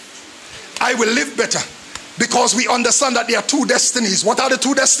better. I will live better, because we understand that there are two destinies. What are the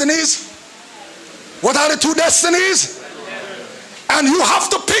two destinies? What are the two destinies? And you have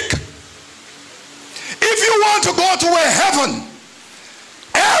to pick. If you want to go to a heaven,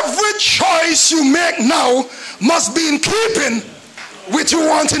 every choice you make now must be in keeping with you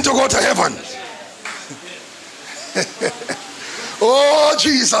wanting to go to heaven. Oh,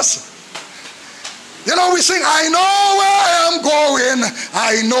 Jesus. You know, we sing, I know where I am going.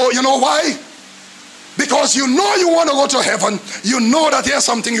 I know. You know why? Because you know you want to go to heaven. You know that here's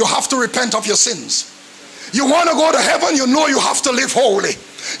something, you have to repent of your sins. You want to go to heaven, you know you have to live holy.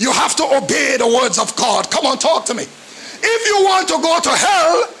 You have to obey the words of God. Come on, talk to me. If you want to go to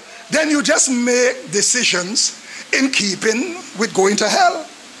hell, then you just make decisions in keeping with going to hell.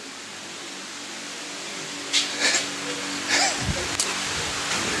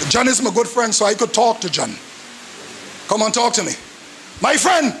 John is my good friend, so I could talk to John. Come on, talk to me. My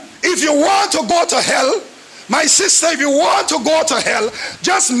friend, if you want to go to hell, my sister, if you want to go to hell,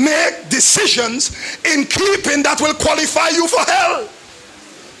 just make decisions in keeping that will qualify you for hell.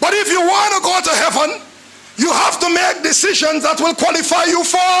 But if you want to go to heaven, you have to make decisions that will qualify you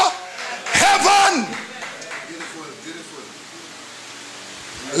for heaven. Beautiful, beautiful.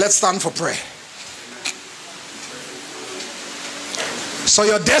 Let's stand for prayer. So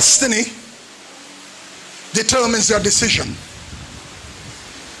your destiny determines your decision.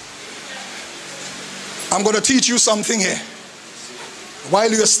 I'm going to teach you something here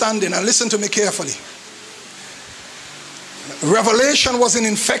while you're standing, and listen to me carefully. Revelation was in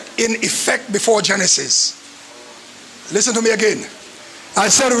effect before Genesis. Listen to me again. I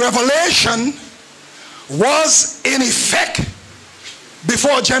said Revelation was in effect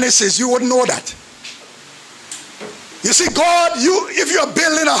before Genesis. You wouldn't know that. You see, God, if you're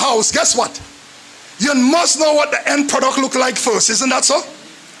building a house, guess what? You must know what the end product look like first. Isn't that so?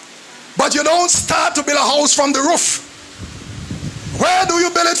 But you don't start to build a house from the roof. Where do you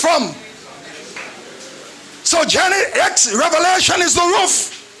build it from? So Revelation is the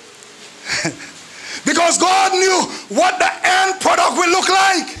roof. Because God knew what the end product will look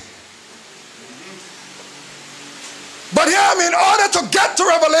like. But here, in order to get to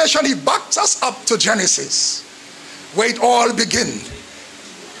Revelation, he backs us up to Genesis, where it all begins.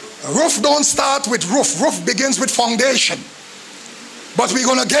 Roof don't start with roof. Roof begins with foundation. But we're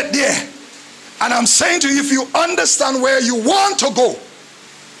going to get there. And I'm saying to you, if you understand where you want to go,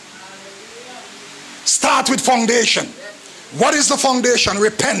 start with foundation. What is the foundation?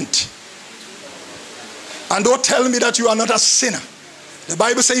 Repent. And don't tell me that you are not a sinner. The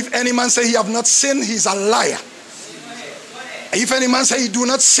Bible says, if any man say he have not sinned, he's a liar. If any man say he do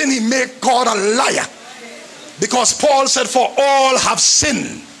not sin, he make God a liar. Because Paul said, for all have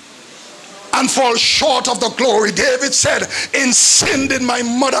sinned and fall short of the glory. David said, in sin did my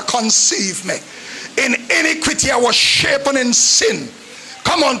mother conceive me. In iniquity I was shapen in sin.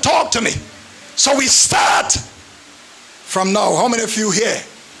 Come on, talk to me. So we start from now. How many of you here?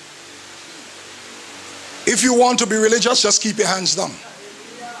 If you want to be religious, just keep your hands down.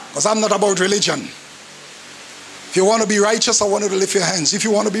 Because I'm not about religion. If you want to be righteous, I want you to lift your hands. If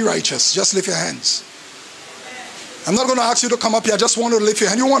you want to be righteous, just lift your hands. I'm not going to ask you to come up here. I just want you to lift your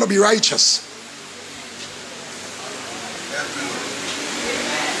hand. You want to be righteous.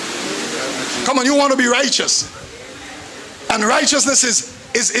 Come on, you want to be righteous. And righteousness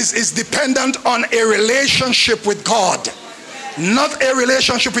is dependent on a relationship with God, not a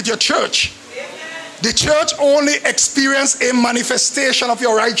relationship with your church. The church only experiences a manifestation of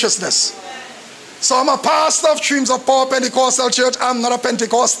your righteousness. So I'm a pastor of Streams of Power Pentecostal Church. I'm not a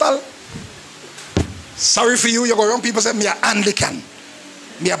Pentecostal. Sorry for you. You go around, people say, me a Anglican,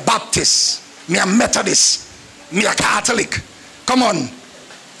 me a Baptist, me a Methodist, me a Catholic. Come on.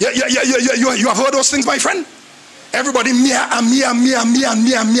 You have heard those things, my friend? Everybody, mia.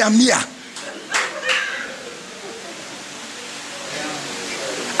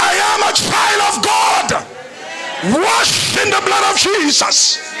 I am a child of God, washed in the blood of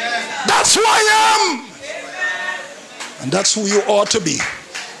Jesus. That's who I am. And that's who you ought to be.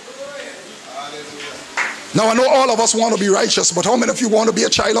 Now I know all of us want to be righteous, but how many of you want to be a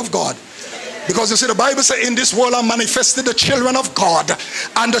child of God? Because you see, the Bible says, in this world are manifested the children of God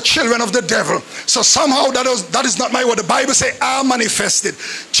and the children of the devil. So somehow that is not my word. The Bible says are manifested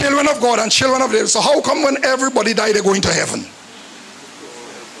children of God and children of the devil. So how come when everybody die they're going to heaven?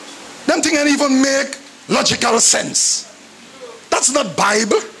 Them things ain't even make logical sense. That's not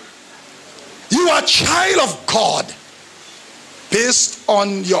Bible. You are a child of God based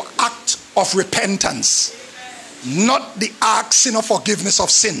on your act of repentance, not the asking of forgiveness of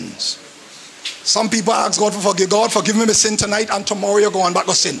sins. Some people ask God for forgive. God, forgive me my sin tonight, and tomorrow you're going back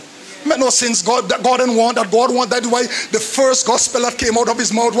to sin. Make no sins. God didn't want that. God wanted that. Why the first gospel that came out of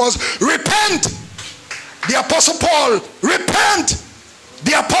his mouth was repent. The apostle Paul, repent.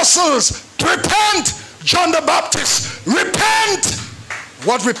 The apostles, repent. John the Baptist, repent.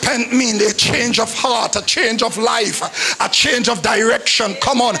 What repent mean? A change of heart, a change of life, a change of direction.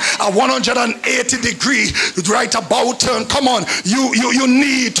 Come on, a 180-degree right about turn. Come on, you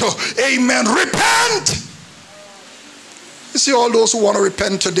need to, amen, repent. You see all those who want to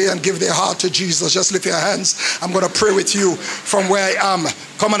repent today and give their heart to Jesus, just lift your hands. I'm going to pray with you from where I am.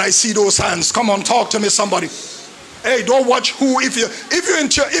 Come on, I see those hands. Come on, talk to me, somebody. Hey, don't watch who. If you're in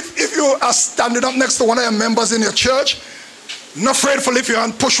church, if you are standing up next to one of your members in your church, not afraid to lift your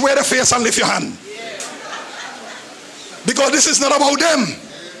hand. Push away the face and lift your hand. Because this is not about them.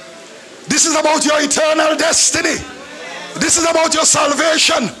 This is about your eternal destiny. This is about your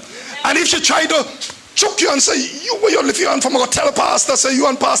salvation. And if she try to choke you and say, you lift your hand from, I'm going to tell pastor, say you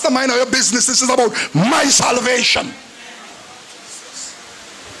and pastor mind your business. This is about my salvation.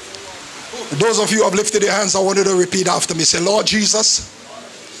 Those of you who have lifted your hands, I want you to repeat after me. Say, Lord Jesus,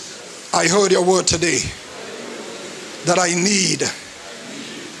 I heard your word today that I need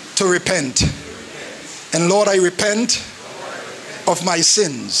to repent. And Lord, I repent of my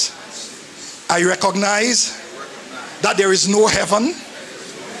sins. I recognize that there is no heaven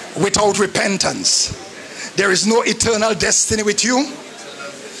without repentance. There is no eternal destiny with you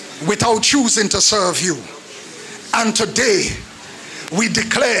without choosing to serve you. And today we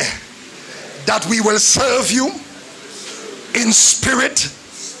declare that we will serve you in spirit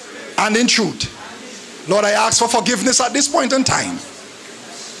and in truth. Lord, I ask for forgiveness at this point in time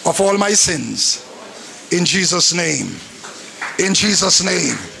of all my sins. In Jesus' name. In Jesus'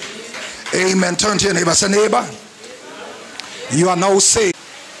 name. Amen. Turn to your neighbor. Say, neighbor, you are now saved.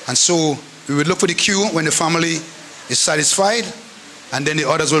 And so we will look for the queue when the family is satisfied, and then the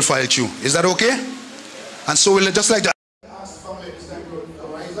others will file queue. Is that okay? And so we'll just like to ask the family at this time to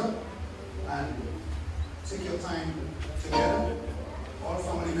rise up and take your time together. All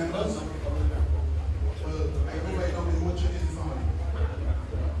family members.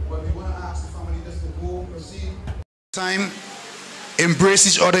 Time, embrace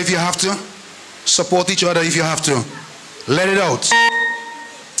each other if you have to, support each other if you have to, let it out.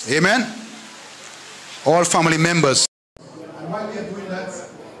 Amen. All family members. And while we are doing that,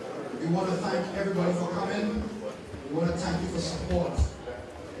 we want to thank everybody for coming. We want to thank you for support,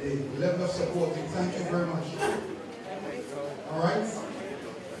 the level of support. We thank you very much. All right.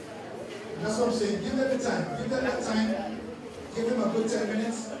 That's what I'm saying. Give them the time. Give them that time. Give them a good 10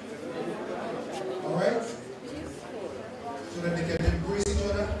 minutes. All right. So that they can embrace each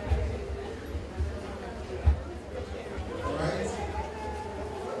other. All right?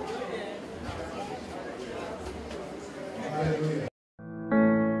 Hallelujah.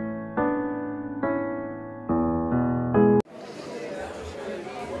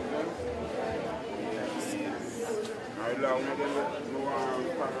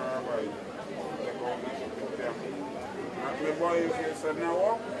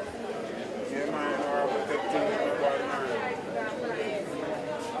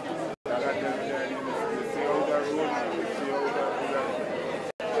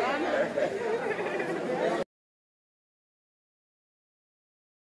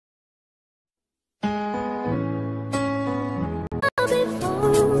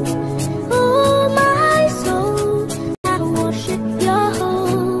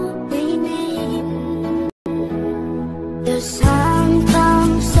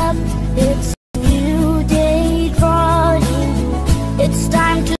 It's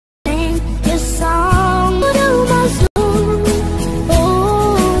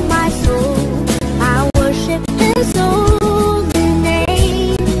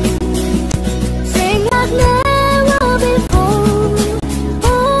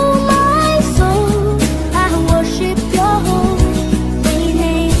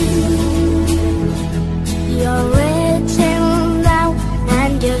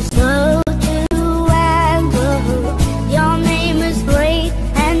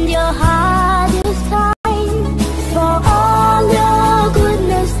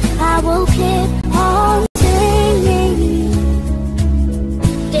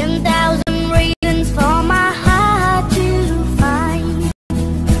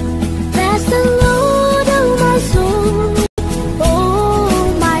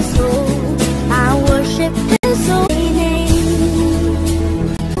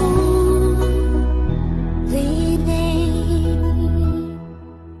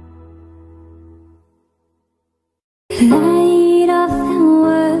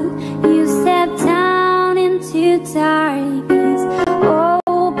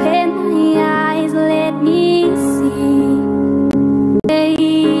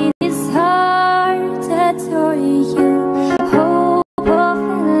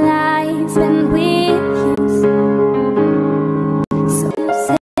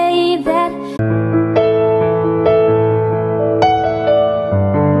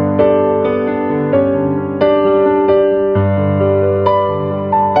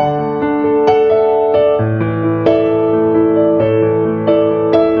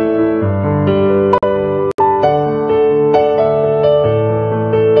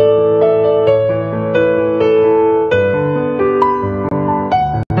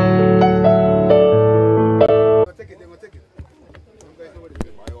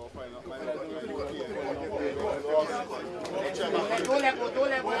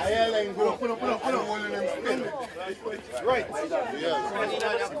Right.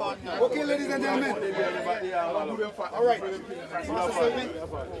 Okay, ladies and gentlemen. All right.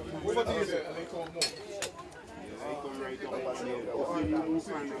 Over to you, sir.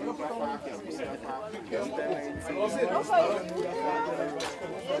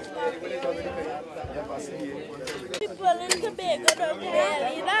 People in Tobago don't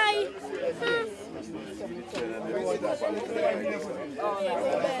really die.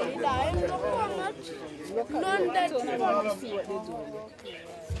 None that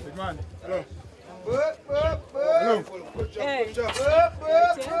Big man. Hello. Hey.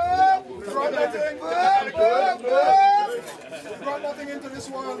 Brought nothing into this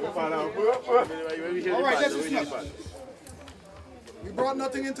world. All right, let's listen up. We brought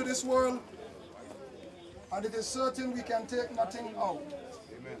nothing into this world, and it is certain we can take nothing out.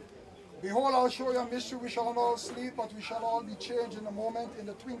 Amen. Behold, I'll show you a mystery. We shall not all sleep, but we shall all be changed in a moment, in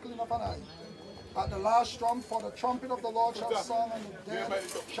the twinkling of an eye. At the last trump, for the trumpet of the Lord shall sound, and the dead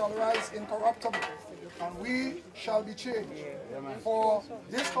shall rise incorruptible, and we shall be changed. For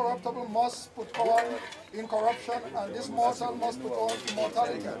this corruptible must put on incorruption, and this mortal must put on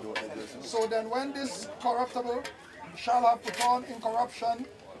immortality. So then when this corruptible shall have put on incorruption,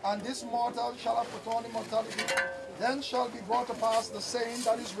 and this mortal shall have put on immortality, then shall be brought to pass the saying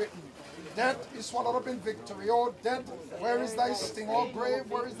that is written, Death is swallowed up in victory. O death, where is thy sting? O grave,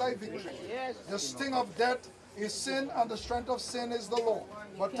 where is thy victory? The sting of death is sin, and the strength of sin is the law.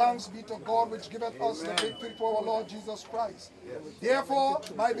 But thanks be to God, which giveth us the victory through our Lord Jesus Christ. Therefore,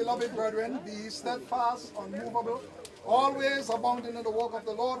 my beloved brethren, be steadfast, unmovable, always abounding in the work of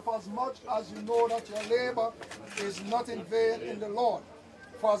the Lord, for as much as you know that your labor is not in vain in the Lord.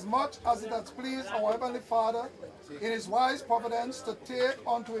 For as much as it has pleased our Heavenly Father, in his wise providence, to take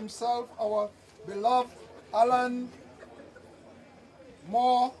unto himself our beloved Allan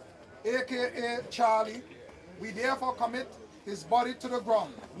Moore, a.k.a. Charlie, we therefore commit his body to the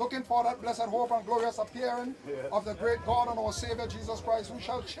ground, looking for that blessed hope and glorious appearing of the great God and our Savior Jesus Christ, who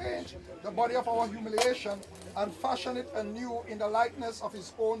shall change the body of our humiliation and fashion it anew in the likeness of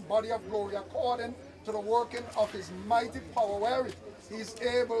his own body of glory, according to the working of his mighty power, wherein he is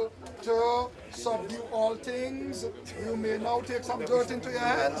able to subdue all things. You may now take some dirt into your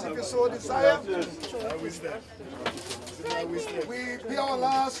hands if you so desire. We pay our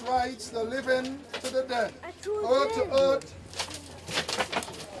last rites, the living to the dead, earth to earth,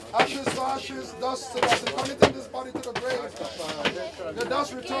 ashes to ashes, dust to dust. In committing this body to the grave, the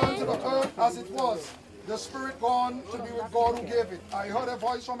dust returned to the earth as it was, the spirit gone to be with God who gave it. I heard a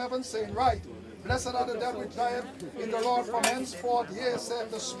voice from heaven saying, Right, blessed are the dead which died in the Lord from henceforth, yea,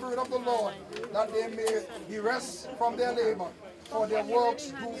 said the Spirit of the Lord, that they may be rest from their labor, for their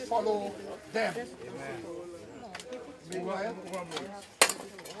works do follow them. Amen.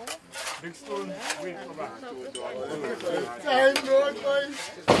 Big stone, wait, come back. Time, Lord, boys.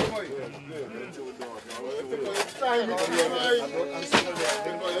 Time,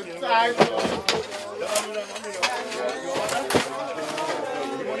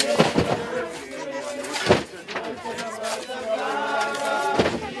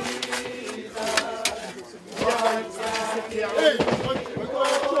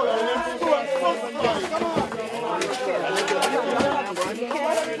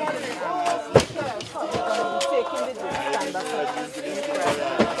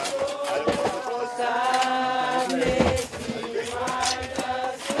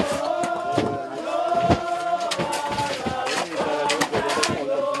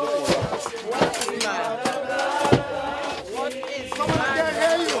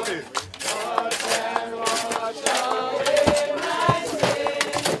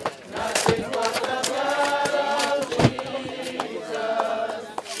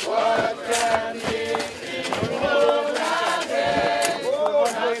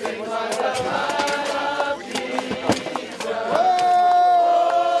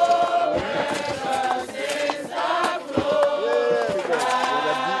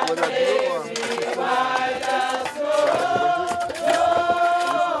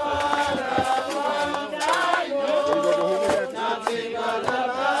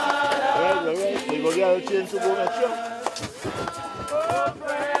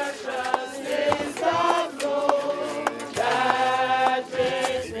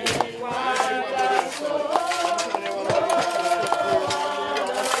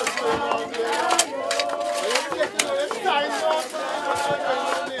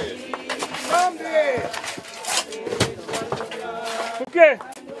 Okay.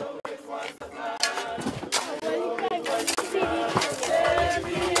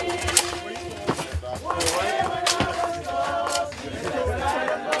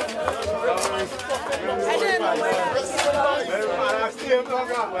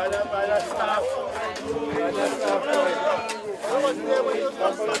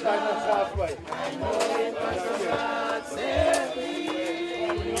 Redemption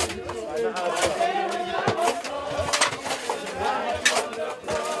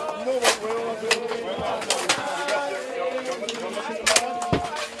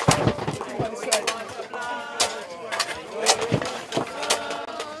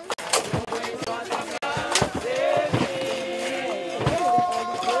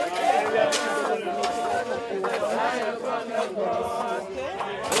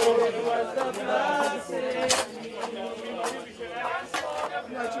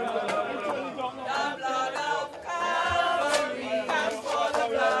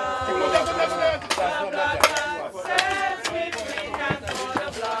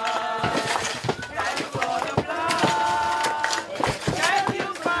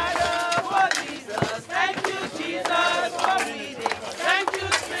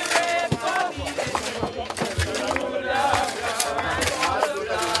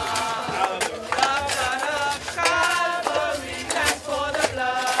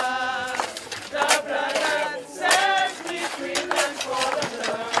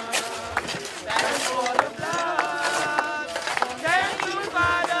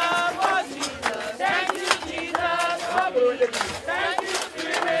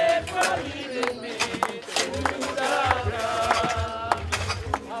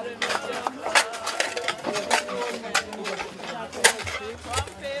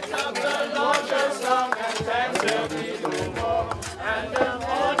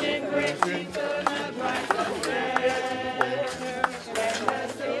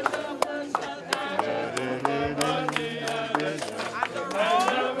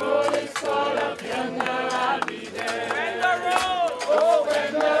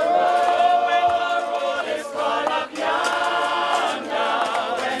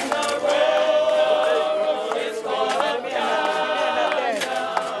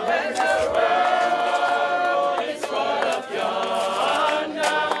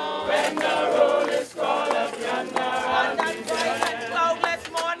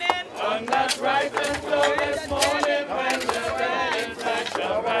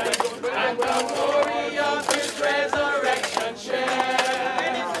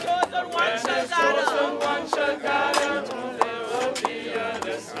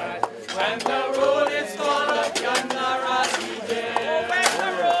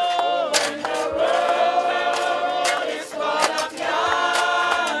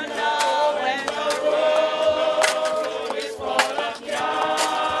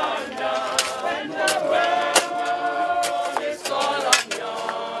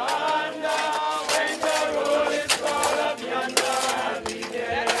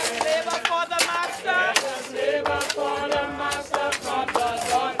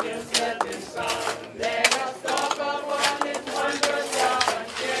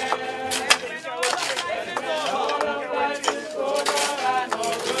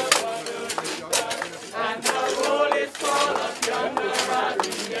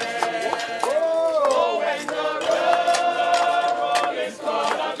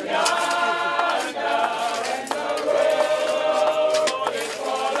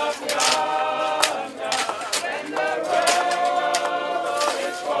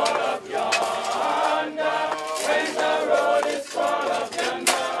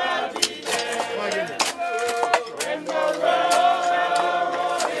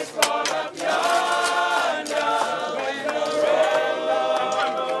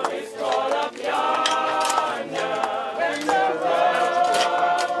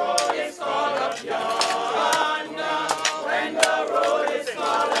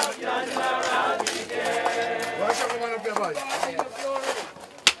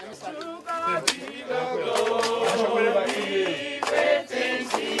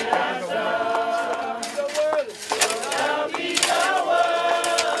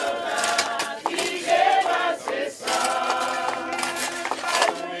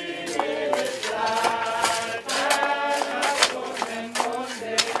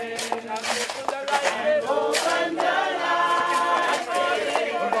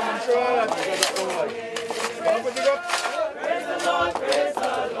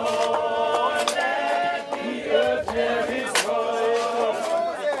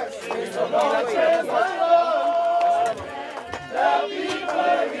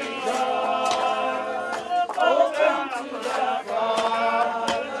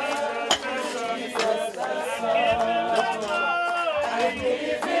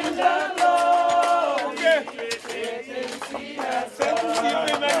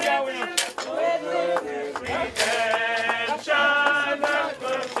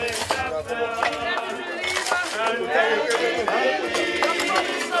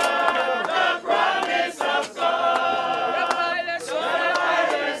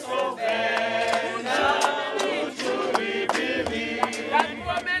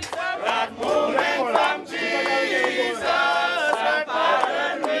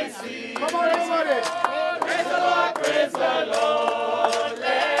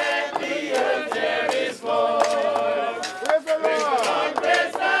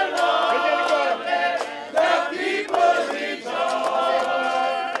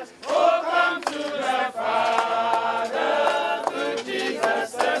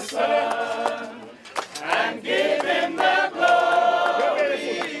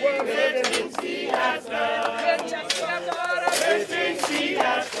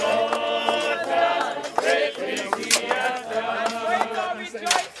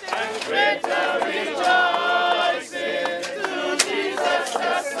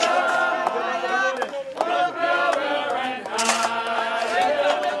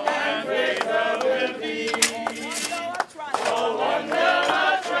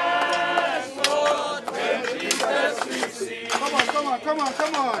on,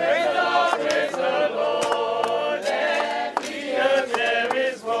 come on. Praise the Lord, praise the Lord. Let the earth hear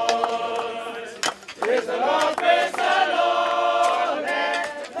his voice. Praise the Lord, praise the Lord.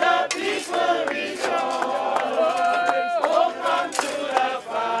 Let the people rejoice. Oh, come to the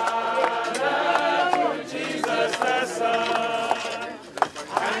Father, through Jesus the Son,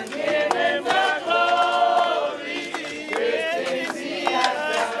 and give him the glory. Great things he has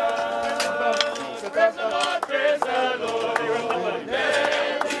done. Praise the Lord, praise the Lord.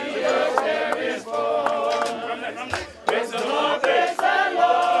 Let the earth hear his voice. Praise the Lord, praise the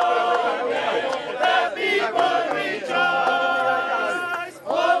Lord. Let the people rejoice.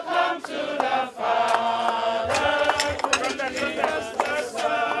 Oh, come to the Father, through Jesus the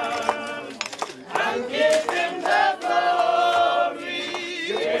Son, and give him the glory.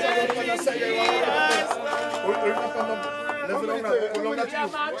 Great things he has done.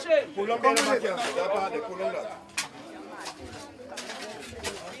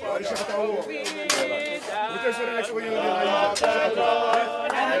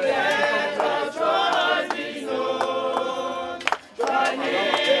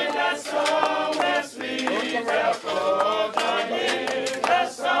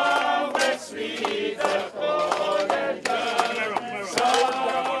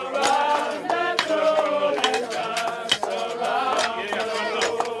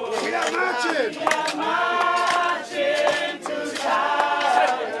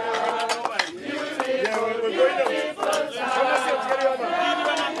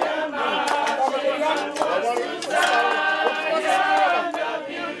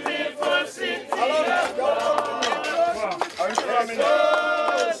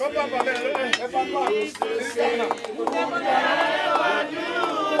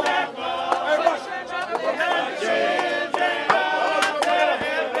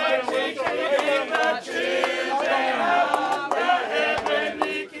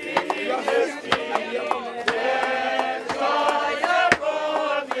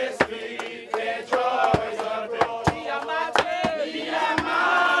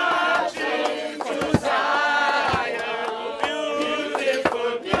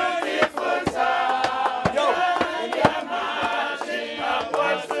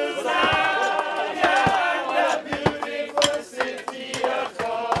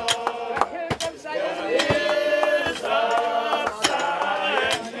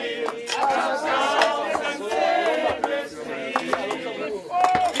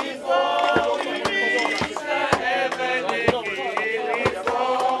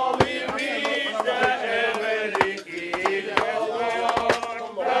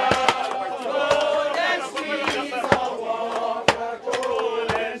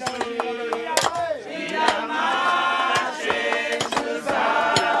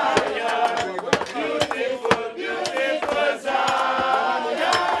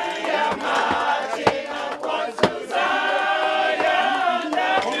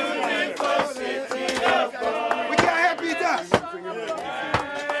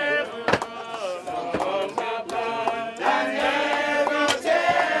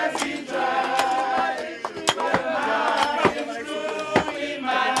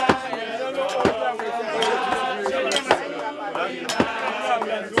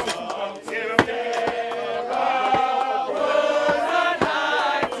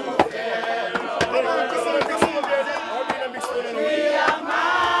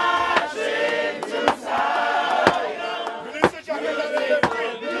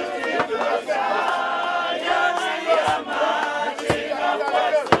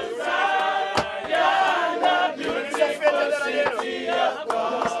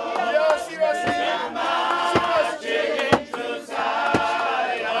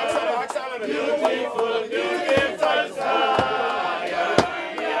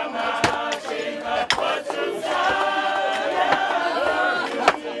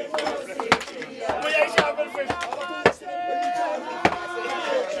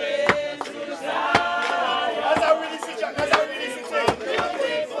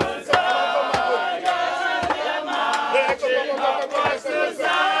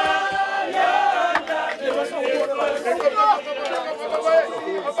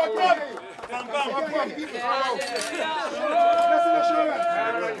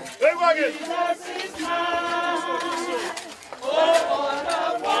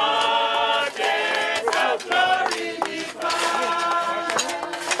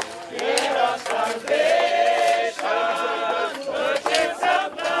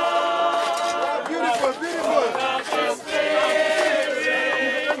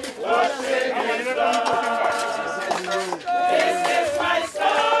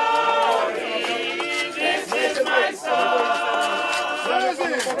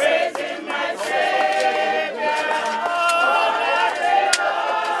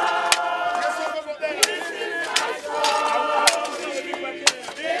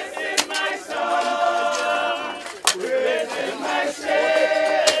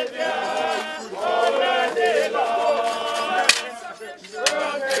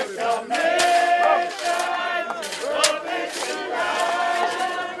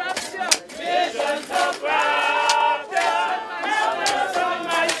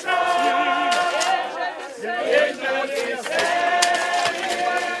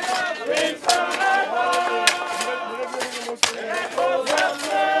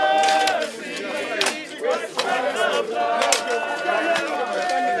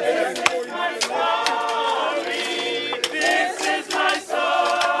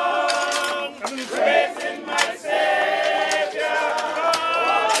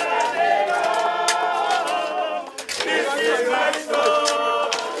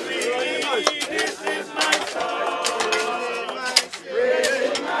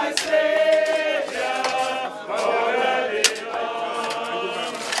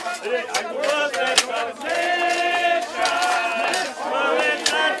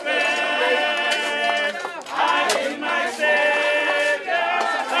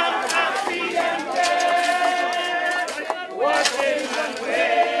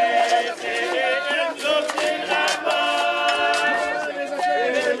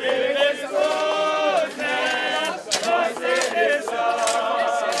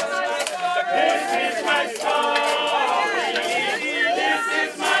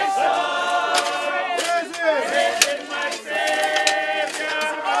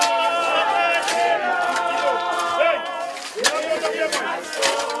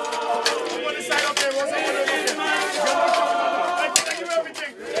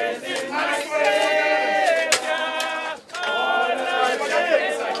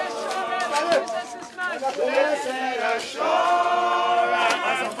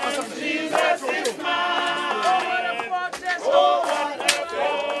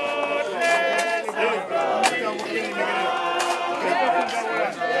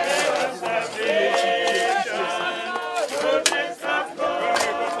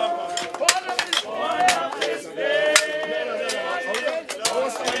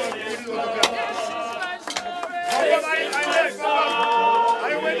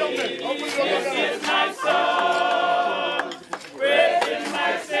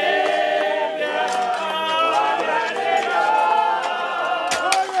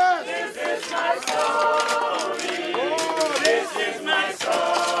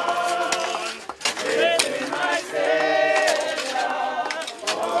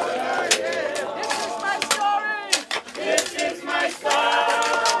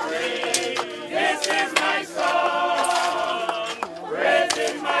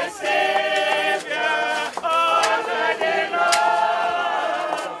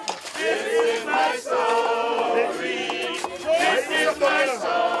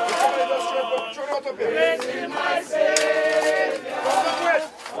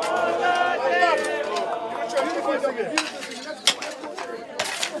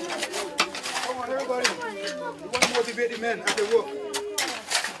 motivate the men at the work.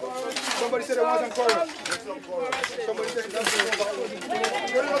 Somebody said they want some chorus. Somebody said that's the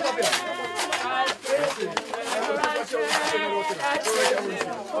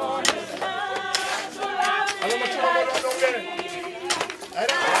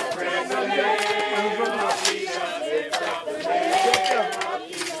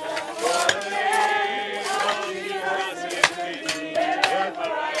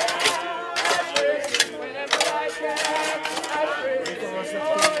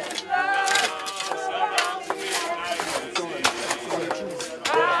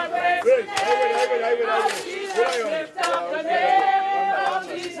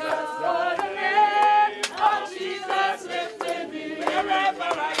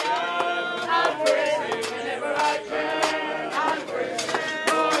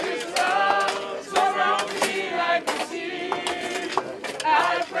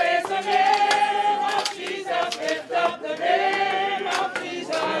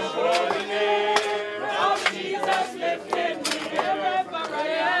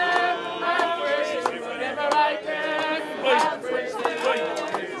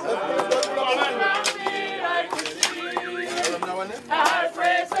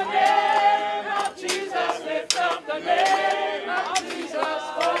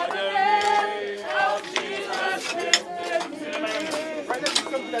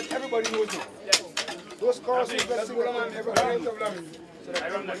everybody knows it. Those choruses that sing along everybody knows them. So that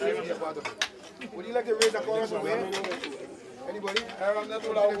everybody can be a part of it. Would you like to raise a chorus away? Anybody? I'm not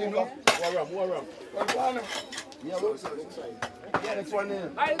allowed to know. More yeah, that's one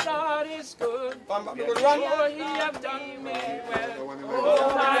name. My God is good. Oh, He have done me well.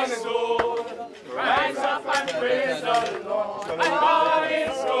 Oh, my soul, rise up and praise the Lord. My God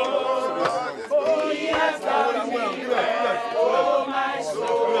is good. Oh, He has done me well. Oh, my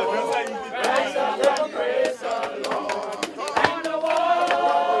soul, rise up and praise the Lord. And the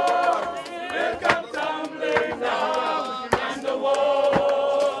walls will come tumbling down. And the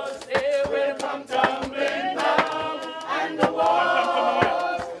walls, they will come tumbling down. And the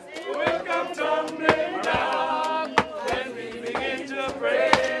walls will come tumbling down. When we begin to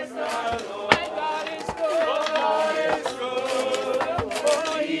praise the Lord. My God is good. Oh, God is good.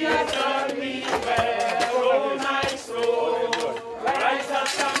 Oh, He has done me well. Oh, my soul, rise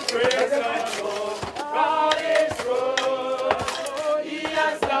up and praise the Lord. God is good. Oh, He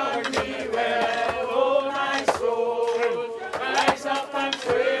has done me well. Oh, my soul, rise up and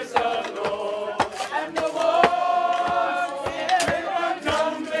praise the Lord. And the walls will come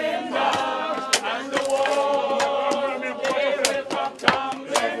tumbling down. And the walls will come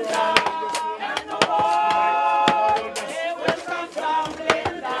tumbling down. And the walls will come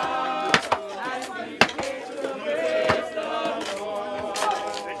tumbling down. And we begin to praise the Lord.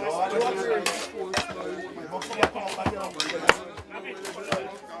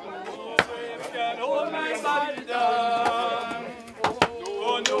 Can hold my body down.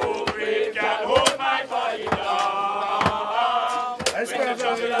 Oh, no grave can hold my body down. When the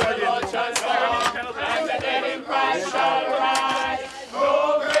trumpet of the Lord shall sound, and the dead in Christ shall rise,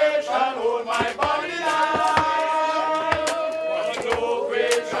 no grave shall hold my body down. No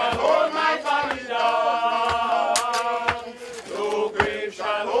grave shall hold my body down. No grave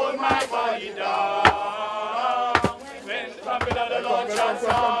shall hold my body down. When the trumpet of the Lord shall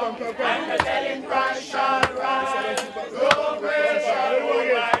sound, and the dead in Christ shall rise, no grave shall hold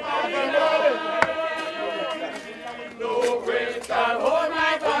my body down. No grave shall hold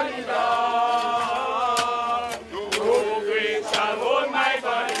my body down. No grave shall hold my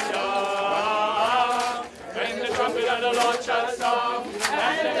body down. When the trumpet of the Lord shall sound,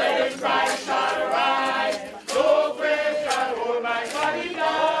 and the dead in Christ shall rise, no grave shall hold my body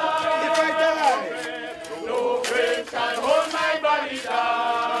down. If I die, no grave shall hold my body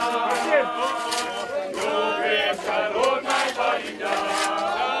down. No grave shall hold my body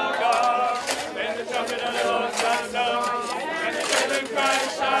down. When the trumpet of the Lord shall sound, and the dead in Christ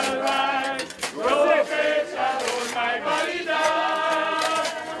shall rise, no grave shall hold my body down.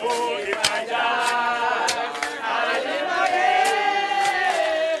 Oh, if I die, I live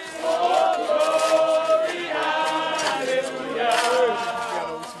again. Oh, glory, hallelujah.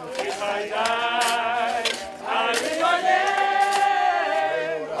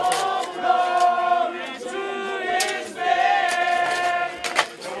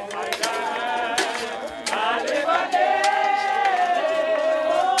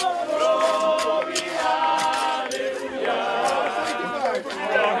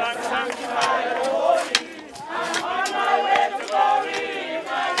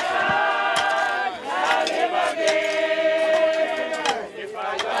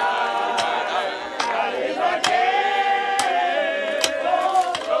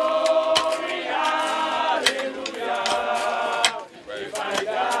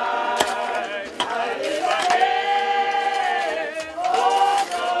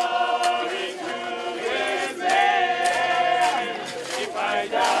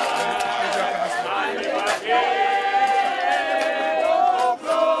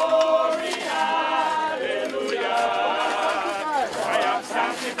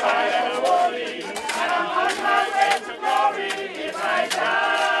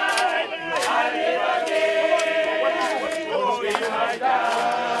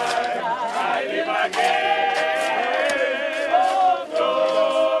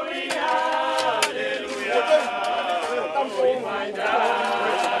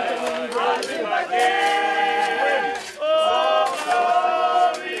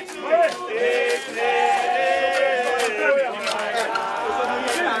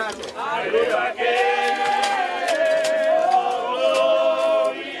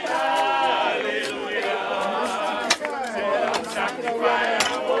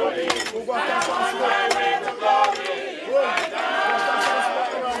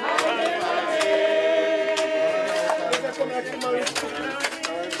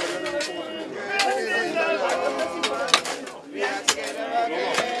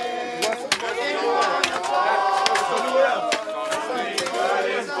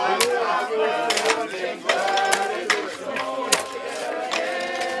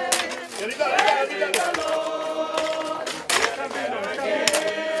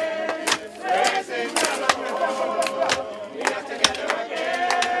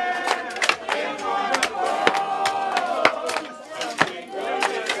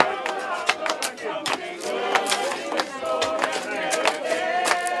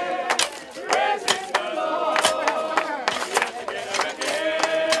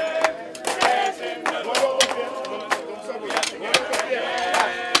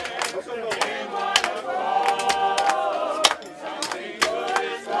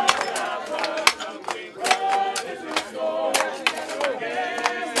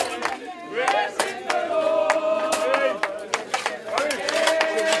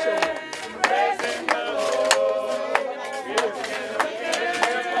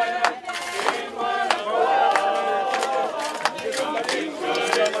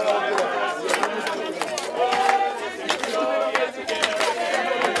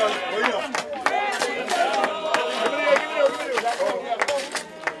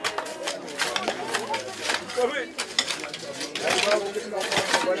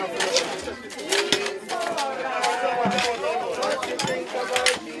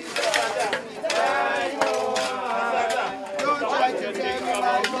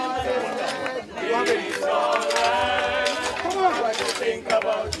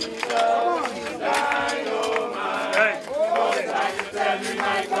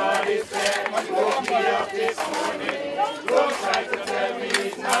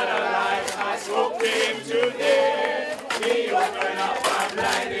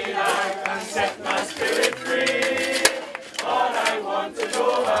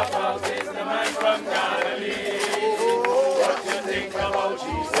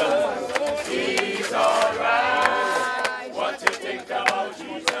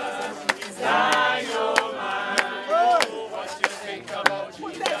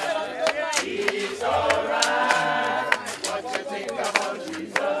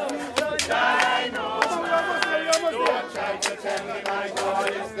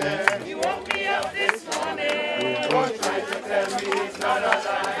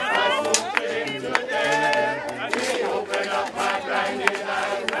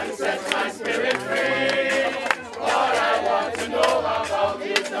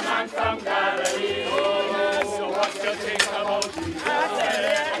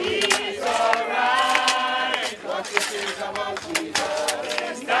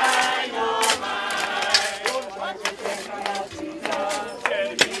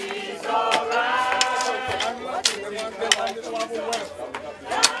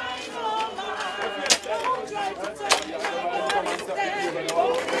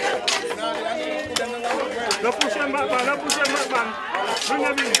 No push him back, man. No push him back, man. Bring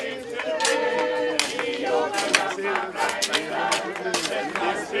him in.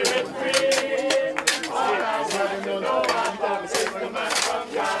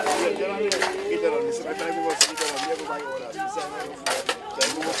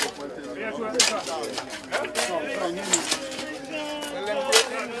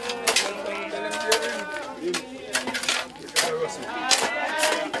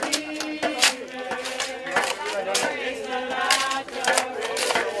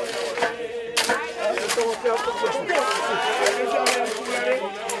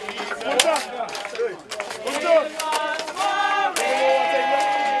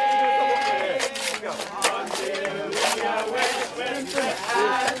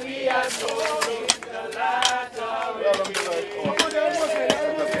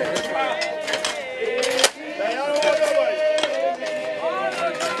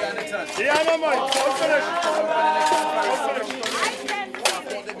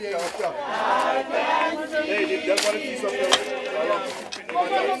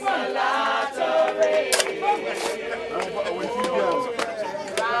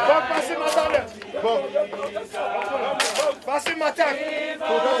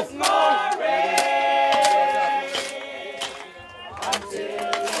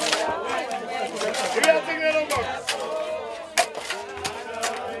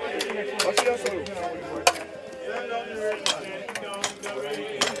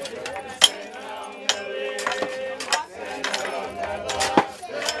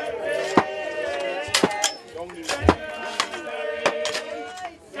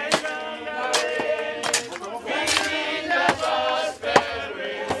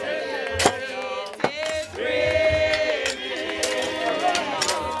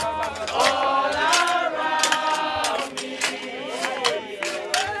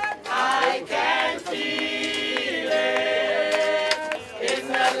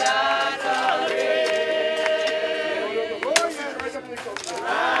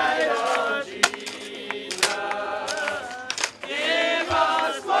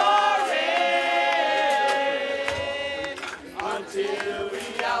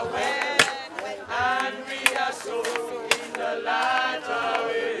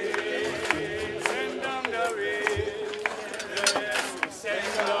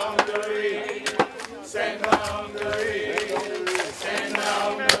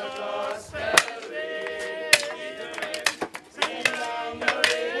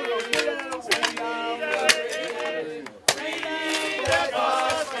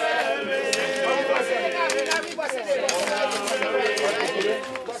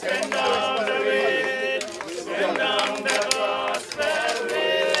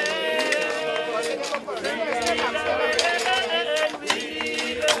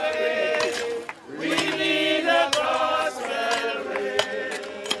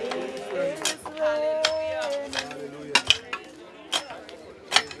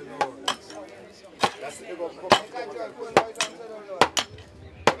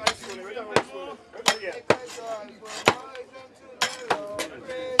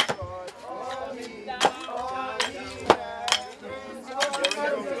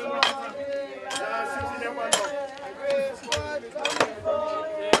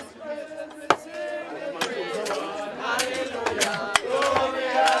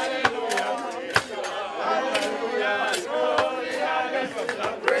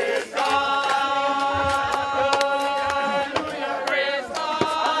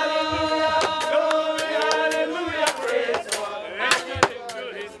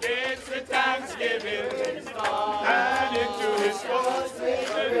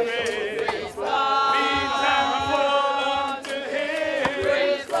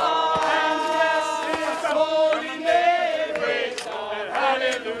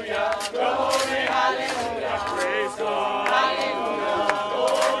 Praise the Lord.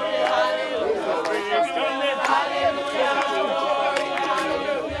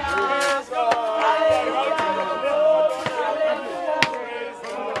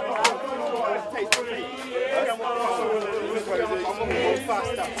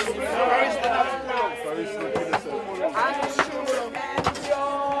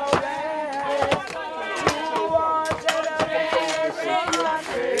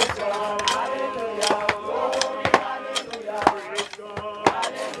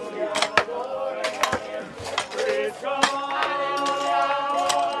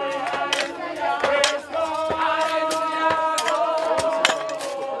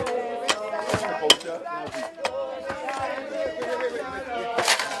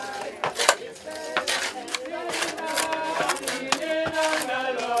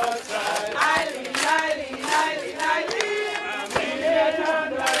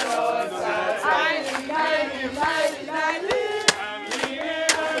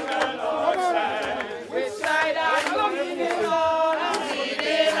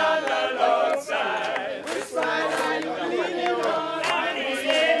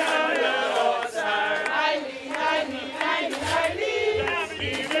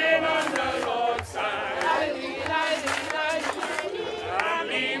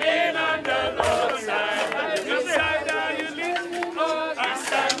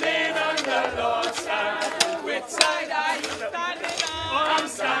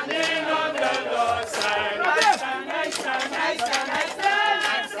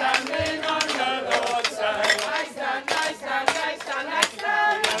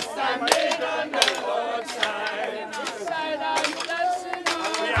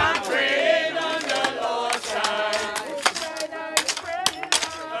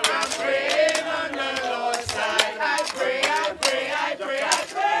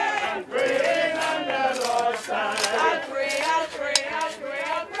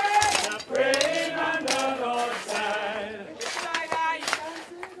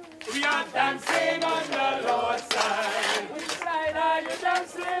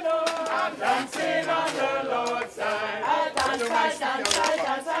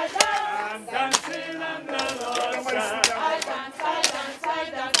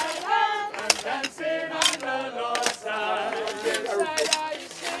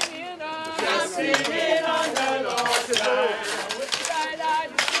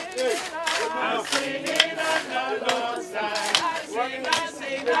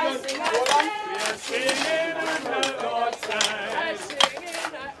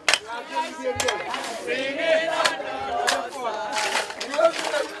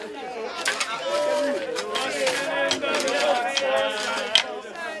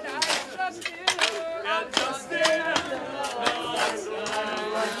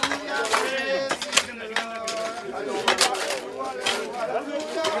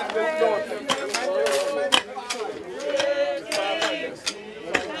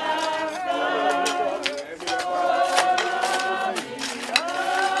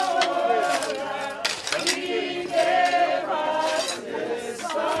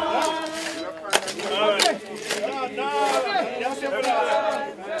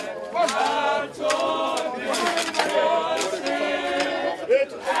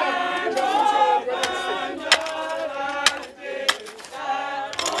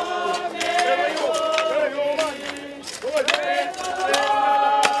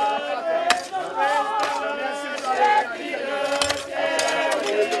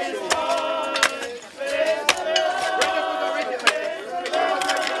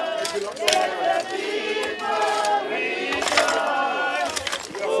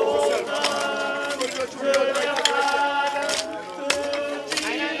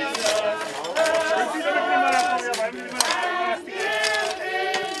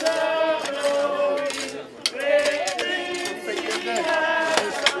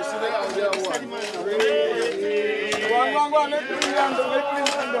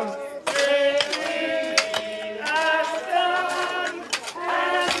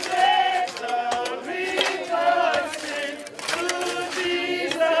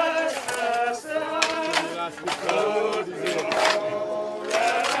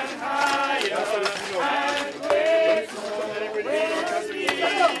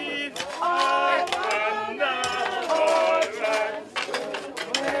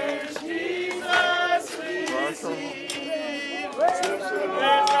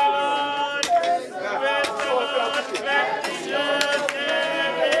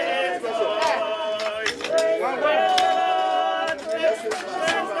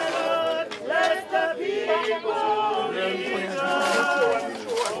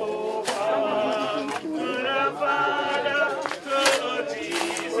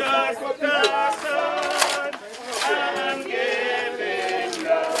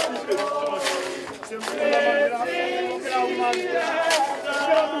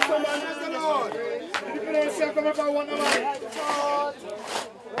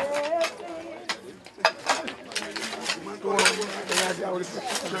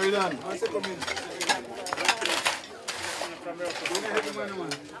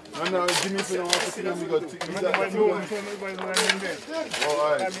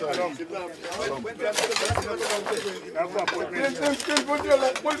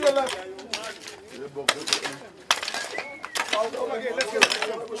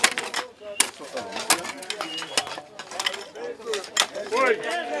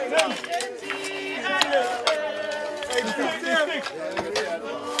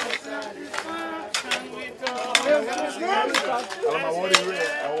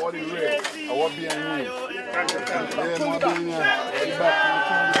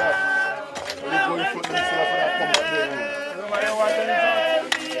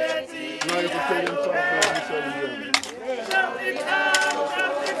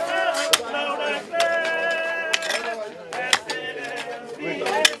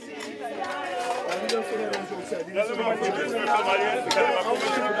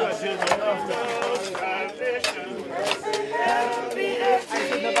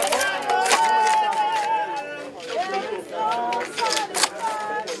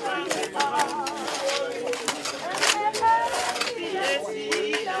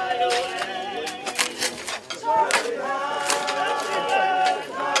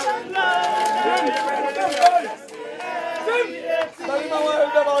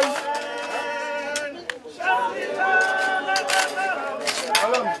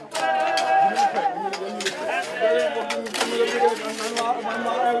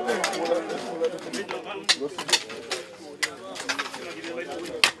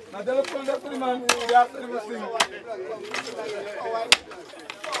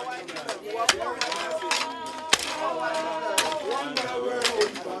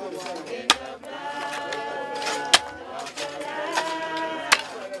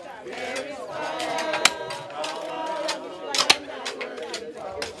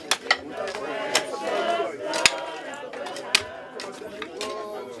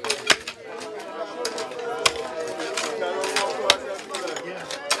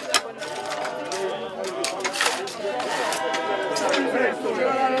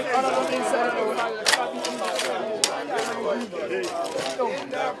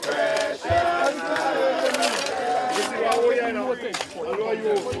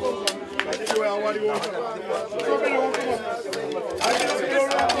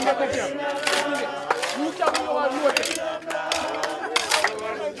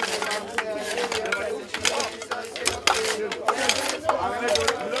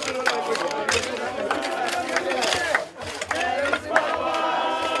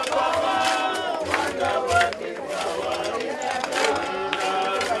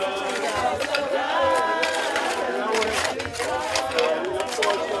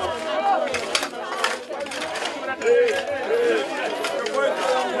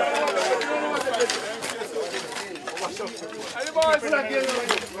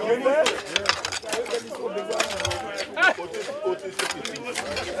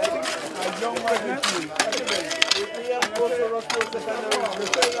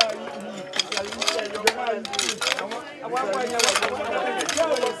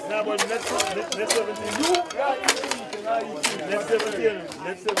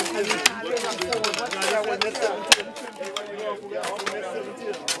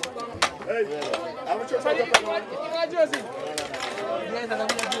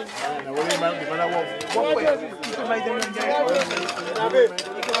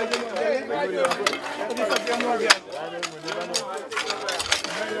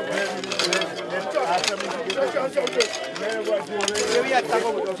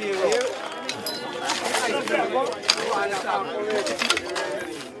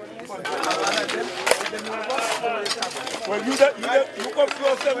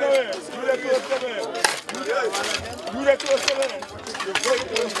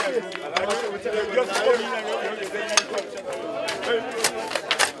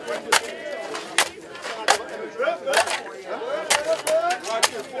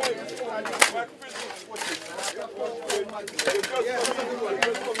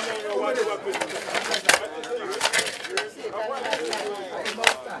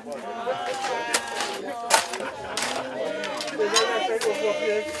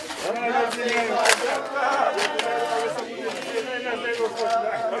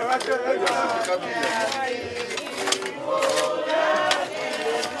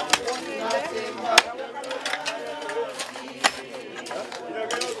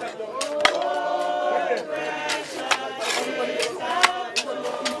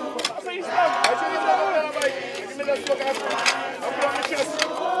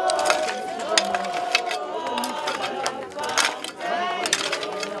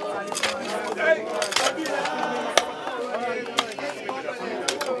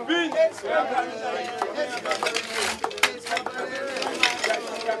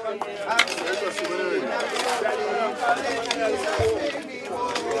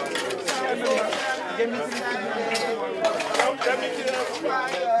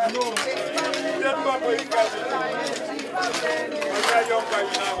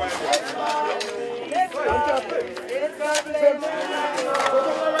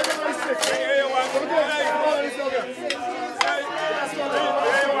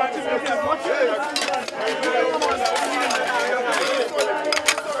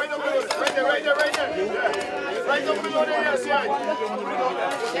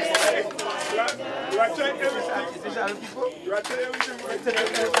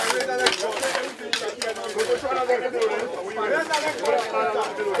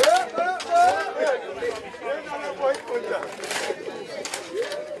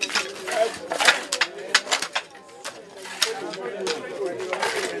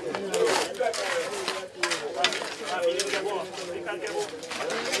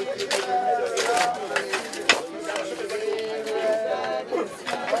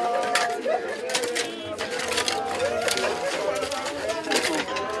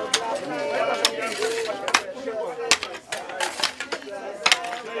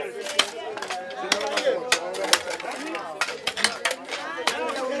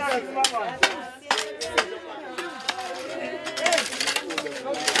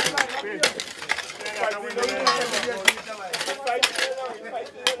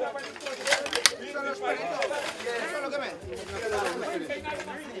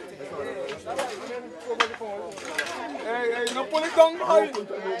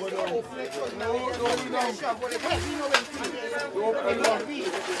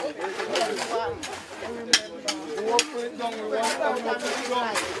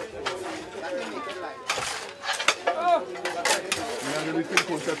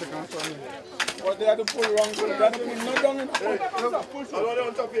 But they had to pull wrong, so they had to pull no down in the front. I want it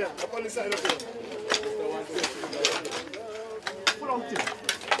on top here, up on the side of here. Pull on tip.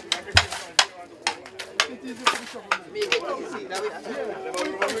 It is the trouble.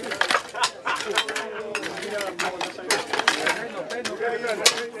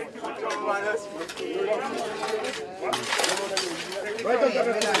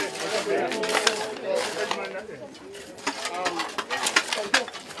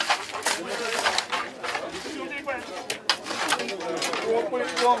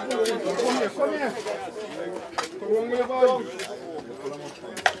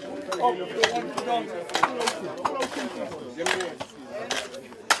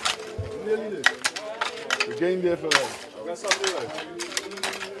 The game there for us. Got something like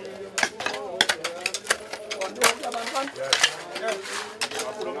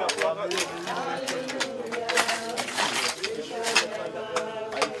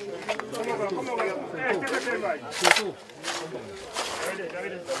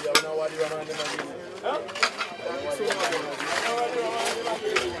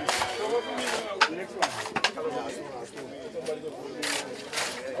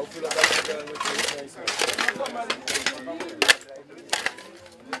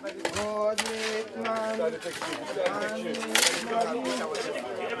God make man.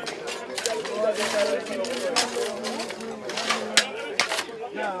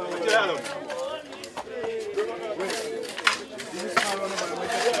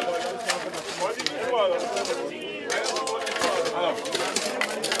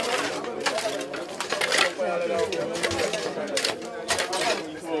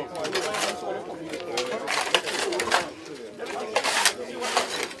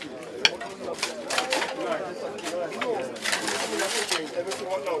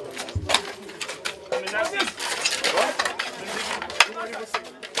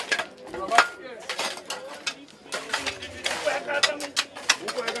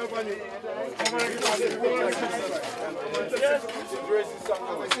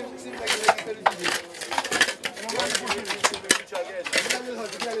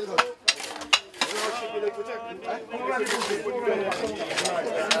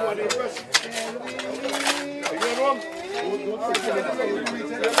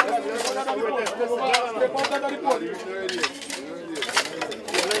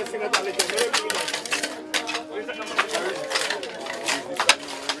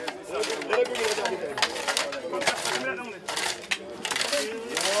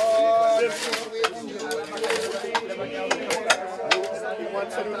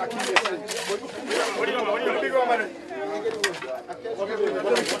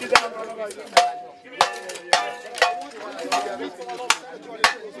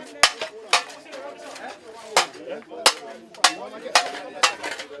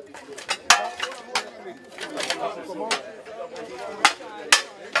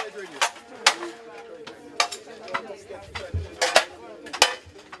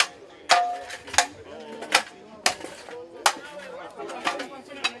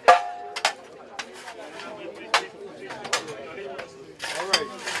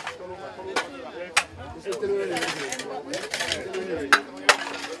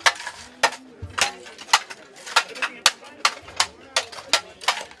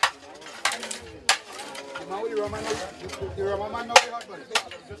 the Roman man now the hot buddy.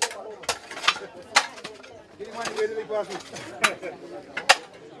 Give him money, where did he pass me?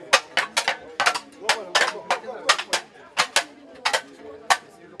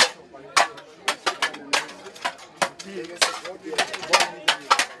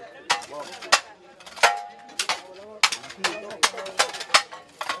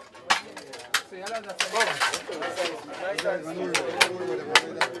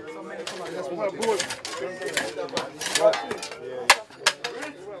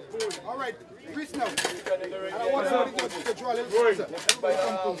 All right, Chris now. I want everybody to draw a little closer. Everybody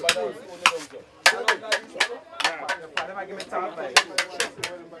come closer.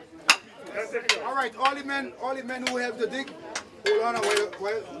 All right, all the men who have to dig, hold on a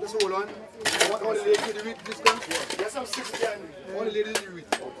while, just hold on. I want all the ladies to read this gun. Yes, I'm 60. All the ladies to read.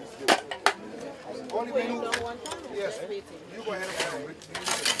 All the men who, yes, you go ahead and read.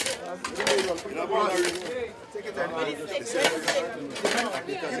 Take your time.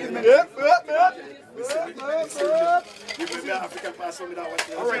 Give me African passport without one.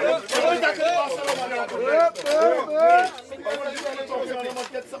 All right. Everybody go in close.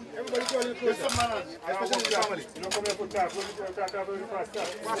 Get some manners. Especially the family. You don't come here for talk.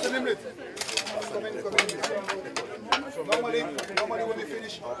 Pass the limit. Come in. Normally when we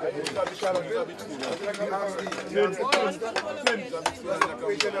finish, Charlottesville, pray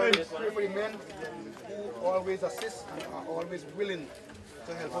for the men who always assist and are always willing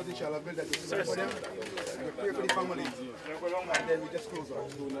to help out each other, build that is for them. We pray for the family, and then we just close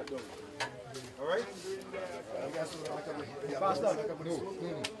out. All right? Pastor,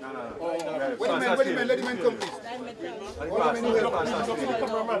 where the men, let the men come, please. All the men who help.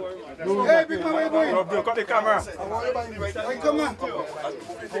 Hey, big man, where you going? Cut the camera. Right, come on.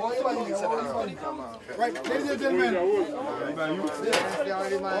 Right, ladies and gentlemen. I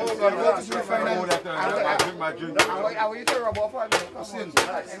want you to rub off on me.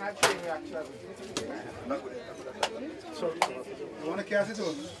 So, you want to cast it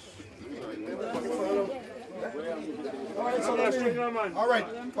over? All right,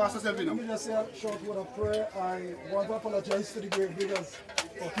 Pastor Selvino. Let me just say a short word of prayer. I want to apologize to the grave diggers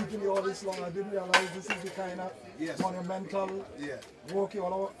for keeping you all this long. I didn't realize this is the kind of monumental work you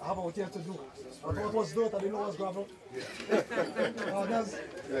all have out here to do. I thought it was dirt, I didn't know it was gravel.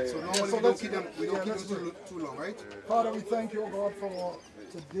 So normally we don't keep them too long, right? Father, we thank you, God, for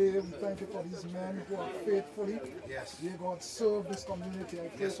today. We thank you for these men who are faithfully, dear God, serve this community. I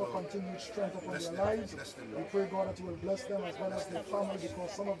pray for continued strength upon their lives. We pray, God, that you will bless them as well as their family,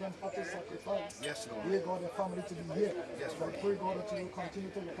 because some of them had to sacrifice, dear God, their family to be here. So I pray, God, that you will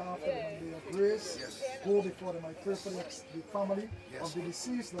continue to look after them and their grace go before them. I pray for the family of the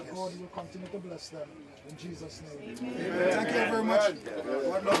deceased, that God, you will continue to bless them. In Jesus' name. Amen. Thank you very much.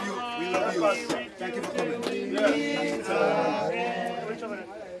 God love you. We love you. Thank you for coming.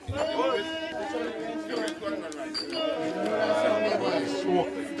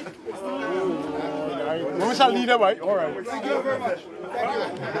 Who's our leader, right? All right. Thank you very much. Thank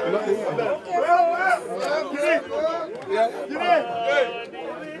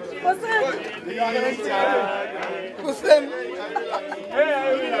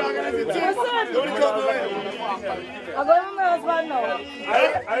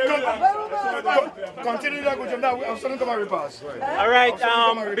Continue that good job. I'm starting to come repass. All right,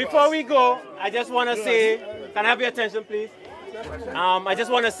 before we go, I just want to say, can I have your attention, please? I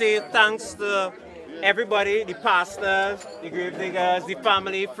just want to say thanks to everybody, the pastors, the grave diggers, the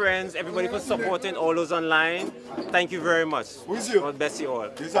family, friends, everybody for supporting all those online. Thank you very much. Who's you? God bless you all.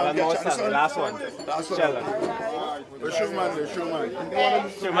 Allan Moore, last one.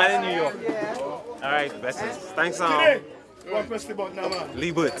 Sherman in New York. All right, blessings. Thanks, What press the button now, man?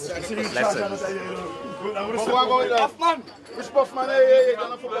 Liebert. Blessings. Buffman! Which Buffman? Hey,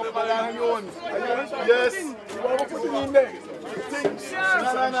 don't put Buffman on your own. Yes. You want to put him in there? Things. No, I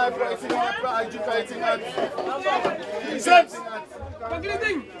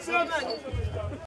drink.